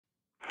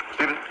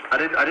I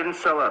didn't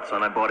sell out,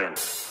 son. I bought in.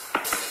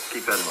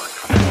 Keep that in mind.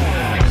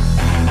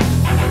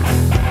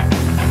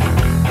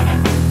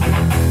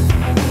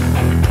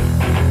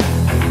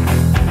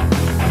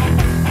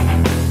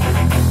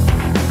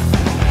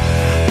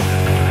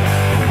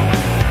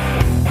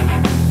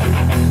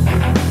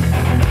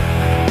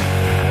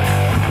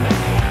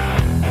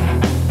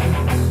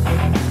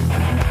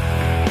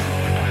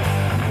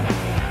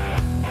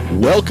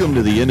 Welcome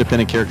to the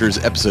Independent Characters,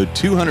 episode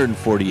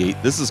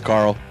 248. This is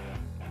Carl.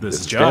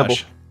 This is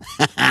Josh.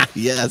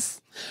 Yes.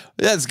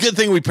 That's a good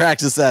thing we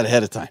practiced that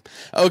ahead of time.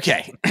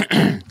 Okay.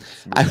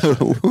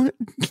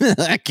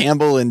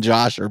 Campbell and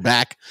Josh are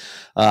back,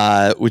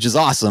 which is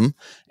awesome.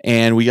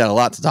 And we got a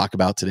lot to talk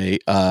about today.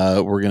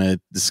 We're going to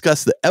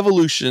discuss the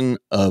evolution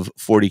of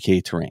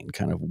 40K terrain,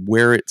 kind of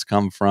where it's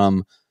come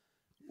from,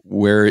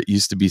 where it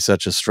used to be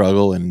such a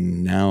struggle,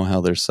 and now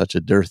how there's such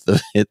a dearth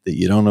of it that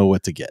you don't know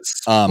what to get.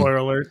 Spoiler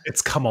alert,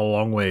 it's come a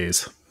long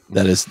ways.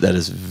 That is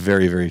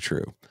very, very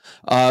true.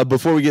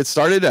 Before we get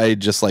started, I'd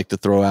just like to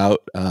throw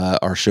out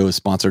our show is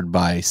sponsored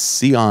by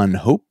Sion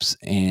Hopes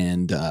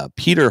and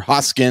Peter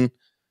Hoskin,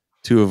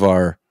 two of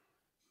our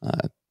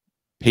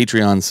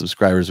Patreon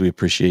subscribers. We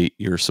appreciate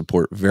your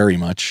support very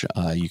much.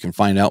 You can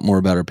find out more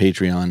about our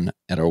Patreon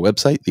at our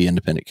website,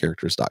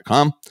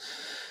 theindependentcharacters.com.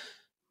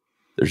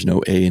 There's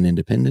no A in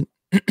independent.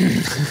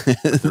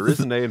 There is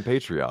an A in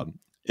Patreon.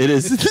 It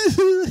is.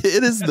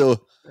 It is the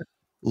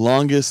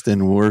longest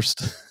and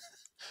worst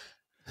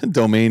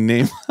domain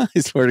name. I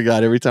swear to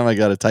God, every time I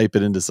got to type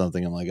it into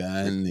something, I'm like,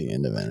 I'm the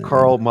independent.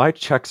 Carl, my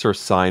checks are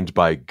signed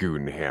by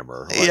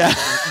Goonhammer. Yeah.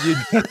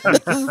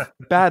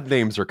 Bad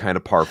names are kind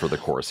of par for the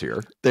course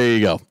here. There you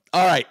go.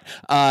 All right.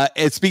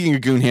 And speaking of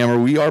Goonhammer,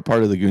 we are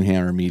part of the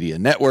Goonhammer Media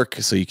Network,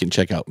 so you can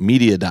check out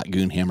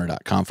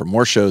media.goonhammer.com for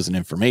more shows and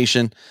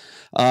information.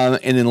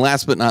 And then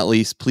last but not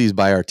least, please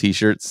buy our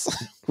t-shirts.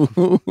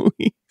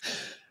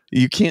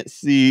 You can't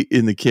see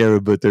in the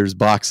camera, but there's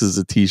boxes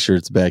of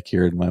t-shirts back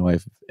here. And my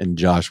wife and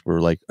Josh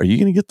were like, are you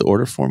going to get the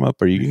order form up?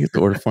 Are you going to get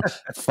the order form?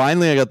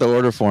 Finally, I got the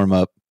order form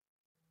up.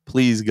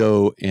 Please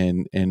go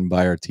and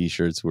buy our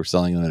t-shirts. We're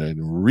selling them at a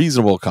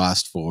reasonable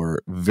cost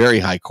for very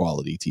high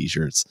quality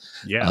t-shirts.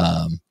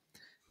 Yeah.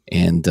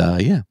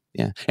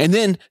 Yeah. And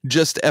then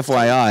just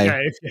FYI. Yeah,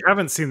 if you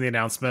haven't seen the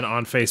announcement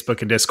on Facebook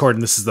and Discord,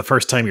 and this is the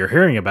first time you're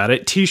hearing about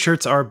it,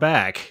 t-shirts are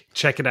back.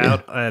 Check it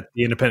out at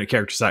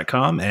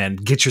theindependentcharacters.com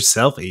and get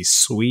yourself a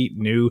sweet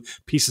new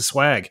piece of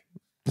swag.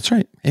 That's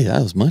right. Hey,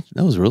 that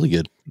was really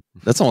good.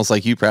 That's almost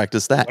like you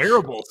practiced that.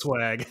 Wearable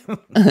swag.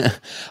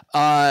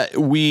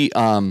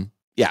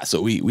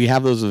 So we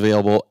have those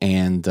available,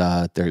 and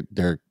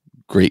they're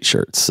great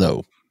shirts.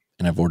 So,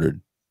 and I've ordered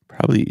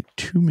probably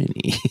too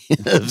many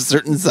of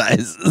certain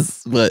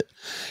sizes, but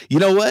you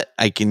know what?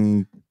 I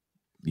can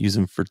use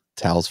them for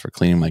towels for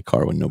cleaning my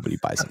car when nobody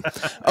buys them.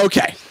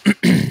 Okay.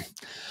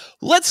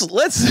 Let's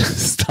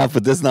stop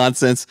with this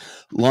nonsense.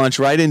 Launch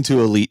right into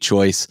Elite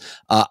Choice.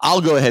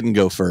 I'll go ahead and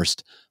go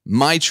first.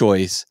 My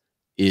choice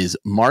is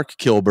Mark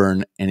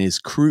Kilburn and his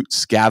Kroot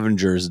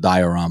Scavengers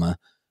diorama,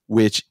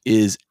 which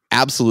is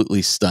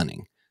absolutely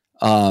stunning.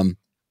 Yeah.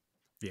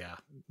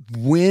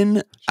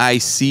 When I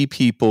see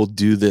people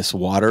do this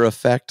water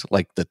effect,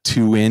 like the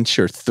 2-inch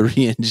or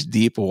 3-inch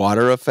deep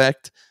water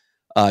effect,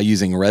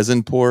 using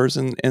resin pours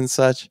and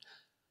such,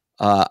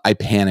 I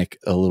panic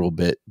a little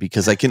bit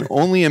because I can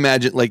only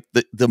imagine, like,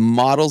 the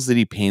models that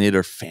he painted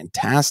are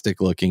fantastic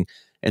looking.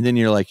 And then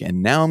you're like,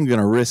 and now I'm going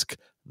to risk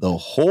the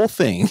whole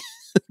thing,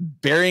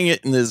 burying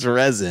it in this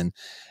resin.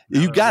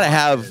 You got to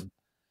have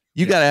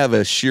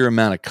a sheer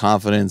amount of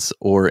confidence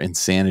or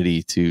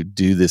insanity to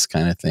do this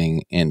kind of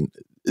thing. And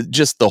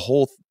just the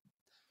whole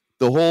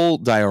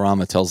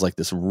diorama tells like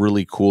this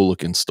really cool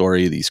looking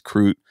story. These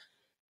Kroot,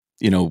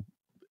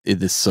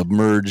 this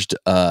submerged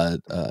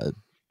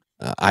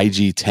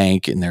IG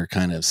tank, and they're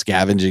kind of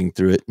scavenging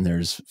through it, and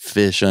there's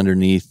fish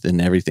underneath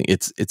and everything.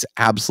 It's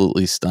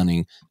absolutely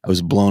stunning. I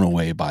was blown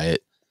away by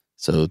it.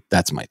 So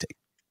that's my take.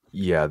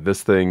 Yeah,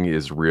 this thing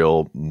is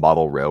real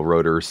model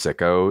railroader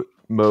sicko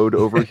mode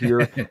over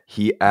here.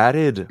 He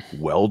added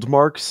weld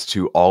marks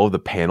to all of the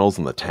panels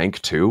in the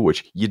tank too,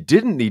 which you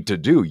didn't need to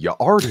do. You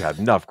already had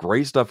enough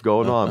great stuff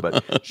going on,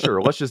 but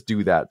sure, let's just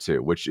do that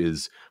too, which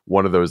is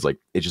one of those, like,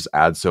 it just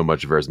adds so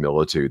much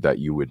verisimilitude that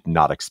you would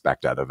not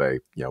expect out of a,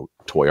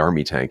 toy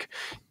army tank.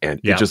 And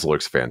it just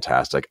looks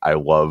fantastic. I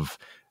love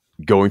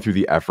going through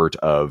the effort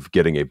of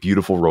getting a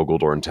beautiful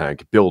Rogaldorn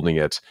tank, building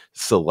it,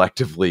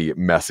 selectively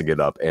messing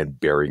it up, and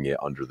burying it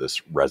under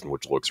this resin,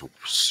 which looks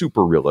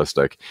super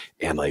realistic.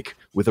 And like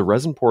with a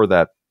resin pour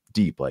that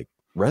deep, like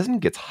resin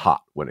gets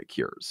hot when it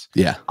cures.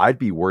 Yeah. I'd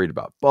be worried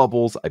about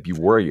bubbles. I'd be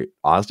worried,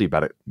 honestly,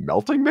 about it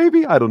melting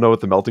maybe. I don't know what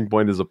the melting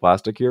point is of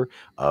plastic here,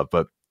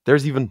 but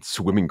there's even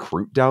swimming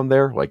Kroot down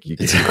there. Like you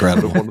can it's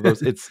incredible. One of those.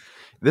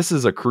 This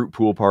is a Kroot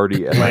pool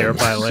party. And layer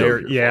by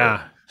layer.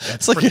 Yeah.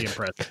 That's like pretty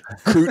impressive.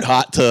 Kroot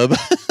hot tub.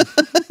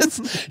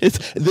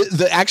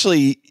 it's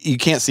actually, you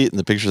can't see it in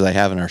the pictures I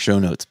have in our show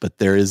notes, but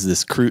there is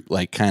this Kroot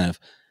like kind of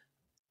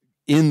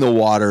in the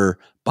water,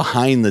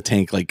 behind the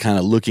tank, like kind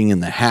of looking in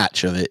the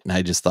hatch of it. And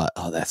I just thought,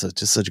 oh, that's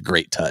just such a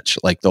great touch.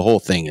 Like the whole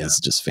thing is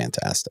just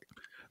fantastic.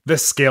 The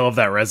scale of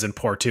that resin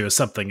pour too is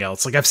something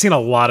else. Like I've seen a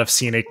lot of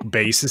scenic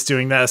bases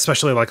doing that,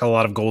 especially like a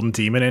lot of Golden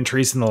Demon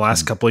entries in the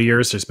last couple of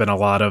years. There's been a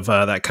lot of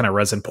that kind of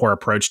resin pour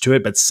approach to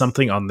it, but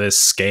something on this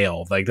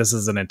scale, like this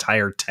is an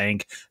entire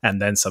tank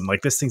and then some.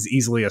 Like this thing's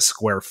easily a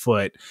square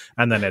foot,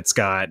 and then it's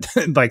got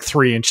like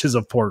 3 inches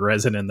of poured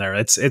resin in there.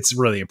 It's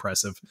really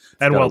impressive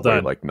and well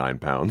done. Like 9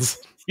 pounds.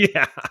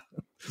 Yeah.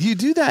 You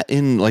do that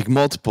in like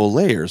multiple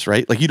layers,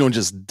 right? Like you don't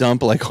just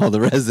dump like all the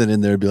resin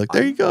in there and be like,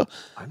 there you go.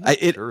 I'm not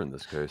sure in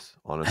this case,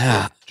 honestly.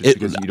 Just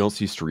because you don't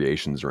see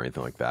striations or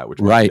anything like that, which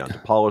might be down to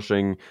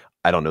polishing.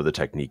 I don't know the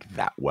technique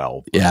that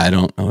well. Yeah, I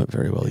don't know it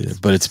very well either,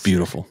 but it's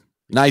beautiful.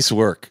 Nice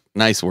work.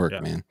 Nice work,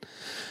 man.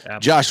 Absolutely.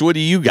 Josh, what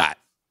do you got?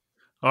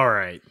 All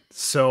right.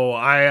 So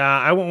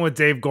I went with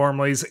Dave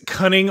Gormley's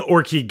Cunning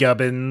Orky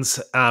Gubbins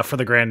for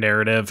the Grand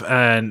Narrative.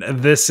 And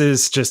this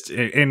is just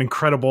an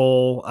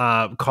incredible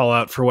call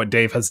out for what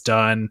Dave has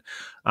done.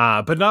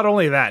 But not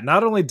only that,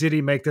 not only did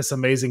he make this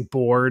amazing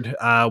board,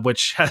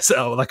 which has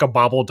like a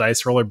bobble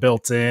dice roller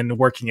built in,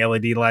 working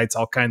LED lights,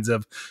 all kinds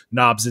of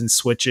knobs and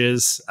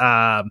switches.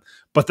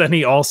 But then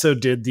he also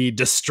did the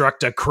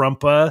Destructa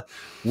Crumpa,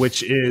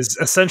 which is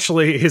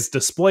essentially his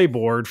display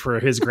board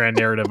for his Grand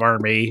Narrative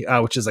army,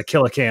 which is a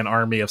Killacan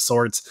army of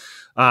sorts.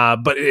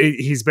 But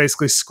he's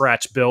basically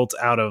scratch built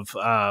out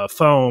of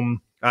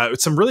foam.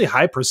 Some really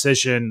high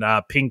precision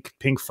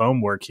pink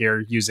foam work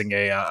here using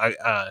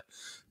a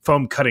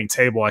foam cutting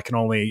table, I can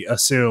only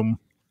assume.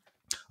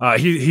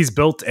 He's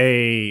built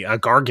a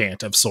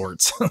Gargant of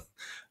sorts.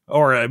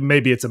 Or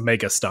maybe it's a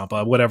Mega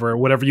Stompa,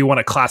 whatever you want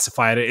to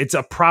classify it. It's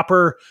a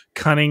proper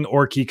Cunning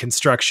Orky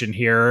construction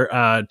here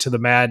to the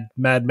Mad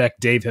Mech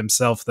Dave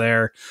himself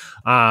there.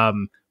 But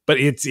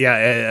it's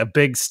a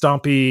big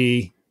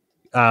stompy.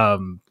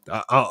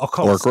 I'll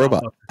call Orc it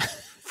robot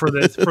for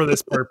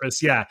this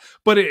purpose. Yeah,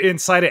 but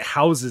inside it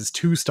houses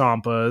 2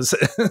 Stompas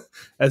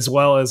as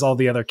well as all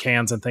the other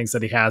cans and things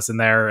that he has in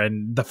there,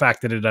 and the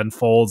fact that it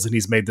unfolds and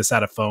he's made this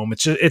out of foam,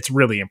 it's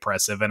really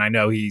impressive. And I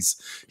know he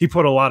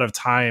put a lot of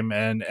time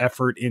and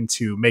effort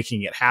into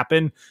making it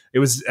happen. It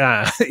was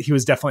he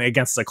was definitely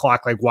against the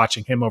clock, like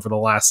watching him over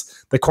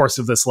the course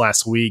of this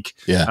last week,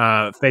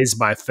 phase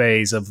by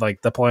phase of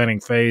like the planning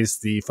phase,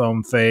 the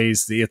foam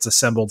phase, the it's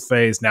assembled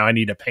phase. Now I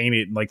need to paint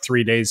it in like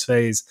 3 days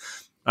phase.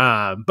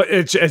 But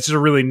it's a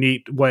really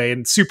neat way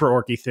and super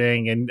orky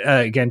thing. And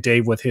again,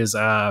 Dave with his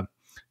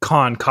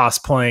con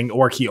cosplaying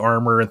orky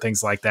armor and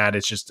things like that.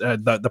 It's just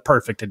the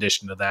perfect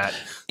addition to that.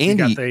 And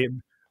you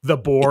got the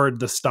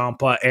board, the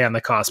Stompa, and the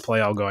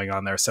cosplay all going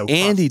on there. So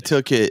and he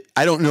took it.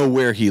 I don't know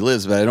where he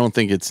lives, but I don't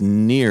think it's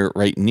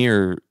right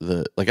near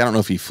the. Like I don't know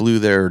if he flew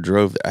there or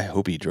drove there. I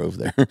hope he drove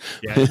there.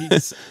 Yeah,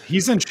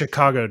 he's in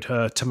Chicago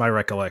to my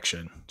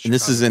recollection. And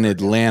this is in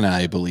Atlanta,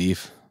 I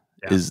believe.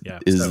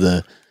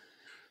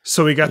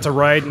 So we got to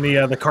ride in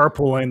the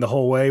carpool lane the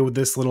whole way with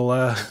this little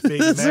big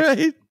That's mech.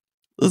 right.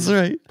 That's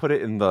right. Put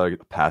it in the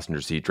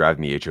passenger seat, drive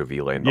in the HOV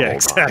lane the whole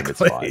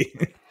exactly. time.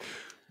 It's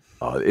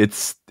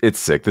fine. It's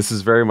sick. This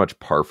is very much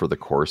par for the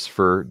course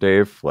for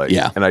Dave.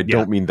 And I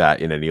don't mean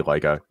that in any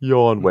like a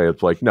yawn way.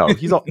 It's like, no,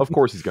 of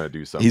course he's going to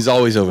do something. He's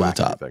always over the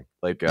top. Thing.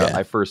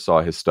 I first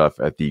saw his stuff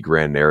at the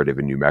Grand Narrative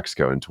in New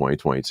Mexico in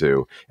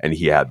 2022, and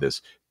he had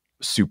this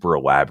super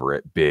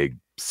elaborate, big,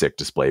 sick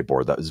display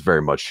board that was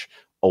very much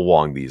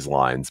along these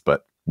lines,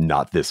 but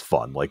not this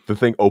fun. Like the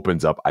thing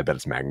opens up, I bet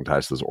it's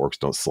magnetized so those orcs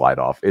don't slide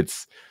off.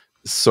 It's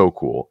so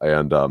cool.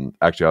 And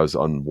actually I was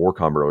on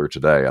Warcom earlier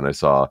today and I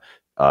saw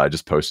I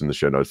just posted in the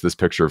show notes this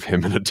picture of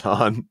him and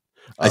Adon.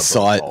 I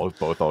saw it.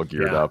 Both all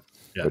geared up,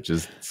 which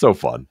is so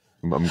fun.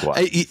 I'm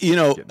glad.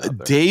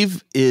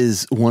 Dave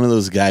is one of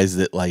those guys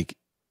that like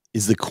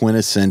is the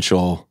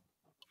quintessential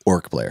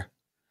orc player.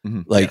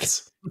 Mm-hmm.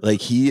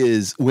 Like he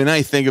is, when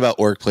I think about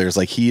orc players,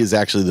 like he is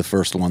actually the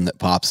first one that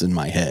pops in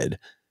my head.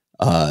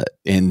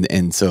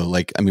 And so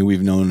like, I mean,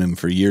 we've known him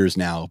for years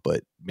now,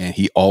 but man,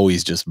 he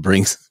always just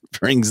brings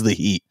the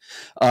heat.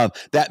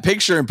 That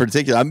picture in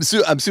particular, I'm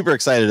super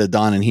excited that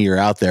Don and he are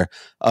out there.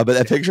 But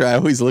that picture, I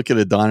always look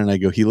at Don and I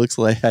go, he looks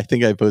like, I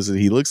think I posted,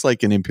 he looks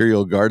like an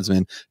Imperial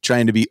Guardsman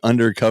trying to be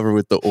undercover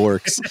with the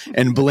orcs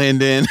and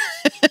blend in.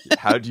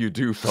 How do you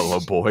do, fellow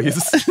boys?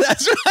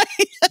 That's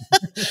right.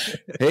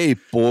 Hey,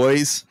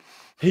 boys.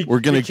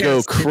 We're going to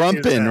go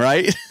crumping,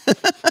 right?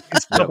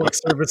 His public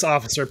service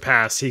officer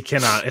pass. He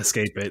cannot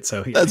escape it.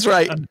 So that's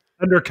right.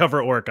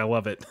 Undercover orc. I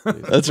love it.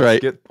 That's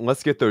right.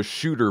 Let's get those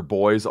shooter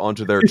boys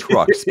onto their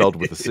truck spelled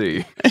with a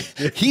C.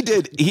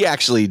 He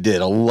actually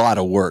did a lot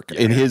of work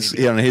in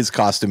his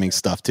costuming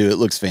stuff too. It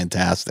looks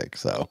fantastic.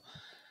 So,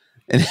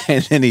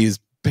 and then he's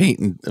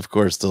painting, of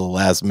course, till the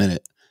last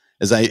minute,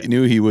 as I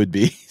knew he would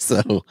be.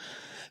 So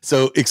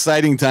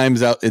exciting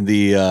times out in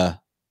the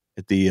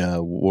at the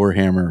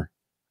Warhammer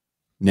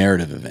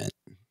narrative event.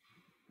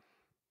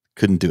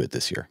 Couldn't do it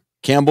this year.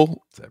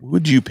 Campbell,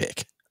 would you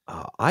pick?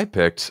 I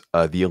picked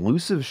the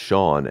Elusive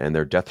Sean and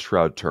their Death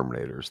Shroud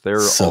Terminators. They're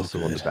So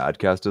also on the good.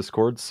 Badcast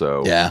Discord,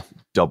 so Yeah.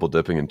 double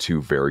dipping in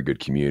two very good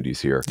communities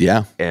here.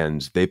 Yeah.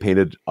 And they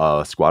painted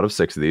a squad of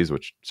 6 of these,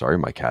 which, sorry,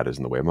 my cat is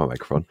in the way of my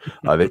microphone.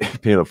 They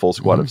painted a full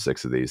squad of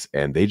 6 of these,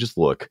 and they just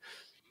look,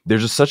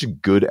 there's just such a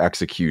good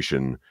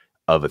execution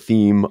of a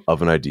theme,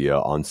 of an idea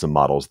on some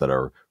models that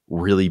are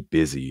really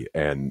busy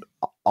and,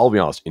 I'll be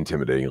honest,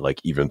 intimidating,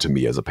 like even to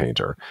me as a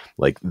painter.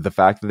 Like the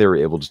fact that they were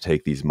able to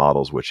take these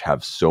models which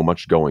have so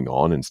much going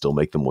on and still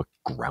make them look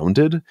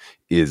grounded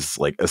is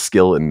like a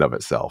skill in and of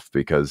itself.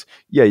 Because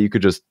yeah, you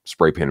could just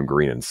spray paint them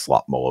green and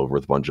slop them all over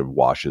with a bunch of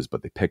washes,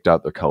 but they picked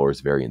out their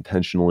colors very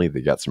intentionally.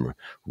 They got some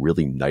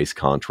really nice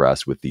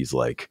contrast with these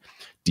like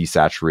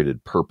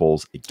desaturated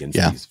purples against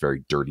these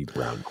very dirty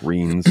brown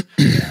greens.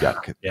 You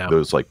got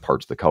those like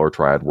parts of the color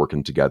triad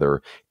working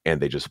together, and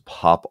they just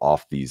pop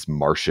off these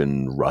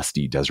Martian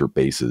rusty desert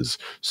bases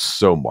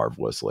so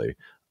marvelously.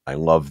 I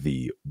love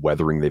the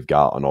weathering they've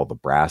got on all the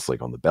brass,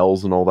 like on the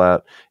bells and all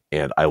that.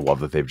 And I love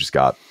that they've just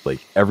got like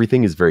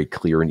everything is very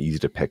clear and easy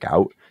to pick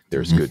out.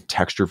 There's good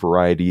texture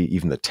variety.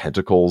 Even the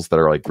tentacles that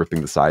are like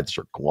gripping the sides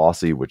are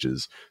glossy, which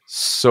is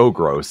so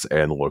gross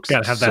and looks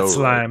gotta have so that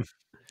slime. Right.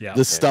 Yeah,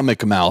 the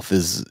stomach mouth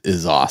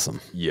is awesome.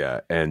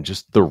 Yeah, and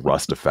just the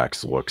rust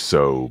effects look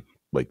so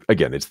like,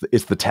 again, it's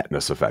the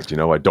tetanus effect. You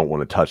know, I don't want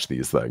to touch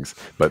these things,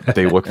 but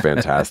they look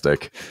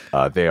fantastic.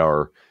 They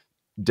are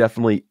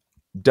definitely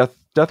Death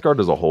Guard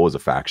as a whole is a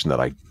faction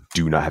that I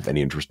do not have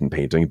any interest in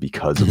painting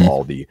because of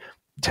all the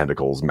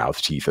tentacles,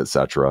 mouth, teeth,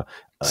 etc.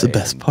 It's the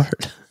best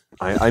part.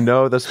 I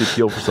know that's the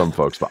appeal for some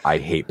folks, but I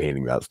hate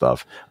painting that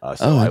stuff.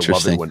 So I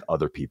love it when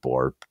other people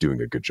are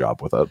doing a good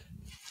job with it.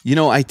 You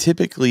know, I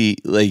typically,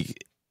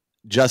 like,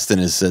 Justin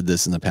has said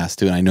this in the past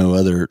too, and I know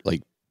other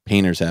like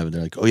painters have it.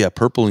 They're like, oh yeah,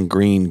 purple and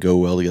green go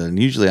well together. And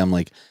usually I'm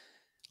like,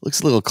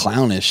 looks a little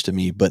clownish to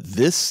me. But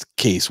this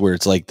case where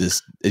it's like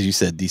this, as you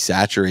said,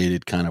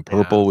 desaturated kind of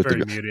purple with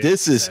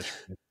the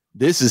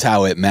this is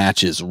how it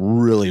matches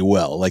really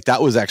well. Like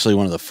that was actually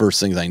one of the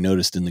first things I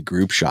noticed in the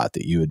group shot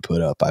that you had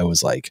put up. I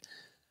was like,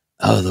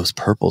 oh, those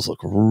purples look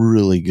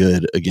really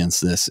good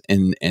against this.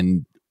 And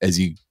as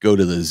you go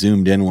to the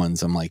zoomed in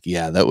ones, I'm like,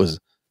 yeah, that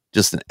was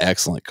just an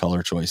excellent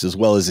color choice, as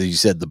well as you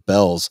said, the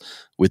bells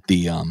with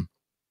the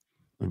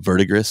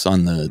verdigris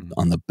on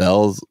the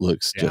bells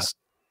looks just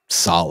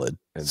solid.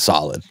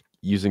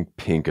 Using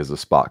pink as a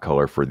spot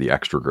color for the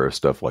extra gross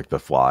stuff like the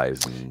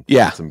flies and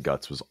some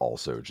guts was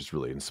also just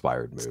really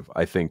inspired move.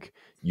 I think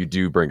you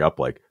do bring up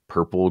like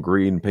purple,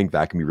 green, pink.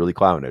 That can be really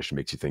clownish. It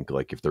makes you think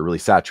like if they're really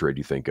saturated,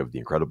 you think of the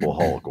Incredible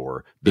Hulk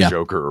or the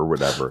Joker or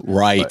whatever.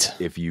 Right. But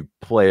if you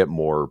play it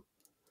more,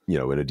 you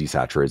know, in a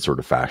desaturated sort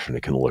of fashion,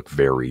 it can look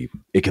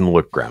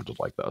grounded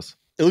like this.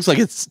 It looks like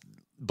it's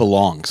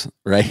belongs,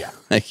 right? Yeah.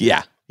 Like,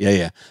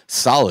 yeah.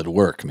 Solid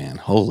work, man.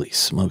 Holy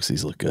smokes,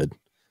 these look good.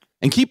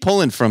 And keep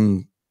pulling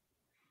from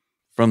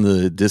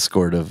the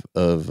Discord of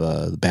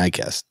the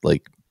Badcast.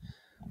 Like,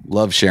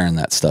 love sharing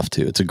that stuff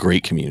too. It's a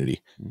great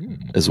community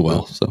as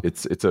well. So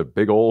it's a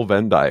big old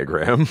Venn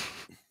diagram.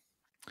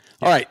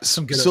 All right.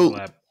 Some good so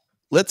overlap.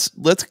 let's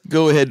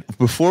go ahead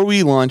before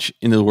we launch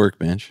into the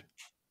Workbench.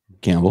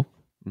 Campbell,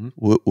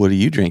 what are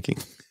you drinking?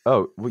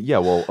 Oh, well, yeah.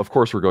 Well, of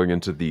course, we're going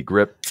into the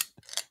grip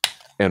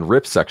and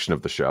rip section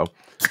of the show.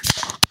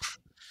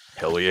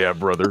 Hell yeah,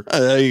 brother!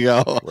 There you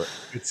go.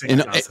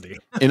 In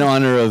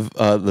honor of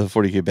the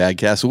 40K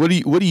Badcast,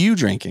 what are you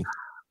drinking?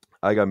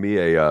 I got me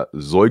a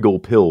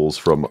Zeugel Pils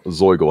from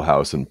Zeugel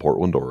House in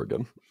Portland,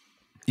 Oregon.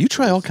 You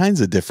try all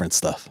kinds of different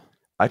stuff.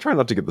 I try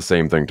not to get the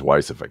same thing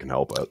twice if I can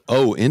help it.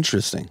 Oh,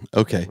 interesting.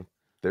 Okay,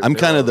 I'm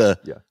kind of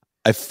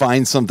I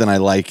find something I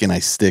like and I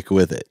stick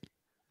with it.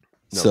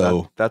 No,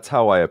 so that's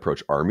how I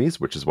approach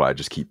armies, which is why I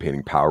just keep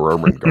painting power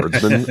armor and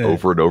guardsmen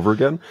over and over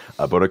again.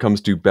 But when it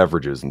comes to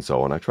beverages and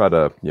so on, I try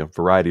to,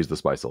 variety is the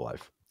spice of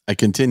life. I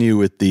continue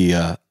with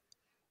the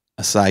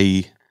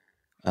Asahi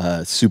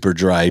super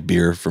dry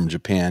beer from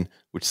Japan,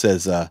 which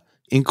says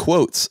in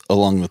quotes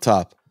along the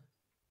top,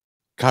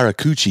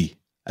 Karakuchi.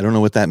 I don't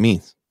know what that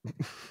means.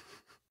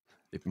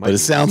 But it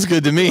sounds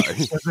good to me.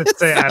 Does it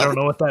say I don't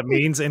know what that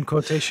means in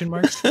quotation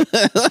marks?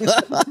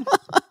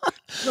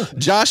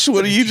 Josh,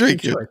 what are you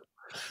drinking?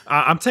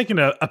 I'm taking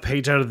a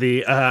page out of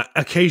the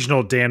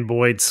occasional Dan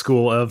Boyd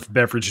school of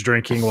beverage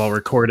drinking while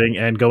recording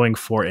and going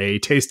for a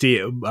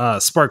tasty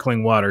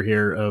sparkling water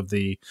here of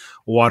the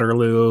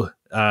Waterloo.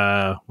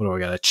 What do I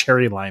got? A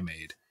cherry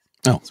limeade.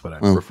 Oh, that's what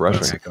I'm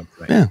refreshing.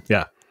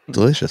 Yeah.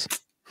 Delicious.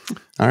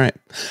 All right.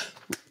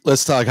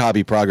 Let's talk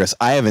hobby progress.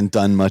 I haven't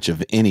done much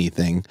of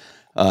anything.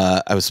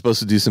 I was supposed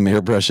to do some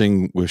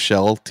airbrushing with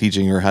Shell,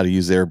 teaching her how to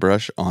use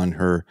airbrush on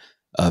her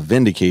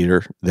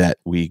Vindicator that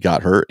we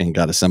got her and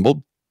got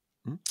assembled.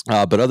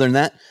 But other than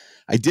that,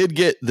 I did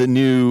get the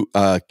new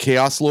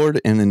Chaos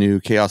Lord and the new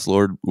Chaos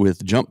Lord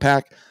with jump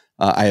pack.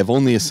 I have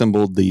only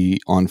assembled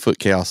the on foot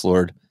Chaos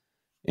Lord.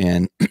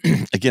 And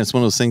again, it's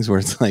one of those things where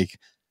it's like,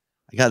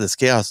 I got this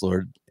Chaos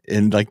Lord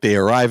and like they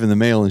arrive in the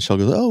mail and Shell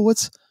goes, oh,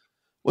 what's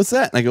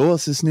that? And I go, well,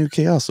 it's this new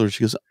Chaos Lord.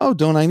 She goes, oh,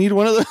 don't I need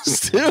one of those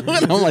too? And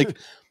I'm like,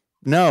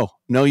 No,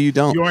 you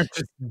don't. You aren't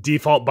just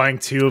default buying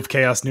 2 of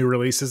Chaos new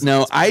releases.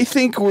 No, I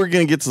think we're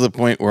going to get to the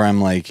point where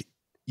I'm like,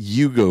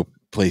 you go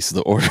place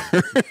the order.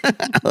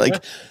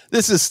 Like,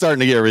 this is starting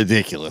to get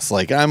ridiculous.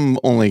 Like, I'm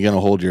only going to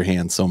hold your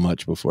hand so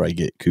much before I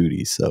get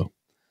cooties. So,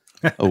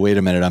 oh, wait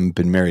a minute. I've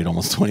been married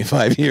almost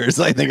 25 years.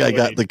 I think I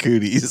got the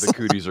cooties. The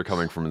cooties are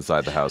coming from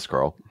inside the house,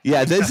 Carl.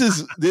 Yeah,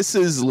 this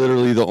is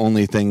literally the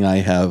only thing I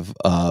have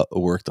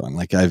worked on.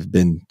 Like, I've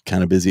been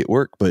kind of busy at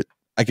work, but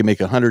I can make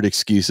 100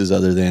 excuses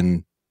other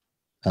than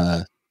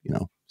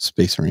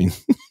Space Marine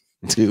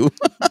 2.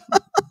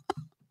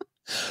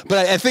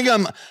 But I think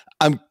I'm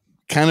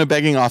kind of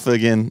begging off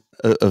again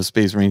of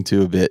Space Marine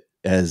 2 a bit,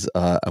 as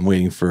I'm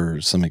waiting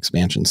for some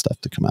expansion stuff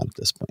to come out at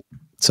this point.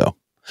 So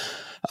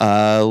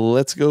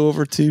let's go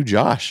over to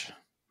Josh.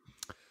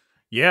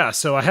 Yeah,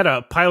 so I had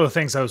a pile of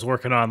things I was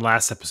working on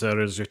last episode,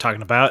 as you're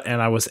talking about,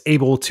 and I was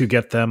able to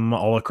get them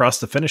all across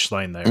the finish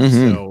line there.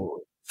 Mm-hmm. So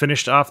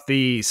finished off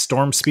the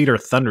Storm Speeder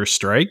Thunder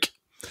Strike.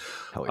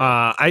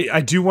 Yeah. I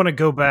do want to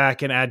go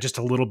back and add just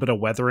a little bit of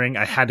weathering.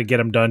 I had to get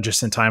them done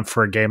just in time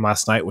for a game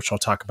last night, which I'll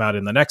talk about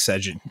in the next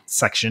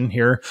section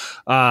here.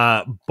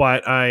 But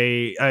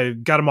I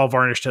got them all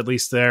varnished at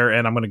least there,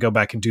 and I'm going to go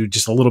back and do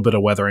just a little bit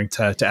of weathering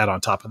to add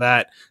on top of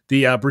that.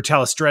 The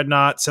Brutalis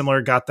Dreadnought,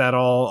 similar, got that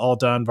all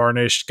done,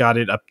 varnished, got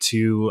it up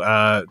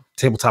to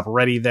tabletop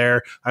ready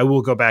there. I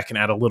will go back and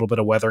add a little bit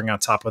of weathering on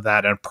top of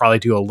that, and probably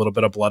do a little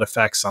bit of blood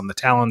effects on the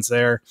talons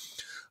there.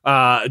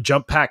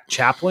 Jump Pack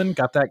Chaplain,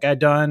 got that guy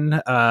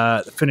done.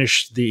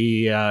 Finished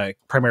the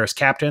Primaris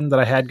Captain that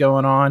I had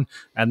going on,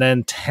 and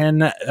then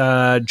 10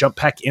 Jump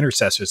Pack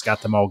Intercessors,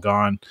 got them all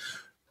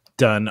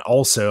done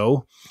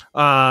also.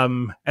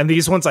 And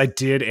these ones I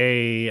did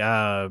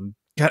the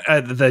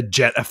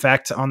jet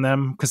effect on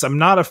them, because I'm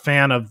not a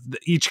fan of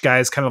each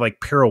guy's kind of like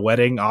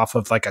pirouetting off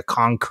of like a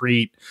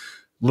concrete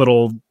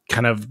little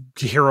kind of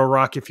hero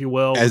rock, if you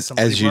will, as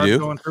you do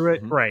going through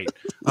it. Right.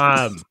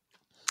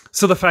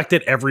 So the fact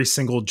that every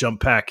single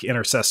Jump Pack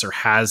Intercessor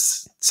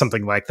has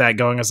something like that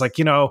going, is like,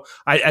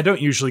 I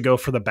don't usually go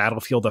for the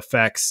battlefield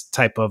effects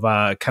type of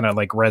kind of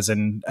like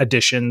resin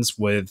additions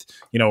with,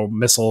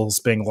 missiles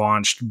being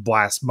launched,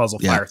 blast, muzzle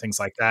fire, things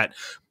like that.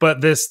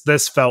 But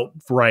this felt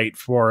right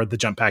for the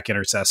Jump Pack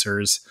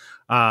Intercessors.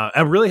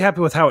 I'm really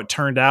happy with how it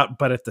turned out,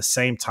 but at the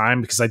same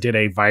time, because I did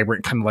a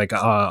vibrant kind of like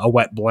a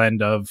wet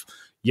blend of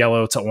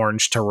yellow to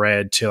orange to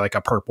red to like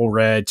a purple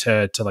red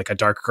to like a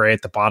dark gray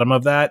at the bottom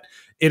of that,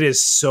 it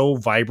is so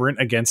vibrant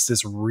against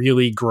this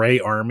really gray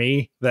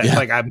army that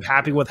like I'm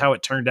happy with how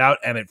it turned out,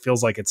 and it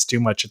feels like it's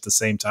too much at the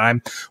same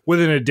time.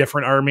 Within a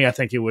different army, I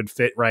think it would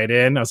fit right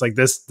in. I was like,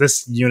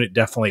 this unit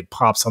definitely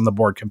pops on the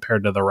board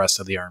compared to the rest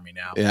of the army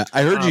now. Yeah,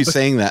 I heard you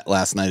saying that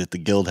last night at the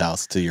guild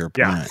house to your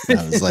opponent.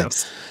 I was like,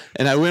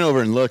 and I went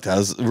over and looked. I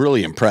was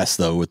really impressed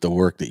though with the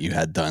work that you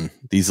had done.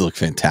 These look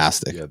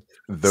fantastic. Yeah.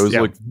 Those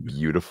look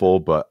beautiful,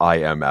 but I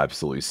am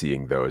absolutely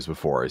seeing those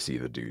before I see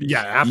the dudes.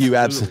 Yeah,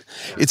 absolutely.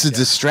 It's a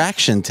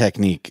distraction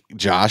technique,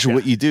 Josh. Yeah.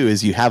 What you do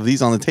is you have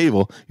these on the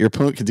table. Your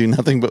opponent can do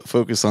nothing but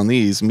focus on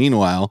these.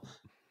 Meanwhile,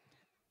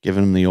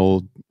 giving them the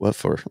old what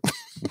for?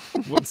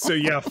 So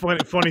yeah,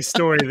 funny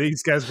story.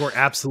 These guys were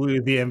absolutely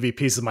the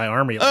MVPs of my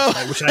army last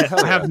night, which I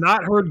have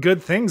not heard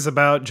good things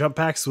about Jump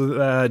Packs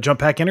with Jump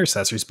Pack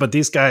Intercessors. But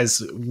these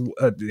guys,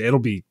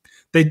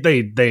 they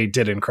did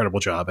an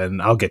incredible job,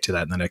 and I'll get to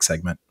that in the next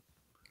segment.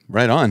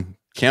 Right on.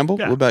 Campbell,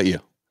 what about you?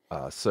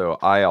 So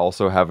I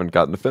also haven't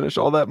gotten to finish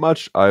all that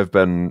much. I've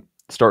been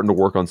starting to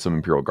work on some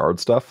Imperial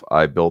Guard stuff.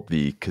 I built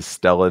the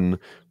Castellan,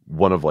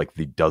 one of like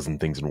the dozen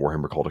things in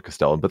Warhammer called a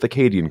Castellan, but the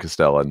Cadian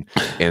Castellan,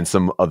 and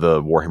some of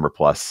the Warhammer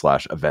Plus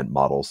 / event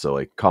models. So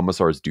like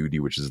Commissar's Duty,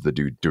 which is the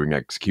dude doing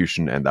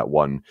execution, and that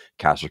one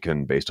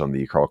Kasserkin based on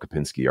the Karl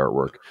Kopinski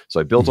artwork. So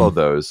I built all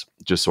those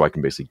just so I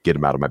can basically get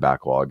them out of my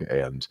backlog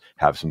and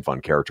have some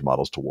fun character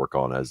models to work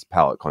on as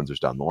palette cleansers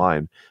down the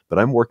line. But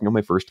I'm working on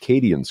my first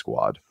Cadian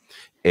squad,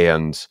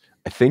 and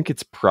I think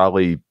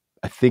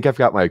I've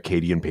got my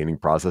Cadian painting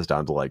process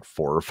down to like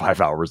 4 or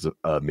 5 hours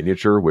of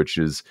miniature, which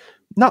is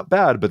not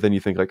bad. But then you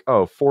think like,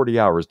 40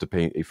 hours to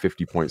paint a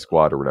 50-point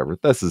squad or whatever.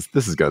 This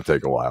is going to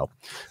take a while.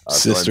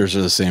 Sisters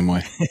are the same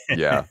way.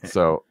 Yeah.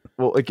 So,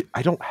 well, like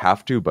I don't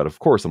have to, but of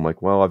course I'm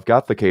like, well, I've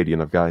got the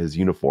Cadian, I've got his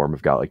uniform,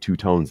 I've got like 2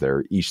 tones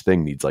there. Each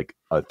thing needs like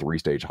a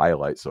 3-stage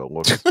highlight, so it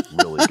looks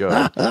really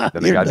good.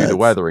 Then they got to do the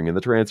weathering and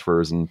the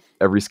transfers, and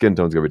every skin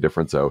tone's gonna be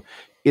different. So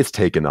it's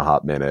taken a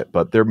hot minute,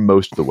 but they're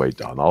most of the way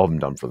done. All of them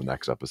done for the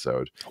next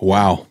episode.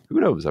 Wow.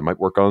 Who knows? I might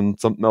work on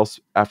something else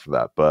after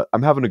that, but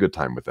I'm having a good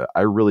time with it.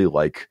 I really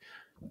like,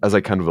 as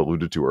I kind of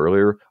alluded to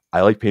earlier,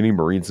 I like painting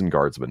Marines and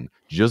Guardsmen.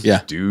 Just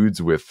dudes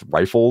with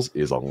rifles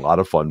is a lot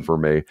of fun for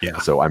me. Yeah.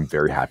 So I'm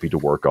very happy to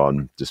work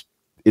on just,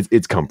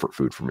 it's comfort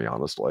food for me,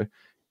 honestly.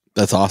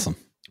 That's awesome.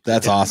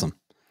 That's awesome.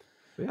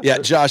 Yeah,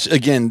 Josh,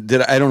 again,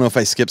 I don't know if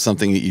I skipped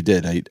something that you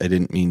did. I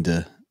didn't mean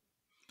to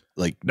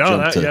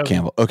jump to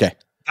Campbell. Okay.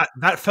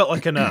 That felt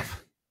like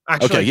enough.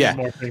 Actually,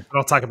 more things, but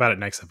I'll talk about it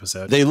next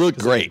episode. They look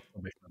great.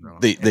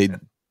 They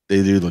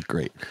do look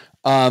great.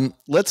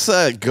 Let's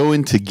go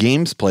into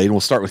games played, and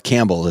we'll start with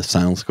Campbell this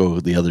time. Let's go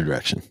the other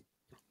direction.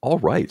 All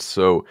right,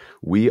 so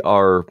we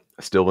are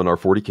still in our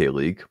 40K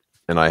league,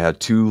 and I had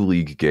 2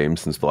 league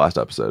games since the last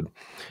episode.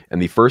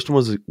 And the first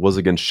one was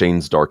against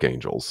Shane's Dark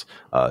Angels.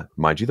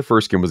 Mind you, the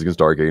first game was against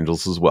Dark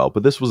Angels as well,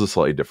 but this was a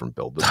slightly different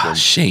build. This one,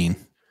 Shane.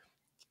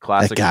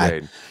 classic That guy.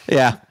 Shane.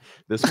 Yeah.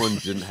 This one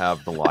didn't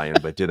have the Lion,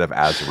 but did have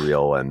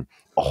Azrael and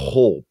a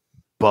whole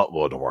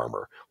buttload of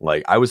armor.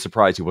 Like, I was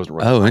surprised he wasn't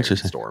running Iron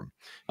Storm.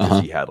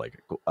 Because he had like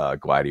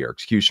Gladiator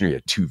Executioner, he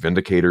had 2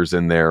 Vindicators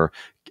in there.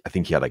 I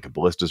think he had like a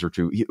Ballistas or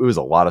 2. It was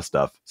a lot of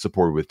stuff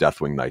supported with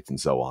Deathwing Knights and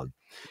so on.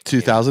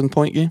 2,000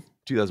 point game?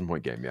 2,000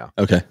 point game, yeah.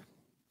 Okay.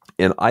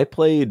 And I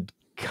played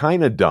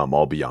kind of dumb,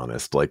 I'll be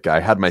honest. Like,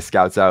 I had my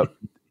scouts out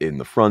in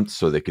the front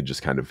so they could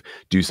just kind of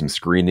do some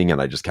screening,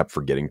 and I just kept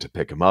forgetting to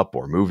pick them up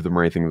or move them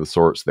or anything of the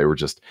sort. So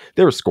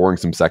they were scoring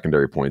some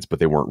secondary points, but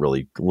they weren't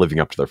really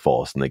living up to their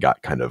fullest, and they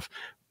got kind of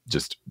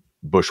just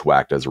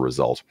bushwhacked as a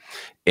result.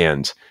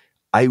 And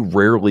I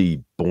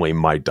rarely blame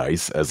my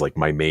dice as like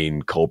my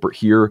main culprit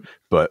here,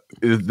 but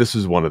this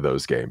is one of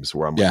those games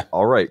where I'm like,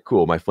 all right,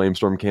 cool. My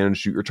Flamestorm Cannon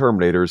shoot your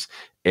Terminators,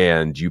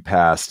 and you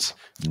passed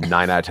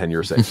 9 out of 10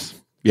 your saves.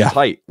 Yeah.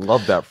 Tight.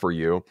 Love that for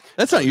you.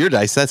 That's not your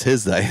dice. That's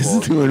his dice. Well,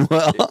 doing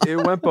well. It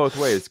went both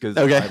ways because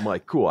I'm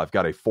like, cool, I've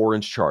got a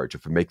 4-inch charge.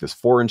 If I make this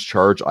 4-inch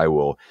charge, I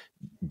will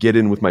get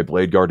in with my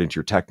Blade Guard into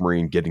your Tech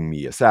Marine, getting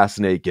me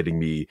Assassinate, getting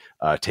me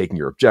taking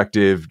your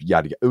objective.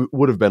 Yada, yada. It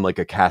would have been like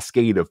a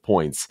cascade of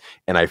points,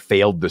 and I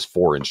failed this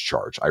 4-inch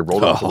charge. I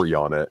rolled a 3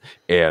 on it,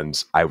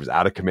 and I was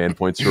out of command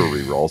points for a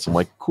reroll. So I'm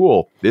like,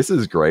 cool, this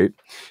is great.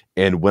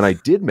 And when I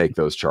did make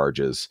those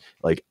charges,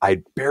 like,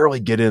 I'd barely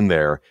get in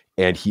there,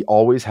 and he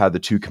always had the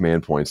 2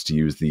 command points to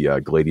use the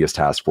Gladius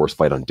Task Force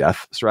Fight on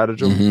Death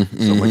stratagem.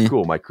 So I'm like,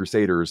 cool, my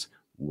Crusaders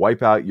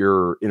wipe out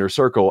your inner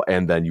circle,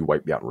 and then you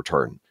wipe me out in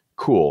return.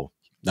 Cool.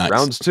 Nice.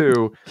 Round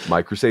 2,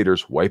 my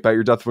Crusaders wipe out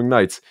your Deathwing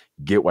Knights,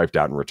 get wiped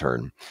out in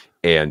return.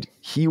 And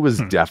he was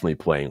definitely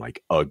playing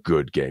like a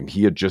good game.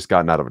 He had just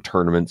gotten out of a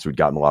tournament, so he'd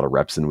gotten a lot of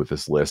reps in with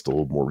this list a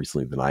little more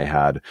recently than I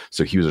had.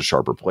 So he was a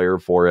sharper player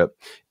for it.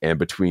 And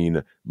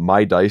between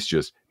my dice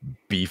just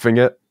beefing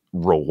it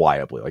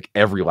reliably, like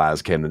every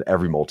las cannon,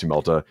 every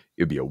multi-melta,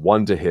 it'd be a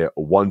 1 to hit,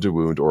 a 1 to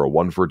wound, or a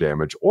 1 for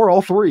damage, or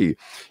all 3.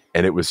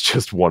 And it was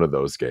just one of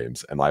those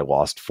games, and I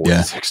lost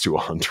 46 to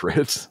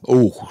 100.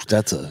 Oh,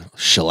 that's a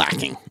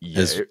shellacking,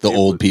 as the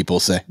old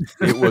people say.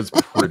 It was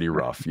pretty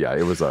rough. Yeah,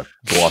 it was a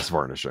gloss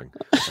varnishing.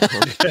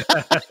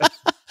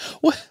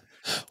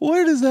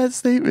 Where does that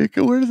statement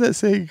go? Where does that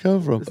saying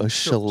come from? A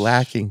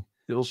shellacking.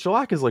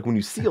 Shellac is like when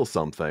you seal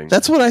something.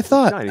 That's what I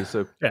thought. Shiny,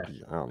 so, yeah.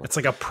 I don't know. It's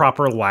like a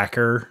proper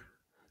lacquer.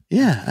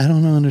 Yeah, I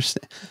don't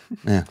understand.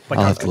 Yeah, like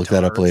I'll have to look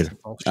that up later.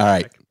 All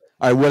right.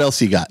 What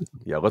else you got?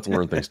 Yeah, let's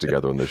learn things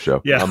together on this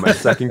show. Yeah. My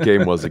second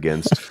game was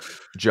against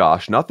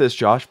Josh, not this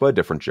Josh, but a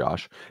different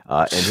Josh,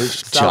 and his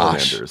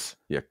Salamanders.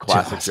 Yeah,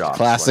 classic Josh.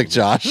 Classic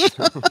Josh.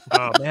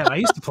 Oh man, I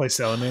used to play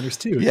Salamanders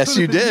too. Yes,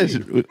 you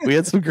did. We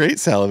had some great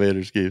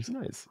Salamanders games.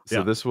 Nice.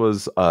 So this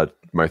was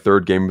my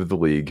third game of the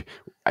league.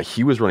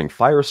 He was running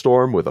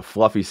Firestorm with a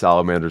fluffy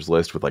Salamanders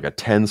list with like a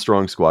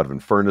 10-strong squad of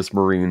Infernus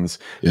Marines,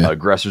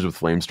 aggressors with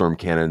Flamestorm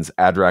Cannons,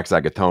 Adrax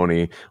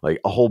Agatoni,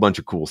 like a whole bunch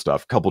of cool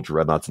stuff. A couple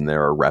Dreadnoughts in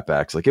there, a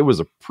Rep-X. Like, it was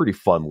a pretty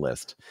fun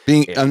list.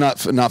 I'm not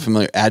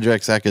familiar.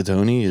 Adrax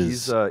Agatoni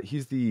is...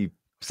 He's the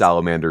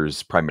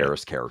Salamander's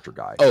Primaris character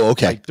guy. Oh,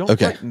 okay. I don't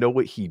quite know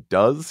what he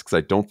does, because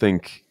I don't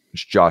think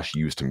Josh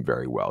used him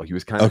very well. He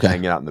was kind of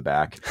hanging out in the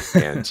back,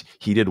 and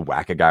he did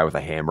whack a guy with a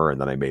hammer,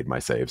 and then I made my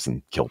saves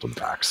and killed him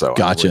back. So I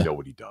don't really know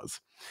what he does.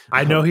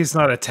 I know he's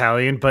not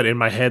Italian, but in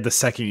my head, the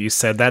second you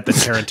said that, the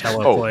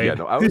Tarantella played. Yeah,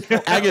 no, I was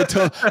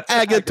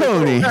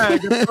Agatoni.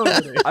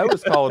 I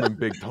was calling him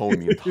Big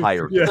Tony the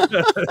entire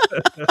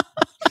time.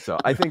 So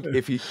I think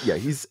if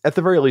he's at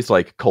the very least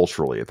like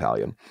culturally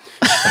Italian.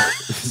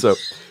 So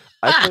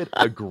I played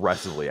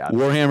aggressively at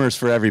Warhammer's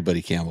for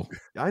everybody, Campbell.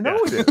 I know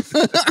it is.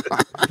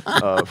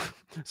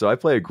 So I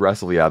play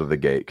aggressively out of the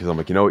gate because I'm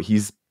like,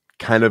 he's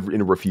kind of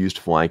in a refused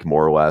flank,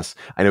 more or less.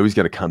 I know he's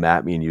going to come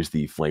at me and use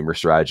the Flamer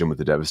stratagem with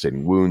the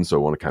devastating wound, so I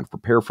want to kind of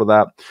prepare for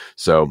that.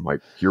 So I'm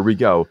like, here we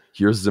go.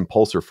 Here's his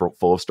Impulsor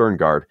full of Stern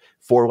Guard,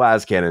 4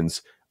 las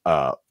cannons.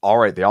 All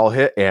right, they all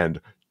hit,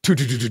 and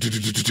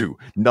two.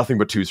 Nothing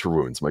but 2s for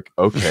wounds. I'm like,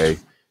 okay,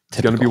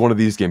 it's going to be one of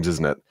these games,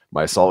 isn't it?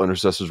 My Assault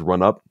Intercessors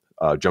run up,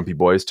 Jumpy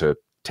Boys to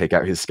take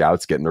out his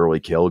scouts, get an early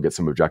kill, get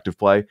some objective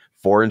play.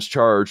 4-inch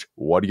charge.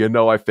 What do you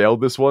know? I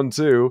failed this one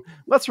too.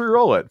 Let's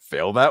reroll it.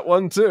 Fail that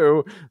one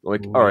too. I'm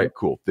like, all right,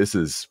 cool. This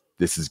is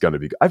going to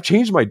be good. I've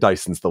changed my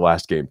dice since the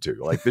last game too.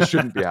 Like, this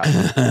shouldn't be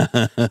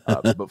happening.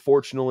 But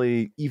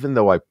fortunately, even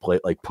though I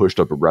pushed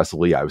up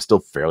aggressively, I was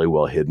still fairly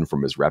well hidden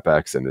from his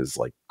Rep-X and his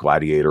like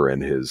Gladiator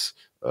and his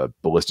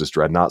Ballistas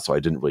Dreadnought, so I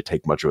didn't really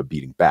take much of a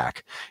beating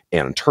back.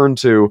 And on turn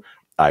 2,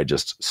 I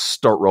just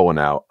start rolling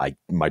out.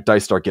 My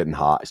dice start getting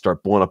hot. I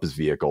start blowing up his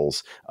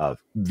vehicles.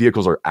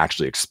 Vehicles are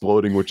actually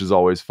exploding, which is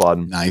always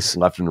fun. Nice.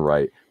 Left and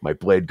right. My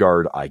blade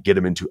guard, I get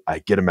him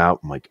out.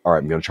 I'm like, all right,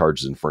 I'm going to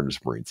charge his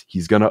Infernus Marines.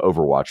 He's going to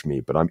Overwatch me,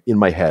 but I'm in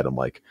my head. I'm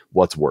like,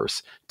 what's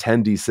worse?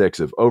 10d6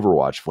 of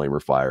Overwatch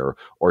Flamer Fire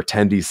or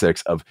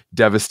 10d6 of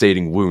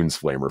Devastating Wounds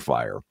Flamer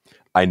Fire?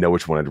 I know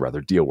which one I'd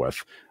rather deal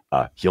with.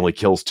 He only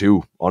kills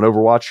 2 on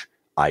Overwatch.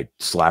 I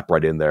slap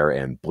right in there,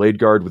 and Blade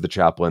Guard with the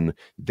Chaplain,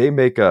 they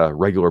make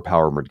regular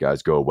Power Armored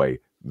guys go away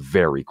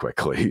very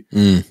quickly.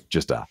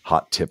 Just a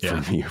hot tip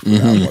from me for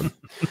that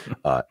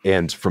one.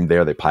 And from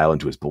there, they pile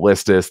into his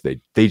Ballistus.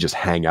 They just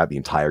hang out the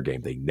entire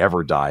game. They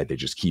never die. They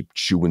just keep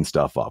chewing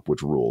stuff up,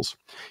 which rules.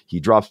 He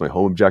drops my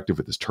home objective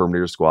with his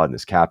Terminator squad and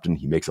his captain.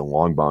 He makes a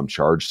long bomb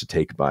charge to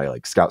take my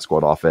scout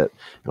squad off it.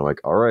 And I'm like,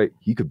 all right,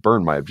 he could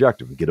burn my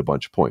objective and get a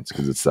bunch of points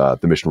because it's the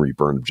mission where you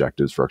burn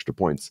objectives for extra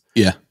points.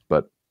 Yeah.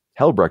 But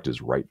Helbrecht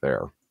is right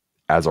there,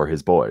 as are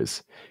his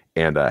boys.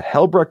 And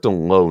Helbrecht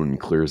alone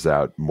clears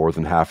out more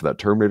than half of that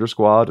Terminator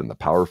squad, and the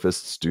Power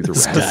Fists do the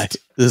rest.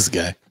 This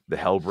guy. The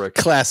Helbrecht.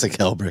 Classic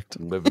Helbrecht.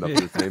 Living up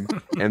to his name.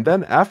 And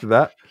then after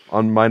that,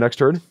 on my next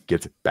turn,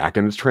 gets back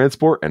in his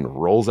transport and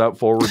rolls out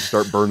forward to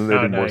start burning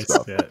more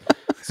stuff. Yeah.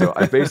 So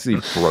I've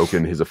basically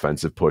broken his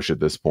offensive push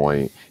at this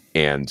point,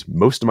 and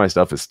most of my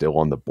stuff is still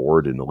on the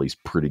board in at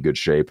least pretty good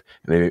shape.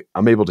 And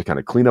I'm able to kind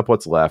of clean up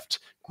what's left,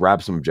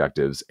 grab some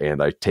objectives,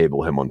 and I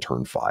table him on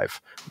turn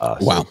 5.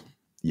 Wow.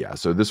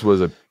 So this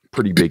was a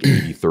pretty big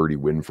 80-30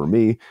 win for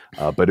me,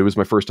 but it was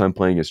my first time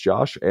playing as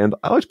Josh, and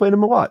I liked playing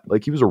him a lot.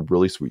 He was a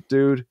really sweet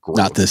dude. Great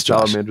not this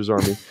Josh. Salamander's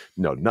army.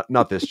 No,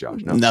 not this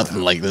Josh. No.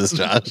 Nothing like this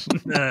Josh.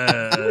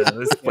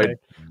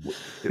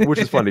 Which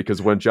is funny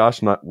because when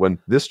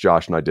this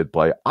Josh and I did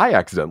play, I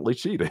accidentally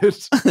cheated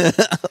because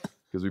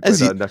we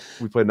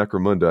played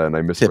Necromunda and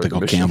I missed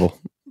typical Campbell.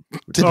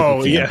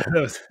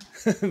 Campbell.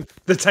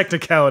 The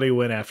technicality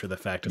went after the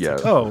fact.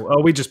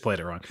 It's we just played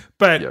it wrong,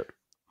 but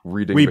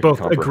we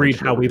both agreed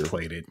how we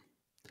played it.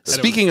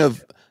 Speaking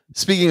of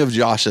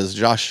Josh's,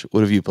 Josh,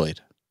 what have you played?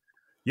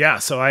 Yeah,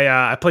 so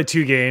I played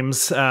 2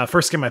 games.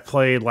 First game I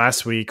played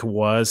last week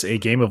was a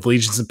game of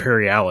Legions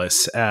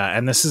Imperialis,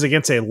 and this is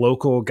against a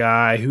local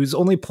guy who's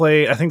only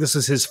played, I think this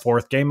is his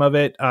 4th game of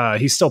it.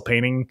 He's still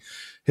painting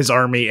his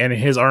army, and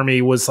his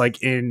army was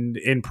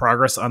in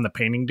progress on the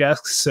painting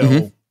desk,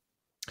 so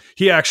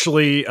he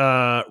actually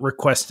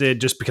requested,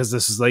 just because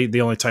this is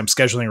the only time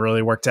scheduling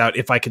really worked out,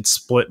 if I could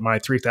split my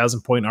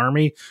 3,000 point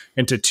army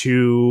into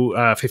 2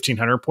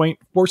 1,500 point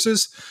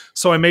forces.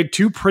 So I made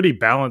 2 pretty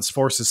balanced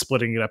forces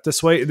splitting it up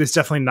this way. It's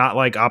definitely not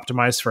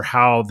optimized for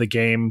how the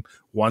game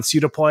wants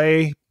you to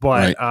play,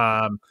 but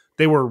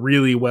they were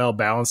really well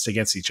balanced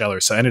against each other.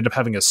 So I ended up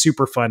having a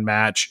super fun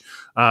match,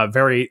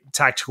 very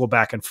tactical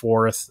back and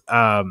forth.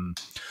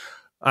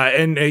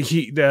 And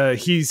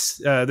he's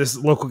this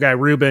local guy,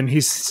 Ruben.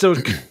 He's still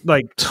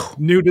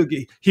new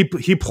to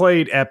he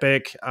played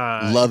Epic.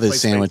 Love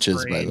his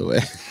sandwiches, by the way.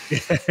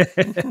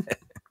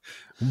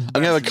 I'm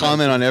gonna have a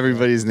comment on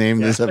everybody's name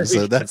this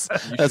episode. That's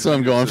what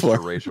I'm going for.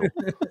 Rachel.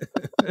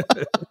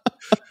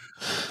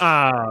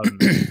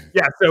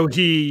 So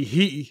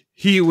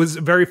he was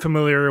very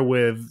familiar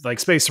with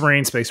Space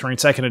Marine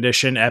 2nd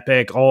Edition,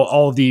 Epic,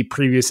 all of the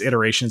previous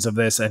iterations of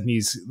this, and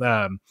he's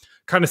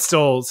kind of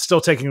still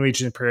taking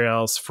Legion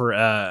Imperialis for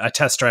a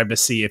test drive to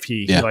see if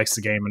he likes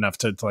the game enough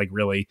to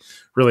really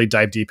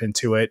dive deep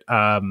into it.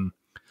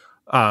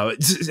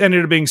 It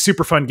ended up being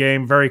super fun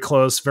game, very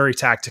close, very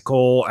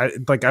tactical.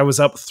 I was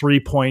up 3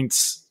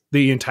 points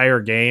the entire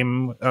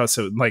game,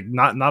 so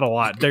not a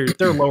lot. They're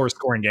lower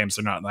scoring games.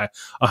 They're not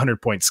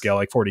 100-point scale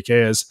like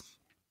 40K is.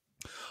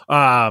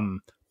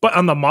 But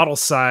on the model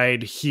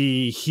side,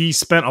 he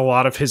spent a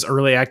lot of his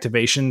early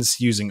activations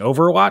using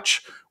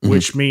Overwatch,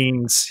 which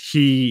means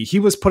he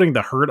was putting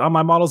the hurt on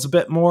my models a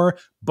bit more,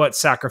 but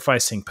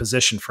sacrificing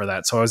position for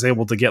that. So I was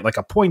able to get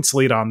a points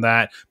lead on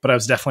that, but I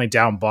was definitely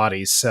down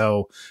bodies.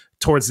 So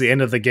towards the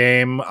end of the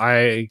game,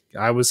 I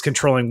was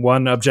controlling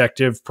one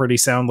objective pretty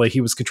soundly.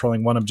 He was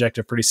controlling one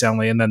objective pretty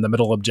soundly. And then the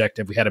middle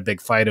objective, we had a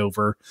big fight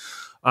over.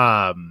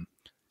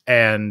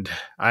 And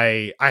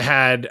I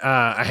had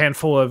a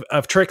handful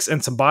of tricks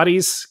and some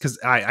bodies because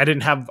I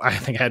didn't have, I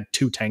think I had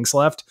 2 tanks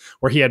left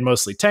where he had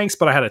mostly tanks,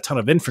 but I had a ton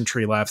of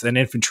infantry left, and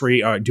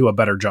infantry do a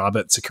better job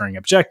at securing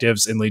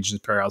objectives in Legion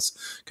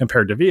Imperialis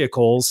compared to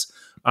vehicles.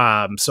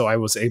 So I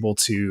was able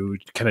to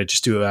kind of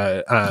just do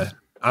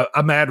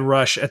a mad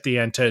rush at the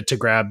end to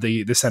grab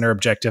the center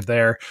objective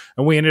there.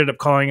 And we ended up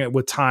calling it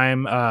with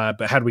time.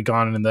 But had we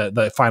gone in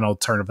the final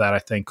turn of that, I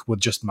think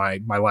with just my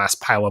last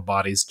pile of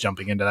bodies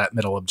jumping into that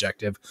middle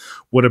objective,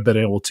 would have been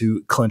able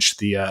to clinch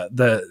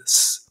the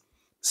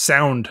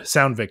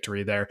sound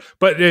victory there.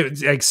 But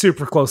it's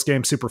super close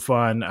game, super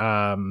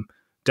fun.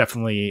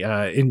 Definitely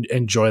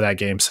enjoy that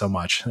game so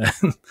much.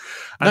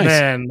 And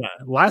then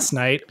last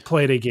night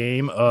played a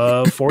game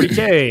of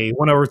 40K.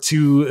 Went over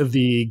to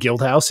the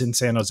Guild House in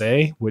San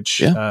Jose,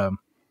 which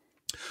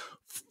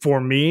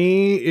for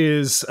me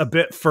is a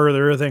bit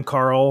further than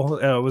Carl.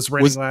 Was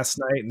raining last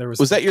night, and there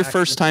was that your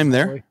first time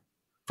there?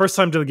 First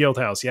time to the guild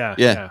house. Yeah.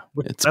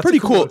 It's pretty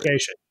cool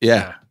location.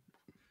 Yeah.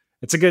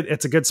 It's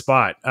a good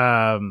spot.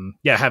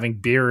 Having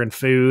beer and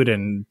food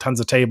and tons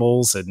of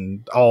tables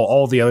and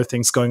all the other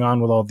things going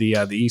on with all the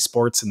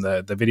esports and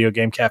the video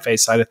game cafe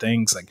side of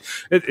things. Like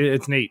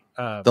it's neat.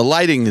 The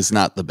lighting is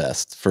not the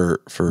best for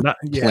playing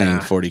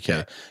 40K.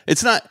 Yeah.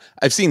 It's not.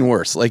 I've seen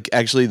worse. Like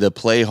actually, the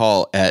play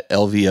hall at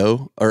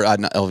LVO or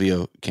not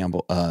LVO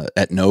Campbell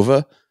at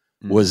Nova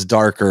was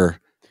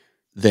darker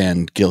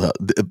than Guild.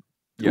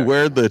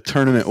 Where the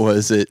tournament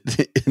was at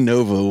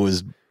Nova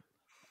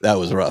that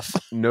was rough.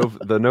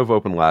 The Nova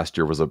Open last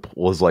year was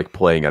like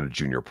playing at a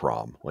junior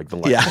prom. Like the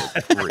lighting.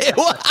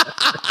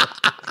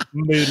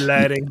 Mood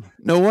lighting.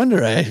 No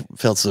wonder I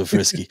felt so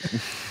frisky.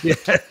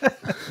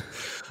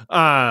 So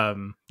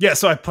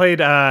I played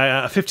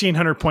a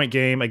 1,500 point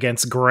game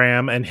against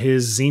Graham and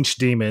his Zinch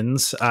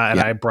demons, and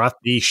I brought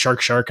the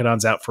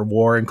Sharkadons out for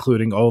war,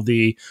 including all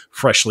the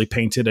freshly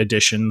painted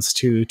additions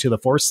to the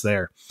force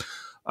there.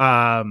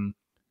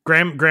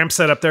 Graham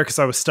set up there because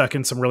I was stuck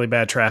in some really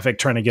bad traffic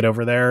trying to get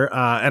over there.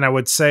 And I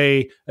would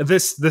say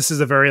this is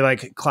a very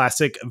like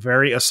classic,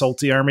 very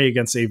assaulty army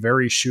against a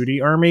very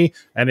shooty army.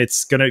 And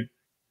it's going to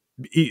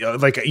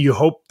like, you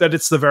hope that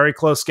it's the very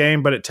close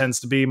game, but it tends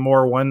to be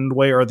more one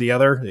way or the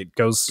other. It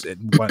goes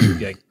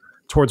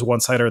towards one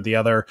side or the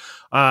other.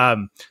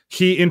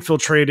 He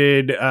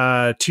infiltrated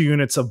 2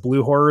 units of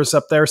blue horrors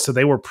up there, so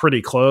they were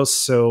pretty close.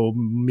 So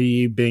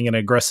me being an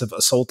aggressive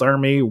assault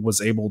army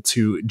was able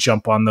to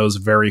jump on those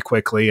very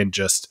quickly and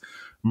just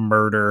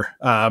murder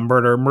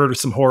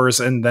some horrors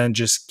and then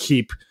just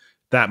keep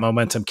that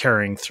momentum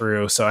carrying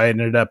through. So I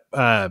ended up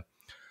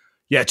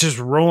just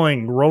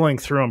rolling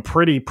through them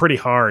pretty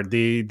hard.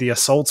 The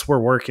assaults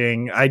were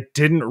working. I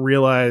didn't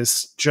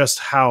realize just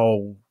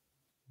how,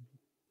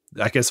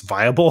 I guess,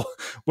 viable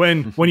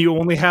when you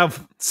only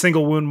have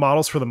single wound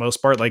models for the most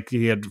part. Like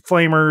he had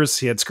flamers,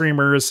 he had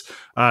screamers,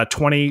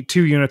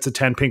 22 units of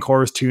 10 pink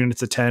horrors, 2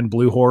 units of 10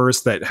 blue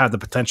horrors that had the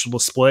potential to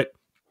split.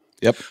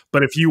 Yep.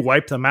 But if you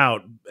wipe them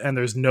out and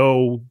there's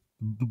no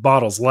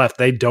models left,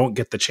 they don't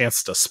get the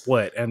chance to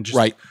split. And just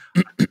right.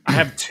 I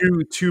have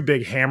two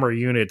big hammer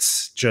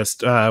units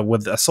just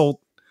with assault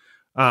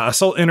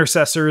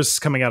intercessors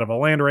coming out of a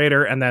land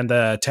raider, and then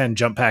the 10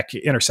 jump pack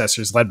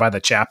intercessors led by the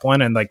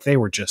chaplain, and like they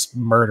were just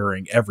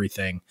murdering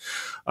everything.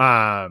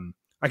 I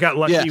got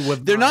lucky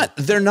with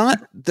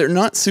they're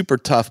not super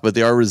tough, but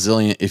they are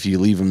resilient if you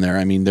leave them there.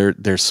 I mean,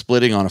 they're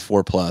splitting on a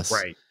 4+,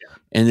 right? Yeah.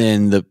 And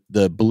then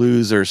the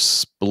blues are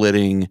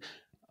splitting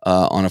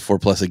on a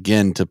 4+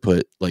 again to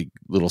put like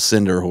little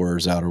cinder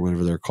horrors out or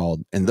whatever they're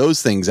called, and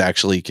those things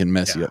actually can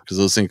mess you up because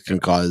those things can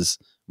cause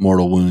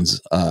mortal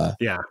wounds.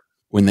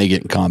 When they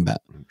get in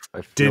combat.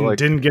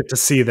 Didn't get to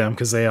see them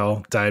because they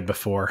all died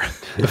before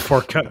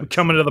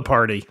coming to the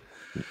party.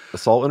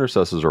 Assault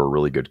intercessors are a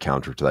really good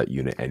counter to that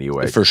unit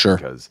anyway. For sure.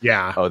 Because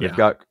they've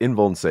got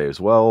invuln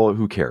saves. Well,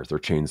 who cares? They're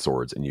chain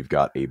swords, and you've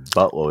got a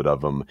buttload of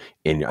them.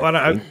 And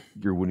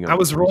you're winning. I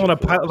was rolling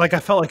I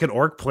felt like an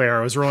orc player.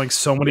 I was rolling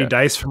so many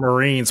dice for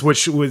Marines,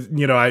 which was,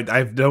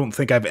 I don't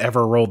think I've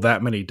ever rolled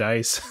that many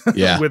dice.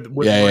 with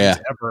Marines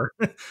ever.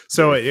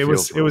 So it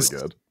was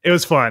good. It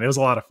was fun. It was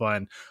a lot of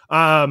fun.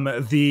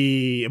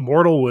 The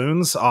mortal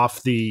wounds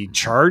off the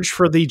charge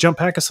for the jump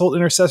pack assault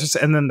intercessors,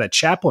 and then the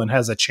chaplain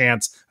has a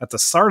chance at the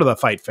start of the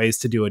fight phase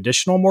to do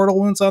additional mortal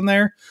wounds on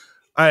there.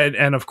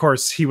 And of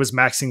course, he was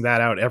maxing that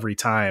out every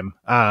time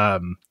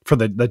for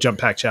the jump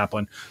pack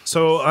chaplain.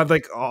 So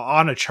like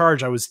on a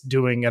charge, I was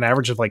doing an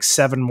average of like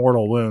 7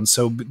 mortal wounds.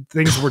 So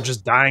things were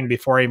just dying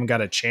before I even got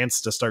a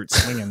chance to start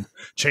swinging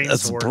chainsaws.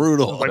 That's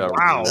brutal. Like,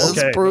 wow,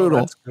 that's brutal.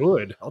 That's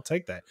good. I'll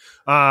take that.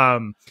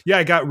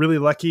 I got really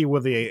lucky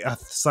with a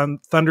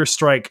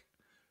Thunderstrike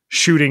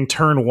shooting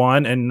turn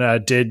 1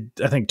 and did,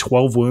 I think,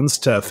 12 wounds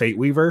to Fate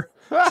Weaver.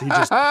 So he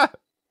just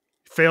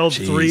failed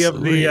 3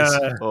 of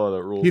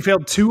the he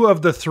failed 2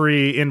 of the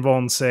 3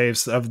 invuln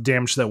saves of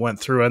damage that went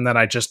through, and then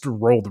I just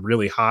rolled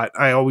really hot.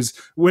 I always,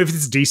 if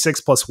it's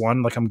D6 plus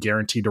 1, like I'm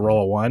guaranteed to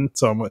roll a 1.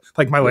 So I'm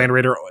like, my Land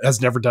Raider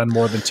has never done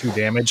more than 2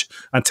 damage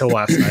until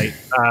last night.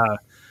 I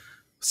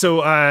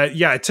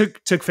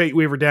took Fate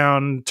Weaver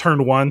down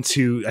turn 1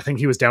 to, I think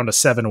he was down to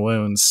 7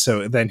 wounds.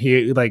 So then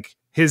he, like,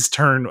 his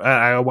turn,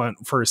 I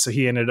went first, so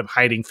he ended up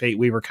hiding Fate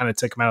Weaver, kind of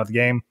took him out of the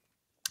game.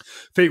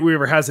 Fate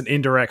Weaver has an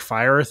indirect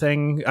fire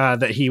thing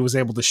that he was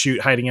able to shoot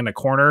hiding in a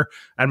corner,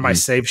 and my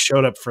save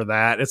showed up for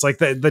that. It's like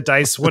the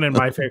dice went in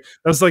my favor.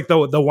 That was like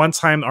the one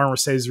time armor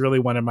saves really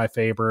went in my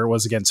favor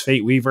was against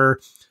Fate Weaver,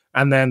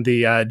 and then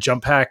the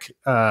jump pack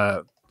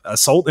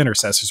assault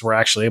intercessors were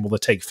actually able to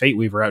take Fate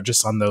Weaver out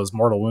just on those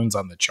mortal wounds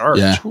on the charge.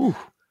 So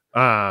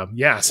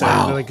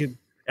like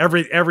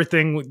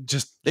everything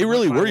just, they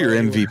really were your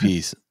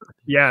MVPs.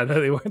 Yeah,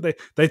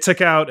 they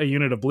took out a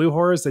unit of blue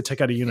horrors, they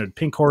took out a unit of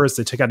pink horrors,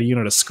 they took out a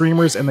unit of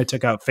screamers, and they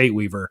took out Fate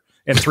Weaver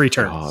in 3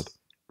 turns.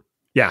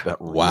 God.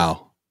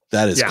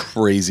 That is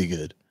crazy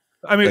good.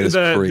 I mean,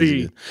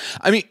 the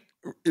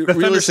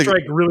realistic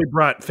Thunderstrike really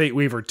brought Fate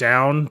Weaver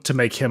down to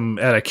make him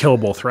at a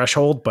killable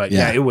threshold, but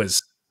it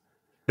was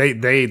they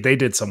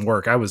did some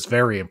work. I was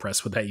very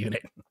impressed with that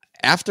unit.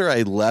 after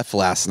I left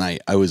last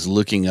night, I was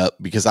looking up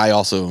because I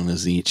also own a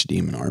Tzeentch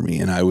Demon Army,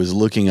 and I was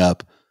looking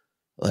up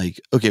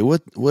like, okay,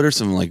 what are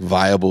some like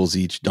viable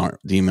Tzeentch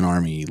Demon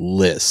Army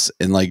lists?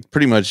 And like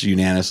pretty much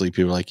unanimously,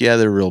 people are like, yeah,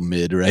 they're real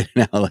mid right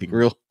now, like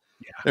real.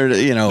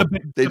 Yeah.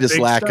 They just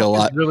lack a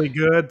lot. Really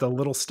good. The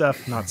little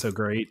stuff, not so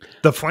great.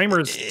 The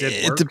flamers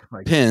did work. It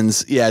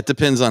depends. Yeah, it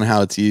depends on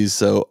how it's used.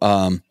 So,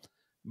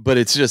 but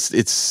it's just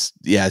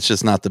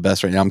not the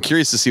best right now. I'm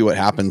curious to see what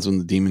happens when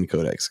the Demon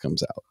Codex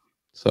comes out.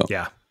 So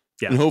yeah.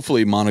 And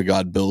hopefully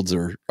monogod builds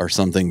are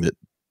something that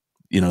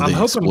they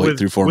exploit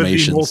through With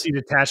formations. the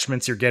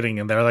multi-detachments you're getting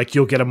in there, like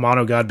you'll get a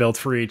monogod build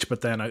for each, but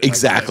then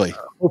exactly,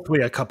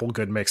 hopefully a couple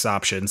good mix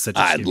options. That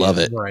I'd love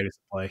it. Variety to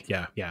play.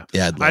 Yeah,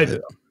 I'd love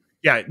it.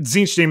 Yeah,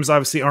 Tzeentch teams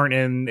obviously aren't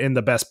in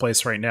the best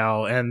place right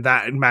now, and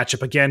that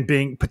matchup again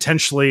being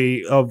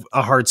potentially of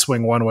a hard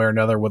swing one way or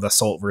another with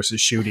Assault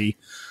versus Shooty.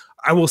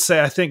 I will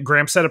say I think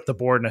Graham set up the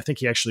board, and I think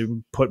he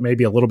actually put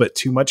maybe a little bit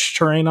too much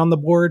terrain on the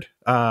board.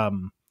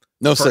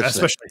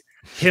 Especially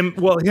him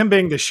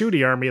being the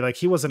Shooty army, like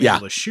he wasn't able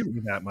to shoot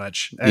me that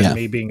much, and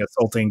me being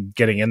assaulting,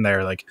 getting in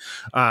there, like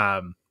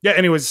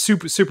anyways,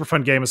 super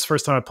fun game. It's the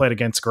first time I played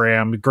against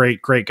Graham.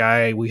 Great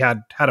guy. We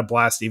had a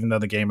blast, even though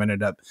the game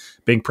ended up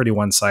being pretty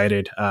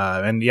one-sided.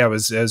 It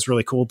was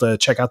really cool to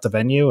check out the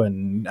venue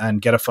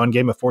and get a fun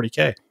game of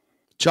 40K.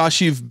 Josh,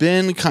 you've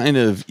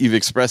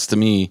expressed to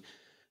me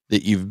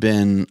that you've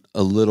been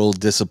a little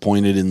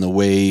disappointed in the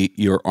way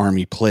your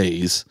army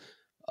plays,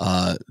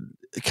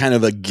 kind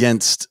of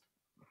against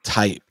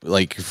type,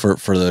 like for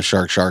the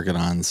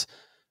Sharkadons.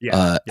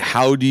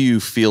 How do you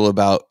feel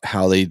about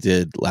how they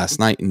did last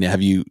night? And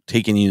have you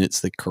taken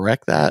units that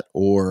correct that,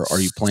 or are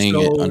you playing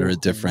it under a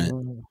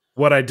different?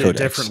 What I did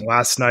codex? Different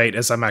last night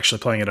is I'm actually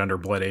playing it under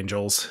Blood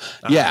Angels.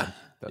 The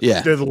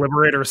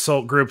Liberator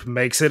Assault group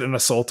makes it an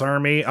assault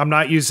army. I'm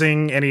not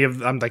using any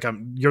of.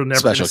 You're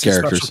never going to see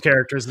special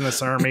characters in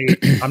this army.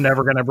 I'm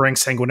never going to bring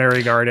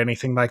Sanguinary Guard,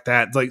 anything like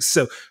that. Like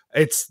so.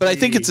 But I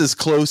think it's as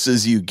close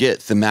as you get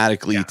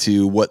thematically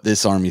to what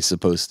this army's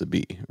supposed to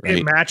be. Right?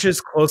 It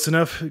matches close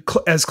enough,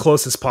 as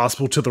close as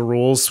possible to the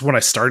rules. When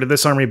I started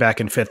this army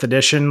back in 5th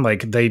edition,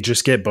 like they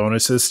just get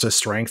bonuses to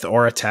strength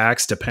or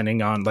attacks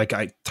depending on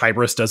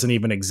Tybris doesn't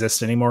even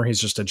exist anymore. He's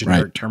just a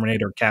generic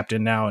Terminator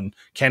captain now and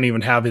can't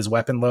even have his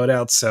weapon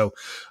loadout. So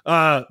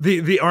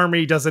the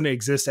army doesn't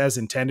exist as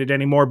intended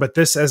anymore. But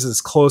this is as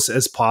close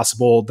as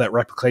possible. That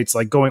replicates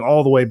like going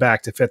all the way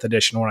back to 5th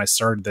edition when I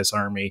started this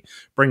army,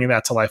 bringing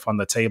that to life on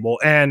the table.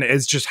 And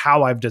it's just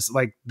how I've just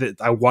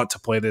I want to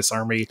play this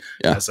army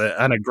as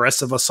an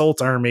aggressive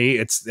assault army.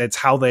 It's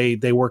how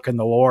they work in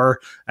the lore,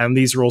 and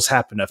these rules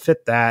happen to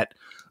fit that.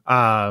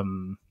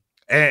 And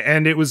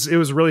it was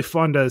really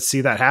fun to see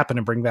that happen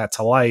and bring that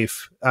to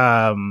life.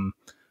 It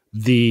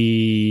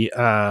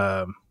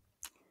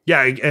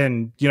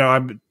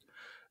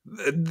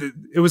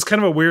was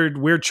kind of a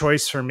weird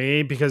choice for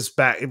me because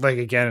back in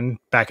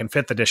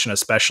 5th edition,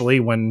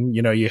 especially when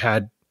you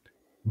had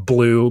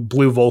blue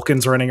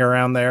Vulcans running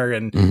around there,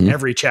 and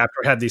every chapter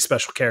had these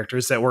special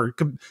characters that were,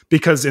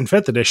 because in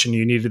 5th edition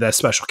you needed that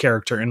special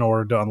character in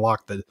order to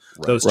unlock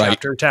those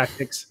chapter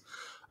tactics.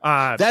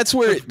 That's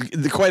where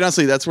quite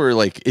honestly, that's where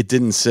like it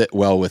didn't sit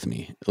well with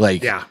me.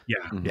 Like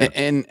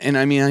and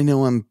I mean, I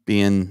know I'm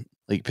being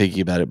like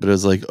picky about it, but it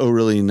was like, oh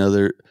really,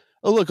 another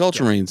look,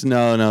 Ultramarines.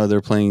 No, they're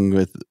playing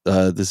with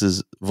this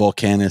is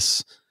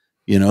Volcanus,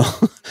 and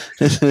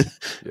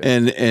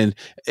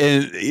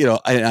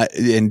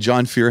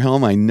John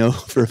Fearhelm, I know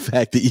for a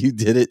fact that you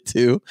did it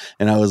too.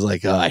 And I was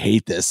like, oh, I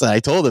hate this. And I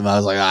told him, I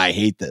was like, oh, I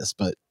hate this,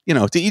 but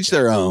to each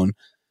their own.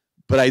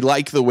 But I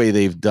like the way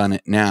they've done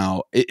it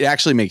now. It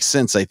actually makes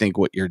sense, I think,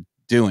 what you're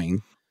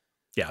doing.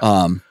 Yeah.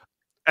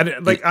 And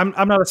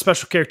I'm not a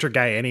special character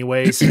guy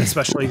anyways,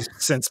 especially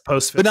since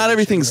post. But not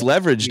everything's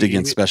leveraged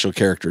against special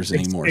characters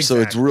anymore.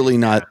 Exactly. So it's really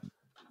not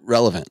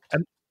relevant.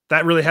 And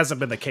that really hasn't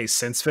been the case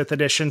since 5th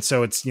edition.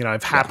 So it's,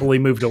 I've happily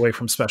moved away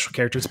from special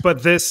characters,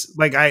 but this,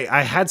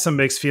 I had some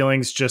mixed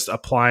feelings just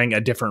applying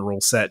a different rule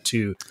set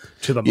to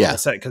the model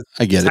set. Cause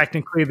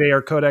technically they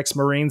are Codex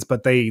Marines,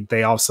 but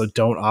they also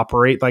don't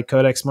operate like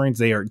Codex Marines.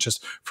 They are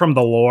just from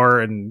the lore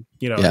and,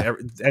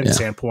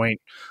 standpoint.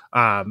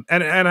 And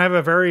I have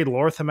a very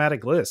lore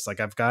thematic list.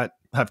 Like I've got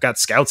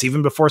scouts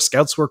even before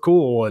scouts were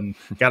cool, and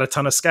got a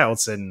ton of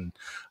scouts, and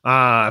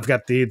I've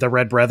got the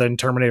Red Brethren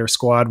Terminator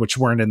Squad, which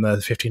weren't in the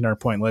 1,500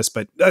 point list,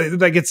 but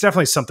it's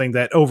definitely something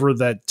that over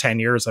the 10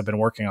 years I've been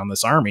working on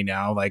this army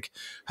now,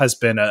 has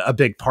been a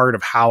big part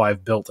of how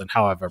I've built and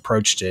how I've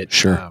approached it.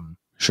 Sure.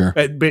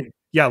 But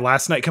yeah,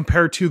 last night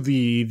compared to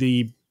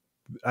the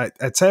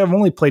I'd say I've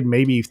only played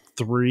maybe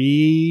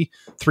three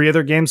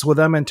other games with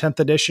them in 10th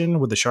edition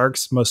with the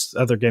Sharks. Most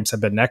other games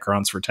have been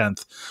Necrons for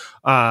 10th.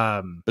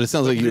 But it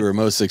sounds like you were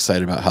most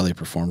excited about how they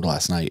performed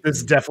last night.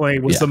 This definitely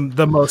was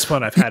the most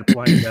fun I've had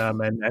playing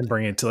them and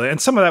bringing it to it. And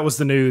some of that was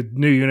the new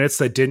units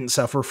that didn't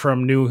suffer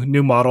from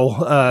new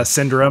model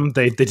syndrome.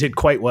 They did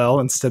quite well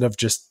instead of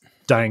just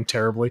dying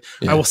terribly.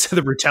 I will say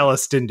the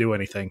Brutalis didn't do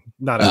anything.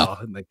 Not at all.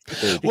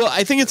 Well,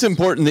 I think it's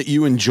important that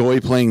you enjoy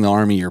playing the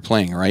army you're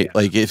playing, right?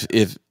 Like if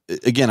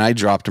again, I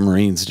dropped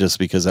Marines just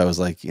because I was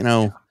like,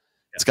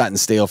 it's gotten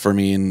stale for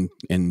me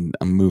and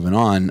I'm moving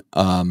on.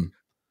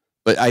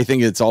 But I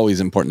think it's always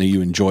important that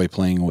you enjoy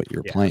playing what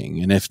you're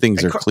playing. And if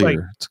things are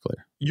clear, it's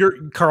clear. You're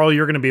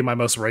going to be my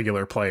most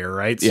regular player,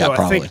 right? Yeah, so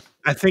probably.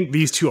 I think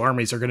these two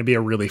armies are going to be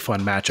a really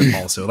fun matchup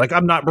also. Like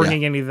I'm not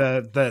bringing any of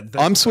the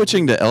I'm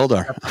switching to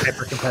Eldar.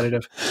 Hyper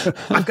competitive.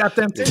 I've got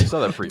them too.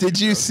 Did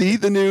you see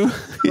the new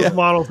Those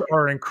models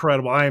are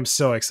incredible. I am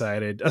so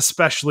excited,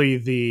 especially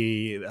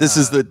This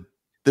is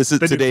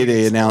today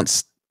they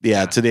announced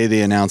today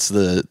they announced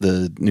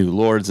the new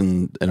Lords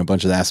and a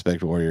bunch of the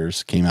Aspect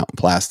Warriors came out in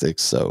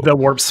plastics. So the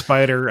Warp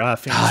Spider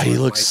he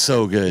looks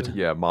so good.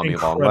 Yeah, mommy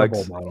long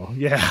legs. Model.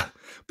 Yeah.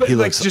 But he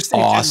looks just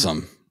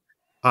awesome.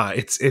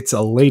 It's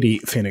a lady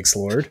Phoenix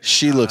Lord.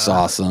 She looks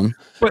awesome.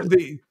 But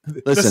the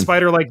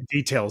spider-like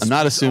details. I'm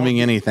not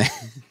assuming anything.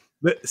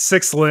 The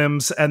 6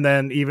 limbs, and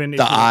then even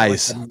the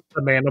eyes,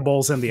 the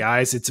mandibles and the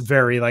eyes. It's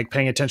very like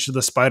paying attention to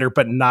the spider,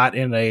 but not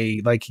in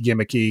a like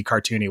gimmicky,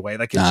 cartoony way.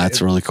 Like it's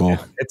really cool.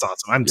 Yeah, it's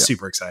awesome. I'm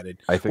super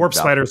excited. I think Warp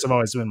Spiders have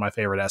always been my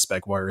favorite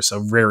Aspect Warriors,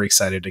 so very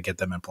excited to get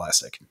them in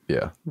plastic.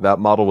 Yeah, that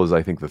model was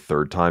I think the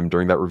 3rd time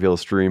during that reveal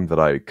stream that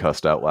I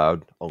cussed out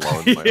loud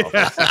alone in my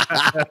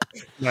office.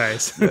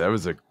 Nice. Yeah,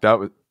 that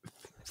was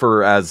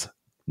for as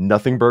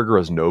Nothing Burger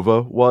as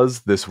Nova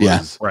was. This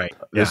was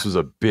This was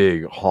a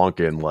big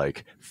honking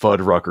like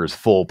Fuddruckers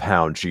full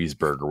pound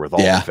cheeseburger with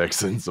all the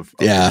fixings of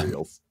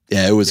reveals.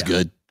 Yeah, it was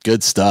good.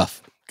 Good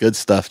stuff. Good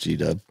stuff,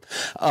 G-Dub.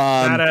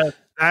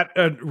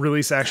 That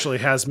release actually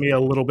has me a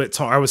little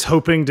bit I was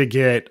hoping to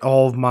get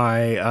all of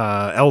my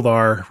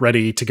Eldar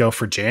ready to go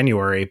for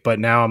January, but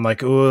now I'm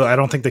like, I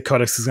don't think the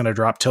Codex is going to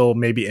drop till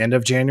maybe end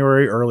of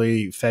January,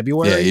 early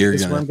February. Yeah, you're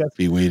going to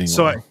be waiting.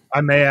 So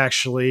I may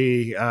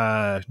actually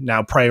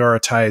now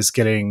prioritize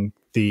getting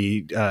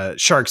the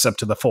Sharks up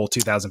to the full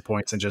 2,000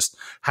 points and just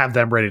have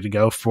them ready to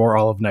go for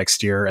all of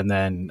next year, and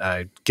then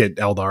get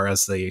Eldar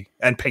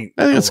and paint.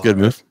 I think that's a good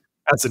move.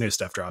 As the new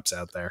stuff drops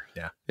out there.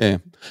 Yeah.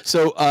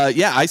 So,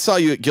 I saw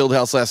you at Guild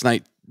House last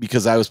night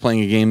because I was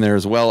playing a game there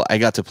as well. I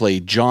got to play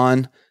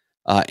John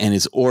and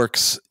his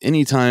orcs.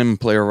 Anytime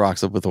player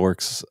rocks up with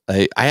orcs,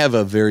 I have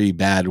a very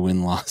bad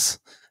win-loss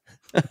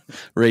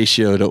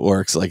ratio to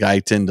orcs. Like I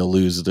tend to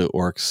lose to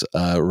orcs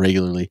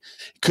regularly.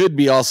 Could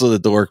be also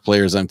that the orc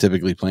players I'm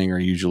typically playing are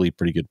usually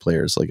pretty good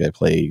players. Like I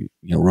play,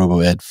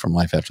 Robo Ed from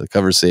Life After the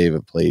Cover Save. I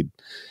played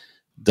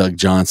Doug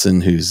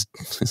Johnson, who's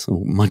a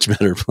much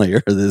better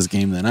player of this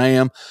game than I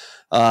am.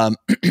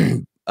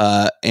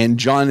 And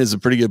John is a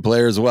pretty good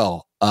player as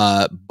well.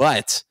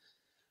 But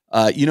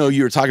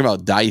you were talking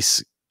about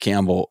dice,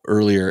 Campbell,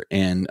 earlier,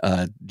 and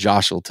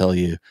Josh will tell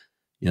you,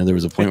 there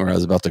was a point where I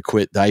was about to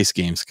quit dice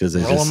games because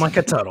rolling like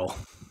a turtle.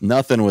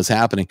 Nothing was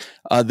happening.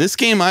 This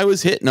game I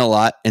was hitting a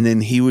lot, and then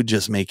he would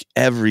just make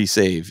every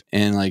save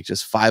and like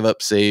just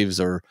 5-up saves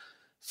or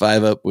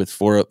 5-up with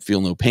 4-up, feel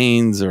no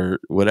pains or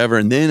whatever.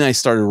 And then I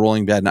started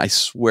rolling bad, and I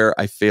swear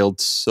I failed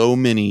so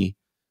many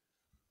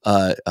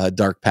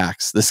dark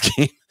packs this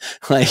game.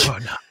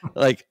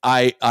 Like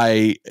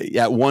I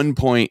at one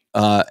point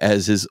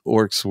as his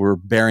orcs were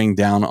bearing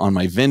down on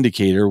my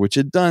Vindicator, which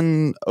had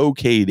done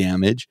okay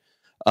damage,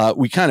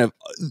 we kind of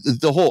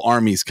the whole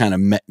army's kind of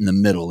met in the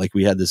middle. Like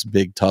we had this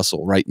big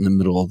tussle right in the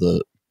middle of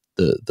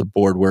the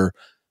board where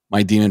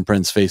my Demon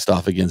Prince faced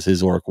off against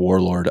his Orc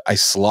Warlord. I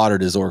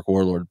slaughtered his Orc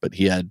Warlord, but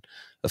he had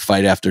a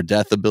fight after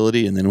death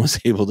ability and then was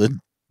able to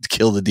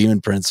kill the Demon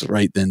Prince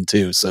right then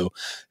too. So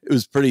it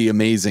was pretty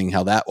amazing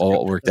how that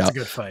all worked out. A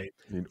good fight.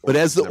 But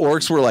as the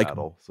orcs were like,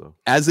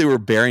 as they were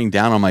bearing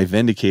down on my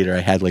Vindicator,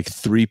 I had like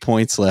 3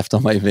 points left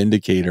on my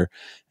Vindicator.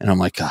 And I'm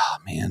like, oh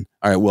man.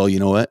 All right, well, you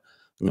know what?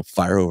 I'm going to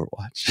fire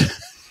Overwatch.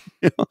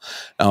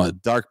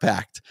 Dark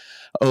Pact.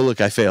 Oh, look,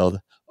 I failed.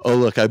 Oh,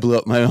 look, I blew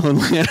up my own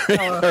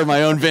or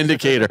my own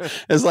Vindicator.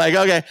 It's like,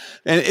 okay.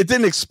 And it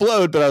didn't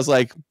explode, but I was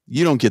like,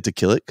 you don't get to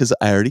kill it because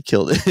I already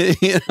killed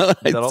it.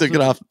 I took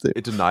it off.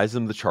 It denies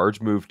him the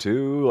charge move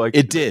too. Like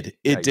it did.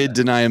 It did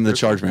deny him the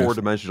charge move.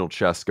 4-dimensional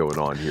chess going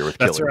on here with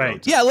that's killing right.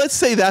 modes. Yeah, let's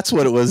say that's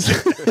what it was.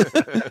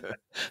 It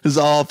was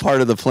all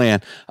part of the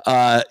plan.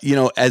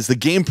 As the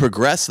game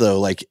progressed though,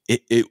 like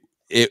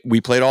we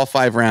played all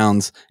 5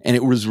 rounds and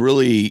it was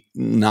really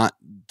not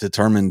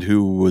determined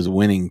who was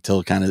winning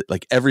till kind of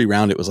like every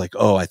round it was like,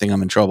 oh, I think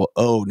I'm in trouble.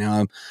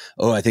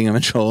 I think I'm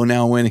in trouble.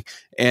 Now I'm winning.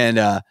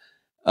 And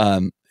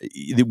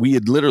we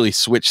had literally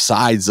switched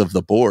sides of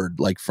the board,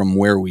 like from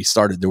where we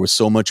started. There was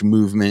so much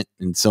movement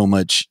and so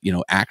much,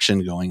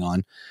 action going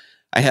on.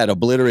 I had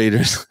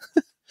obliterators,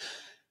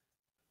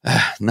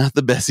 not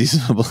the best use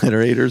of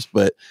obliterators,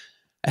 but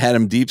I had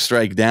them deep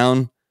strike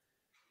down,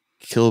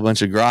 kill a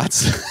bunch of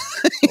grots.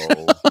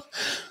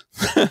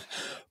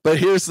 But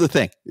here's the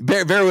thing.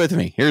 Bear with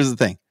me. Here's the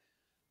thing.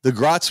 The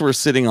grots were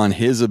sitting on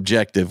his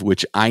objective,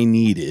 which I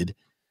needed.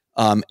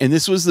 And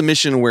this was the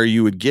mission where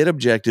you would get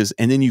objectives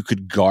and then you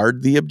could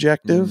guard the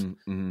objective.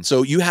 Mm-hmm.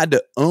 So you had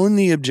to own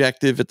the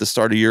objective at the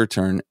start of your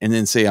turn and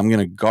then say, I'm going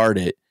to guard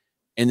it.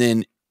 And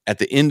then at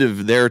the end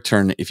of their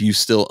turn, if you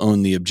still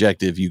own the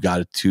objective, you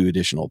got 2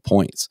 additional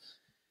points.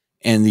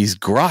 And these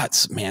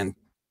grots, man,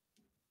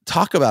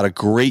 talk about a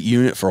great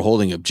unit for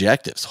holding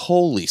objectives.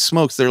 Holy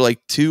smokes. They're like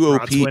 2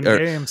 OP.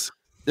 Games.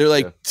 They're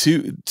like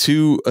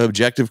two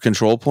objective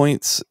control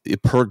points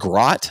per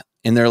grot.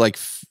 And they're like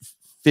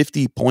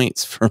 50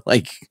 points for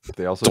like.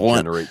 They also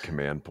generate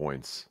command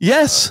points.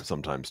 Yes.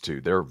 Sometimes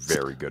too. They're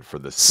very good for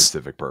this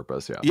specific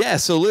purpose. Yeah. Yeah.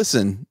 So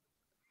listen,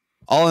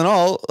 all in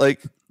all,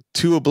 like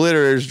 2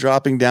 obliterators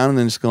dropping down and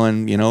then just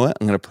going, you know what?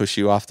 I'm going to push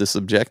you off this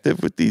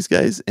objective with these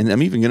guys. And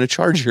I'm even going to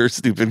charge your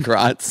stupid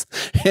grots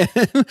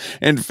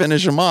and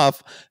finish them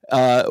off.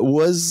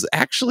 Was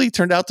actually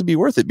turned out to be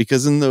worth it,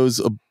 because in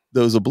those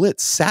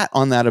oblits sat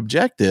on that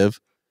objective,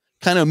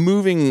 kind of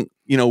moving,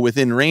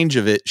 within range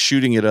of it,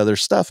 shooting at other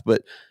stuff,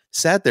 but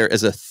sat there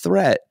as a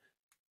threat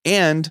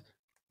and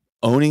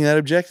owning that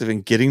objective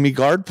and getting me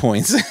guard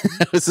points.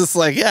 I was just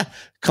like, yeah,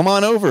 come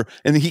on over.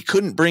 And he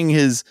couldn't bring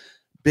his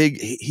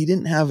he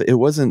didn't have, it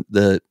wasn't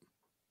I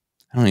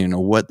don't even know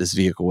what this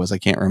vehicle was. I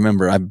can't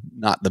remember. I'm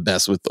not the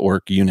best with the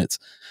orc units,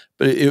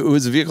 but it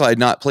was a vehicle I'd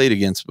not played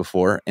against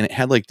before. And it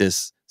had like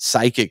this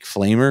psychic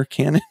flamer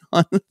cannon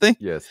on the thing.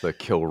 Yeah, it's the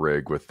kill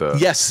rig with the.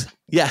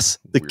 Yes.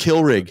 The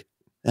kill rig.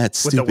 That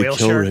stupid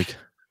kill rig.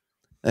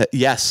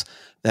 Yes.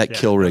 That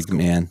kill rig, cool.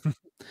 Man.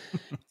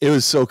 It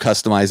was so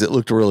customized. It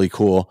looked really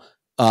cool.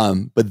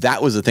 But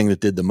that was the thing that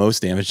did the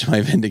most damage to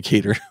my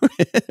Vindicator.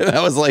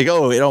 I was like,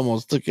 oh, it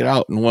almost took it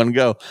out in one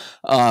go.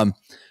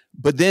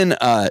 But then,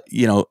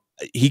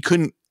 he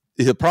couldn't.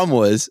 The problem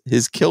was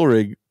his kill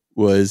rig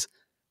was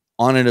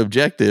on an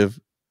objective.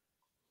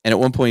 And at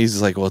one point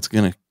he's like, well, it's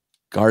going to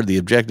guard the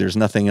objective. There's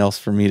nothing else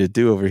for me to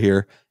do over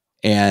here.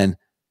 And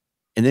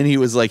then he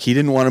was like, he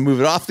didn't want to move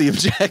it off the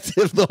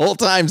objective the whole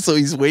time. So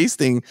he's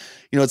wasting,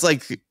 it's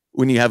like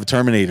when you have a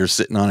Terminator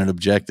sitting on an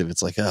objective,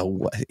 it's like, oh,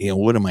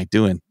 what am I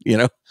doing?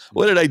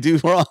 What did I do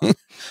wrong?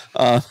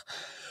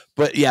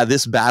 But yeah,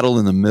 this battle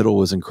in the middle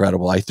was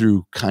incredible. I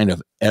threw kind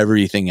of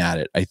everything at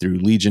it. I threw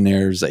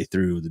Legionnaires. I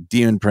threw the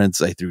Demon Prince.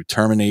 I threw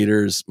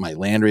Terminators. My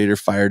Land Raider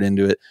fired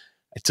into it.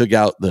 I took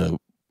out the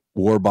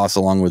war boss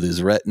along with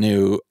his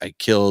retinue. I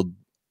killed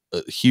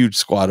a huge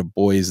squad of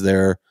boys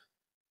there.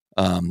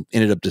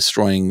 Ended up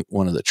destroying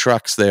one of the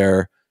trucks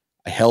there.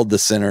 I held the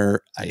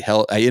center. I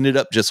ended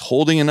up just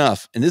holding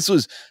enough. And this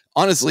was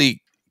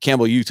honestly,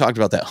 Campbell, you talked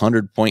about that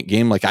 100-point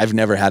game. Like, I've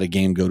never had a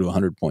game go to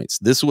 100 points.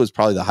 This was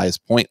probably the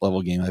highest point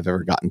level game I've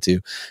ever gotten to.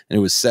 And it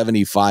was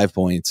 75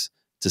 points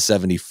to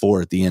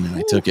 74 at the end. And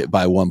I took it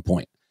by 1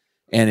 point.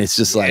 And it's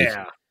just like,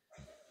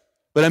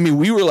 but I mean,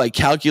 we were like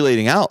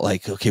calculating out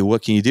like, okay,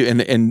 what can you do?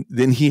 And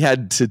then he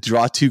had to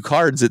draw 2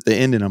 cards at the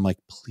end. And I'm like,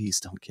 please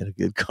don't get a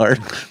good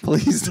card.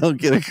 Please don't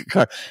get a good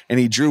card. And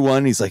he drew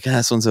one. He's like,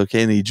 this one's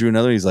okay. And then he drew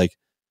another. He's like,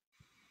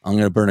 I'm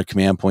going to burn a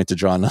command point to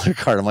draw another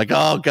card. I'm like,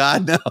 oh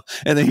God, no.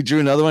 And then he drew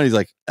another one. He's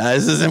like,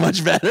 this isn't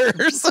much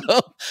better. So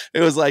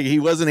it was like, he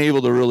wasn't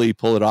able to really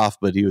pull it off,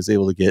 but he was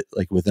able to get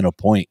like within a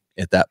point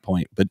at that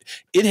point. But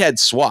it had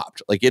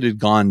swapped, like it had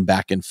gone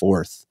back and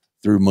forth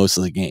through most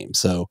of the game.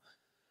 So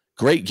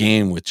great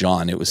game with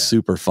John. It was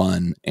super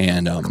fun.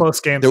 And close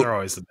games are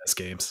always the best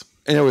games.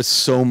 And there was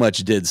so much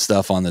did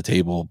stuff on the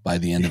table by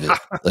the end of it.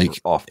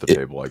 Like off the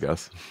table, I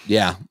guess.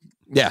 Yeah.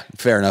 Yeah.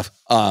 Fair enough.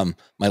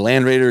 My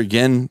Land Raider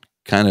again,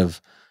 kind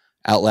of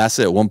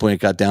outlasted. At one point it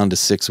got down to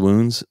 6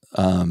 wounds.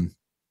 But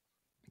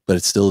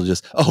it's still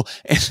just,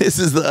 and this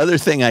is the other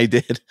thing I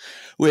did,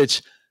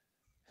 which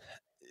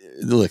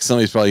look,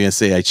 somebody's probably going to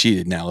say I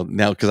cheated now,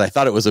 because I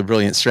thought it was a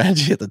brilliant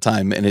strategy at the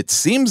time. And it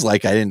seems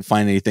like I didn't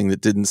find anything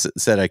that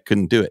said I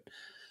couldn't do it.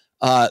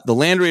 The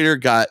Land Raider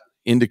got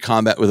into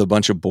combat with a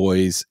bunch of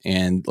boys,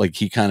 and like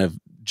he kind of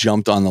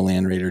jumped on the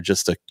Land Raider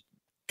just to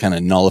kind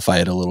of nullify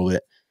it a little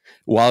bit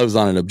while I was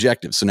on an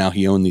objective. So now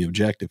he owned the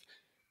objective.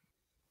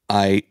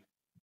 I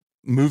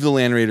moved the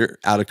Land Raider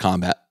out of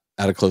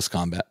close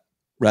combat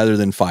rather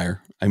than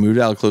fire. I moved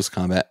out of close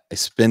combat. I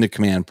spend a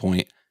command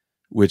point,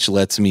 which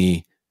lets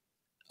me,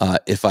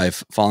 if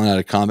I've fallen out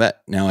of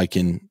combat, now I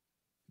can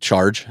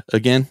charge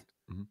again.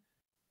 Mm-hmm.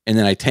 And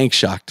then I tank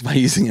shocked by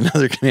using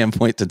another command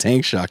point to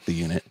tank shock the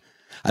unit.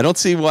 I don't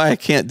see why I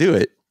can't do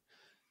it.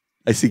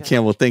 I see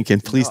Campbell thinking,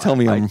 please tell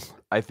me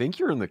I think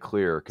you're in the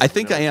clear. I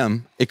think I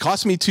am. It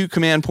cost me 2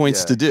 command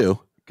points to do.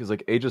 Because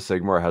like Age of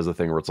Sigmar has a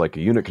thing where it's like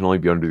a unit can only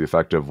be under the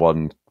effect of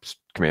 1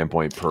 command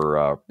point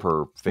per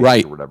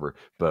phase or whatever.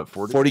 But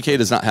 40K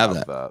does not have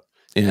that.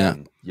 Yeah.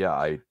 And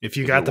if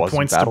you got the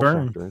points to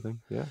burn.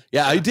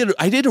 I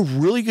did a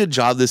really good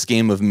job this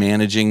game of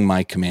managing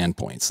my command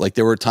points. Like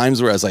there were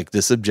times where I was like,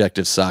 this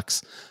objective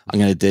sucks. I'm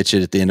going to ditch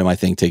it at the end of my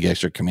thing, take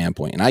extra command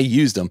point. And I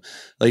used them.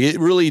 Like it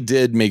really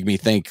did make me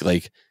think,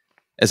 like,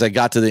 as I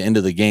got to the end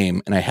of the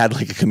game and I had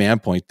like a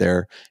command point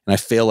there and I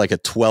failed like a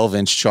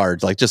 12-inch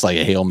charge, like just like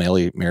a Hail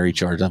Mary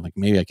charge. I'm like,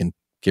 maybe I can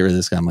get rid of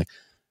this guy. I'm like,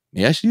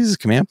 maybe I should use this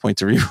command point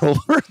to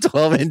reroll for a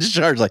 12-inch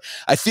charge. Like,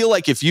 I feel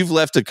like if you've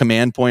left a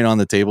command point on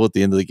the table at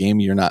the end of the game,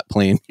 you're not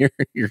playing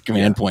your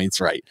command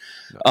points right.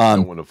 No, I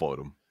don't want to float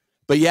them.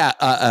 But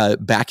yeah,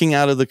 backing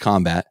out of the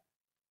combat,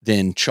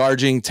 then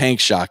charging, tank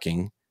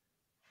shocking,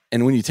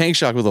 And when you tank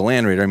shock with a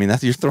Land Raider, I mean,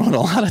 you're throwing a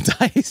lot of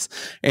dice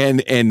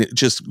and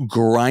just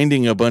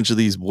grinding a bunch of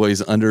these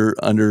boys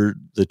under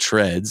the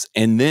treads,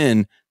 and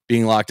then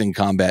being locked in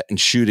combat and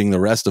shooting the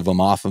rest of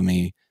them off of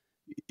me,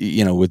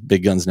 with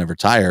big guns never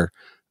tire.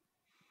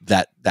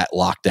 That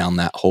locked down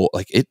that whole,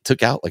 like, it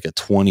took out like a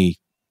 20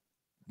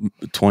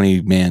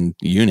 man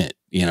unit,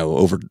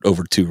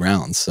 over 2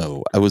 rounds.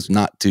 So I was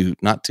not too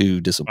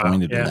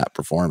disappointed in that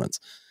performance.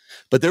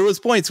 But there was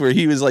points where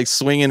he was like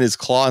swinging his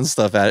claw and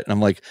stuff at it, and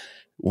I'm like,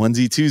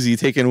 onesie twosie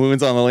taking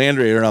wounds on the Land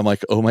Raider, and I'm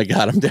like, oh my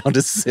god, I'm down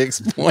to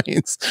 6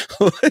 points.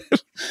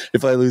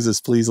 If I lose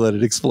this, please let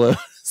it explode.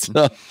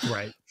 So,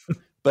 right.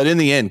 But in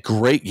the end,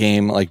 great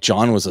game. Like,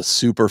 John was a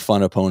super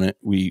fun opponent.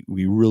 We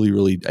really,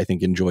 really, I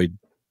think, enjoyed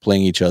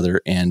playing each other,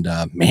 and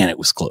man, it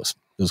was close.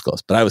 It was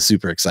close, but I was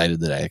super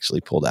excited that I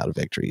actually pulled out a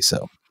victory.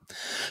 So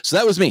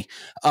that was me.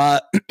 All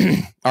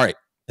right,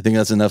 I think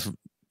that's enough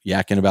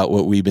yakking about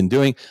what we've been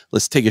doing.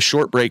 Let's take a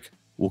short break.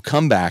 We'll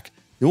come back,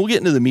 then we'll get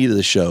into the meat of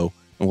the show.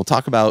 And we'll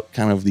talk about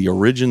kind of the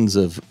origins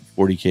of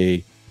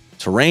 40K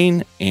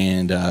terrain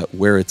and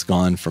where it's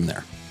gone from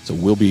there. So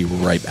we'll be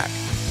right back.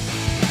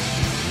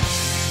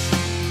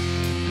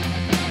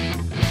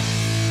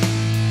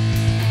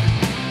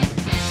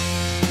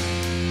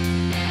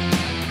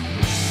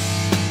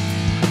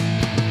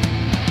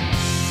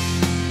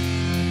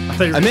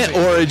 I meant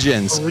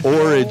origins.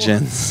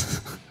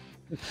 Origins.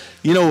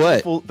 You know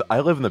what?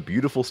 I live in the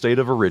beautiful state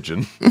of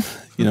Origin.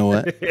 You know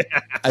what? Yeah.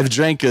 I've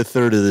drank a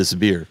third of this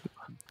beer.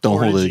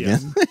 Don't hold it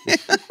again.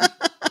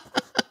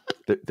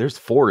 There's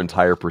 4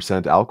 entire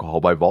 %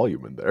 alcohol by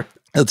volume in there.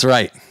 That's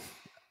right.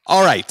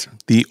 All right.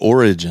 The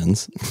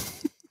origins.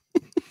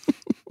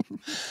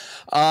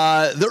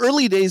 The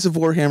early days of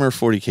Warhammer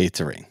 40K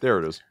terrain. There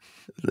it is.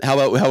 How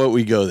about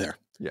we go there?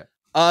 Yeah.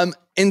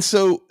 And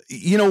so,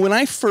 when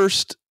I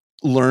first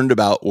learned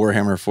about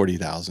Warhammer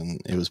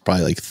 40,000, it was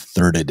probably like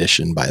 3rd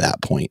edition by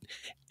that point.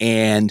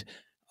 And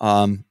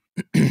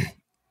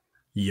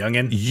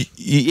youngin.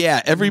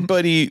 Yeah,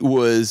 everybody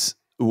was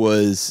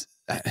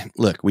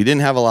look, we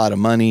didn't have a lot of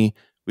money.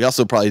 We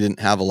also probably didn't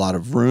have a lot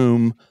of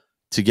room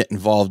to get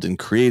involved in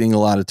creating a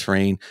lot of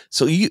terrain.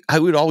 So I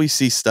would always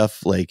see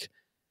stuff like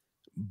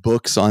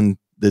books on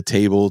the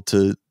table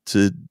to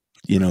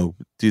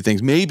do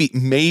things.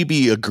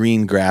 Maybe a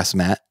green grass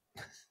mat,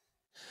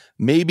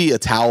 maybe a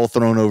towel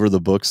thrown over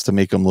the books to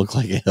make them look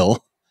like a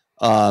hill.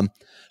 But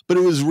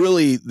it was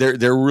really,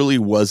 there really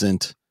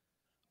wasn't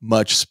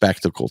much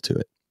spectacle to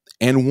it.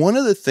 And one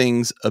of the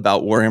things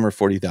about Warhammer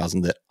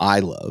 40,000 that I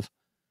love,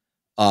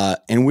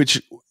 and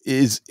which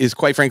is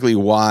quite frankly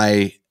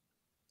why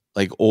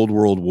like old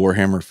world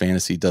Warhammer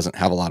fantasy doesn't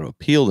have a lot of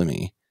appeal to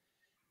me,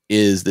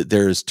 is that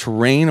there's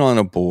terrain on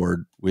a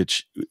board,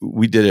 which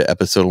we did an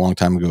episode a long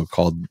time ago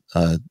called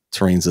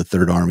Terrain's the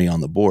Third Army on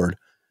the Board.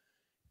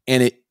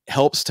 And it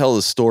helps tell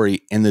the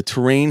story. And the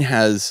terrain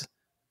has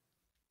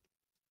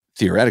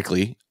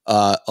theoretically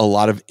a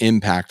lot of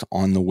impact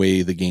on the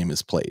way the game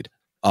is played.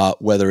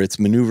 Whether it's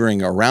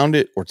maneuvering around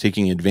it or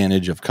taking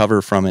advantage of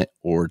cover from it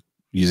or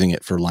using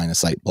it for line of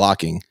sight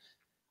blocking,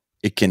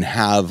 it can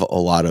have a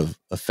lot of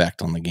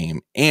effect on the game.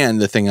 And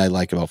the thing I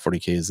like about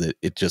 40K is that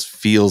it just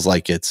feels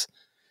like it's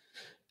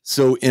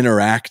so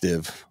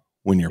interactive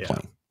when you're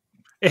playing.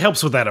 It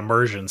helps with that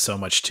immersion so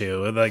much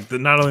too. Like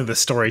not only the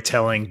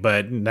storytelling,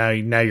 but now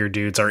your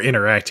dudes are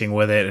interacting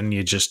with it, and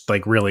you just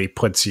like really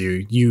puts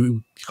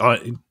you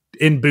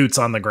in boots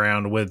on the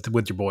ground with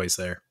your boys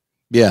there.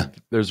 Yeah.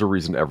 There's a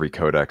reason every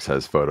codex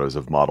has photos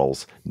of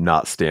models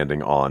not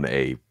standing on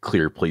a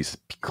clear piece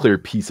of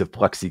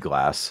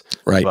plexiglass,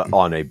 right, but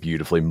on a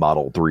beautifully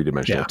modeled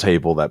 3-dimensional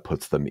table that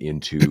puts them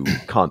into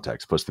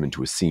context, puts them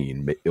into a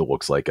scene. It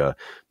looks like a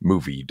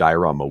movie,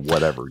 diorama,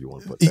 whatever you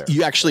want to put there.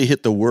 You actually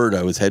hit the word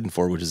I was heading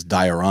for, which is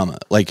diorama.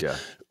 Like,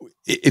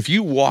 if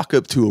you walk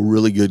up to a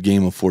really good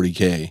game of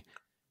 40K,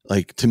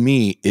 like to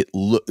me,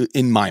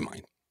 in my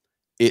mind,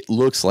 it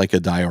looks like a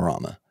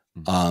diorama.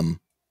 Mm-hmm.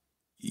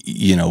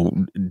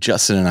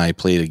 Justin and I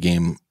played a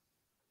game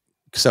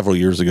several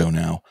years ago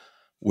now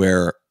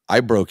where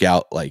I broke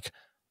out like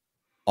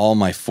all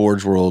my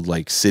Forge World,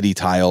 like city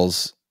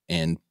tiles,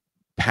 and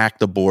packed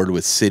the board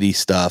with city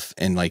stuff.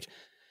 And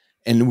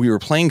we were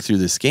playing through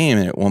this game.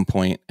 And at one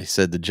point I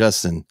said to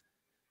Justin,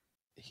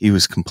 he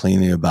was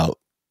complaining about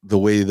the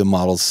way the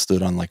models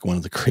stood on like one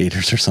of the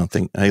craters or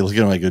something. And I look at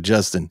him, I go,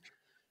 Justin,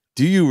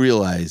 do you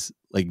realize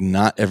like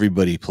not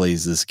everybody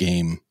plays this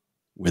game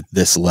with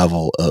this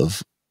level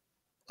of,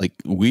 like,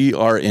 we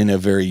are in a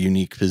very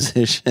unique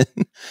position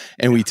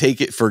and we take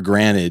it for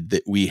granted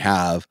that we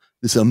have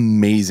this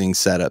amazing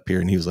setup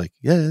here. And he was like,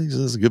 yeah,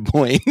 that's a good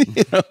point.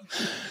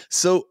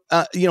 So,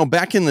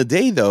 back in the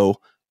day though,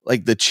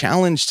 like the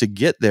challenge to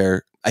get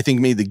there, I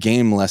think made the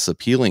game less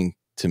appealing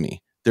to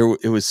me.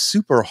 It was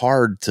super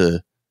hard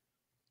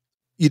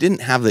you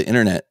didn't have the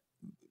internet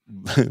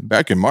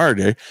back in my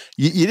day.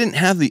 You didn't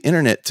have the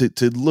internet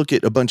to look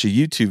at a bunch of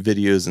YouTube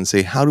videos and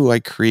say, how do I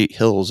create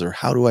hills or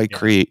how do I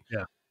create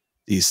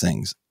these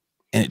things?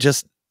 And it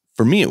just,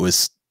 for me, it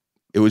was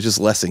just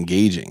less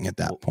engaging at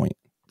that point.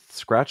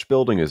 scratch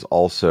building is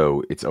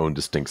also its own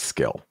distinct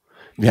skill.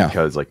 Yeah.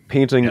 Because like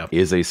painting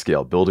is a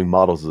skill, building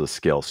models is a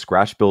skill,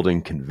 scratch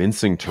building,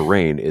 convincing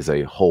terrain is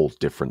a whole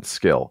different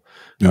skill.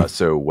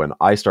 So when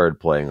I started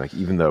playing, like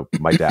even though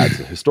my dad's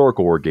a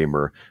historical war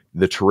gamer,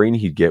 the terrain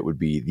he'd get would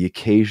be the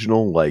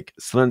occasional, like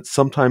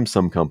sometimes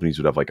some companies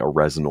would have like a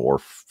resin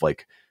or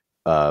like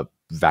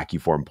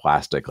vacuum form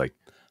plastic, like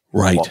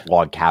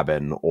log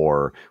cabin,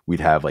 or we'd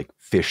have like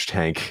fish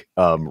tank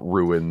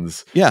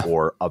ruins,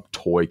 or a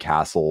toy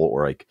castle,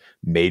 or like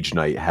Mage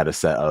Knight had a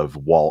set of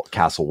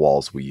castle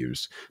walls we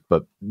used.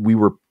 But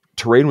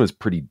terrain was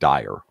pretty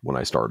dire when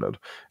I started,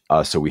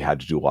 so we had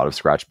to do a lot of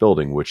scratch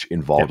building, which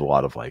involved a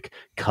lot of like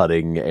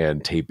cutting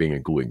and taping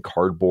and gluing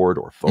cardboard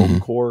or foam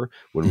core.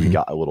 When we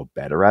got a little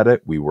better at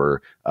it, we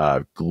were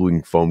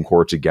gluing foam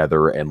core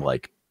together and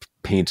like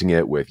painting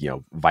it with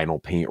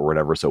vinyl paint or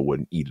whatever so it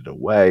wouldn't eat it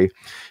away.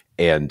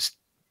 And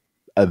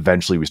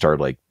eventually we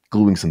started like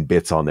gluing some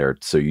bits on there.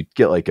 So you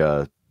get like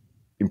a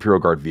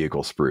Imperial Guard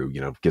vehicle sprue,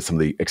 get some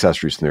of the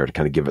accessories from there to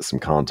kind of give it some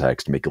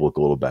context, make it look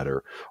a little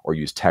better, or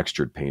use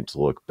textured paint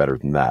to look better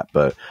than that.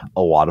 But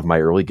a lot of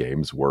my early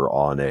games were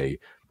on a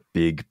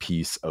big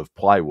piece of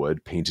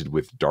plywood painted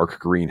with dark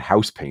green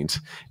house paint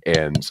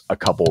and a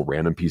couple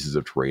random pieces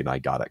of terrain I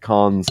got at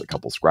cons, a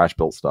couple scratch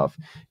built stuff.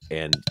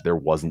 And there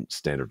wasn't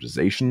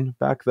standardization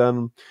back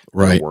then.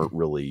 There weren't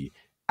really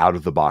out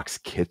of the box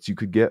kits you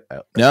could get.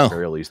 At the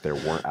very least, there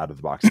weren't out of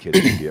the box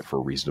kits you could get for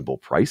a reasonable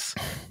price,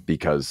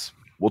 because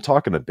we'll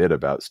talk in a bit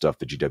about stuff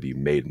that GW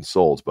made and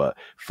sold, but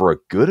for a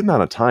good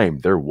amount of time,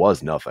 there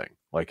was nothing.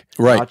 Like,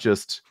 not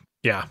just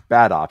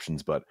bad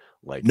options, but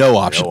like no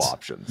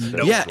options.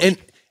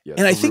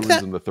 And I think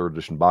that in the 3rd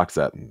edition box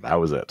set, and that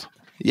was it.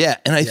 Yeah,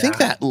 and I think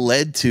that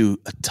led to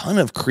a ton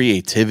of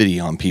creativity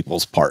on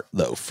people's part,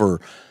 though.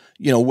 For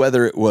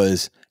whether it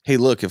was, hey,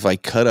 look, if I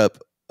cut up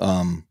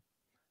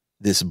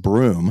this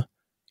broom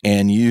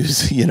and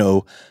use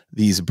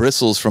these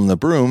bristles from the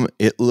broom,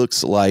 it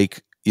looks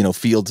like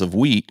fields of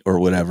wheat or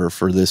whatever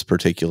for this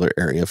particular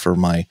area for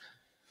my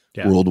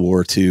World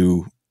War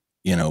II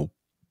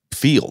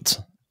fields.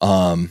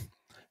 And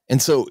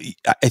so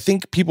I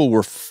think people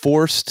were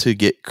forced to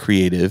get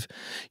creative.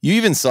 You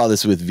even saw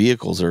this with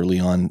vehicles early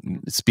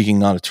on, speaking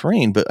not of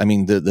terrain, but I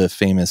mean the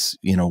famous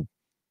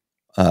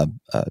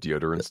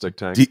deodorant stick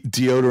tank.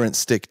 Deodorant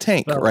stick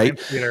tank, right?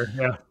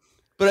 Yeah.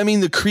 But I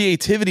mean the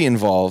creativity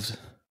involved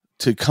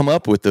to come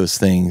up with those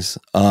things.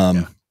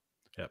 I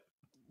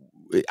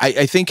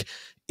think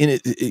in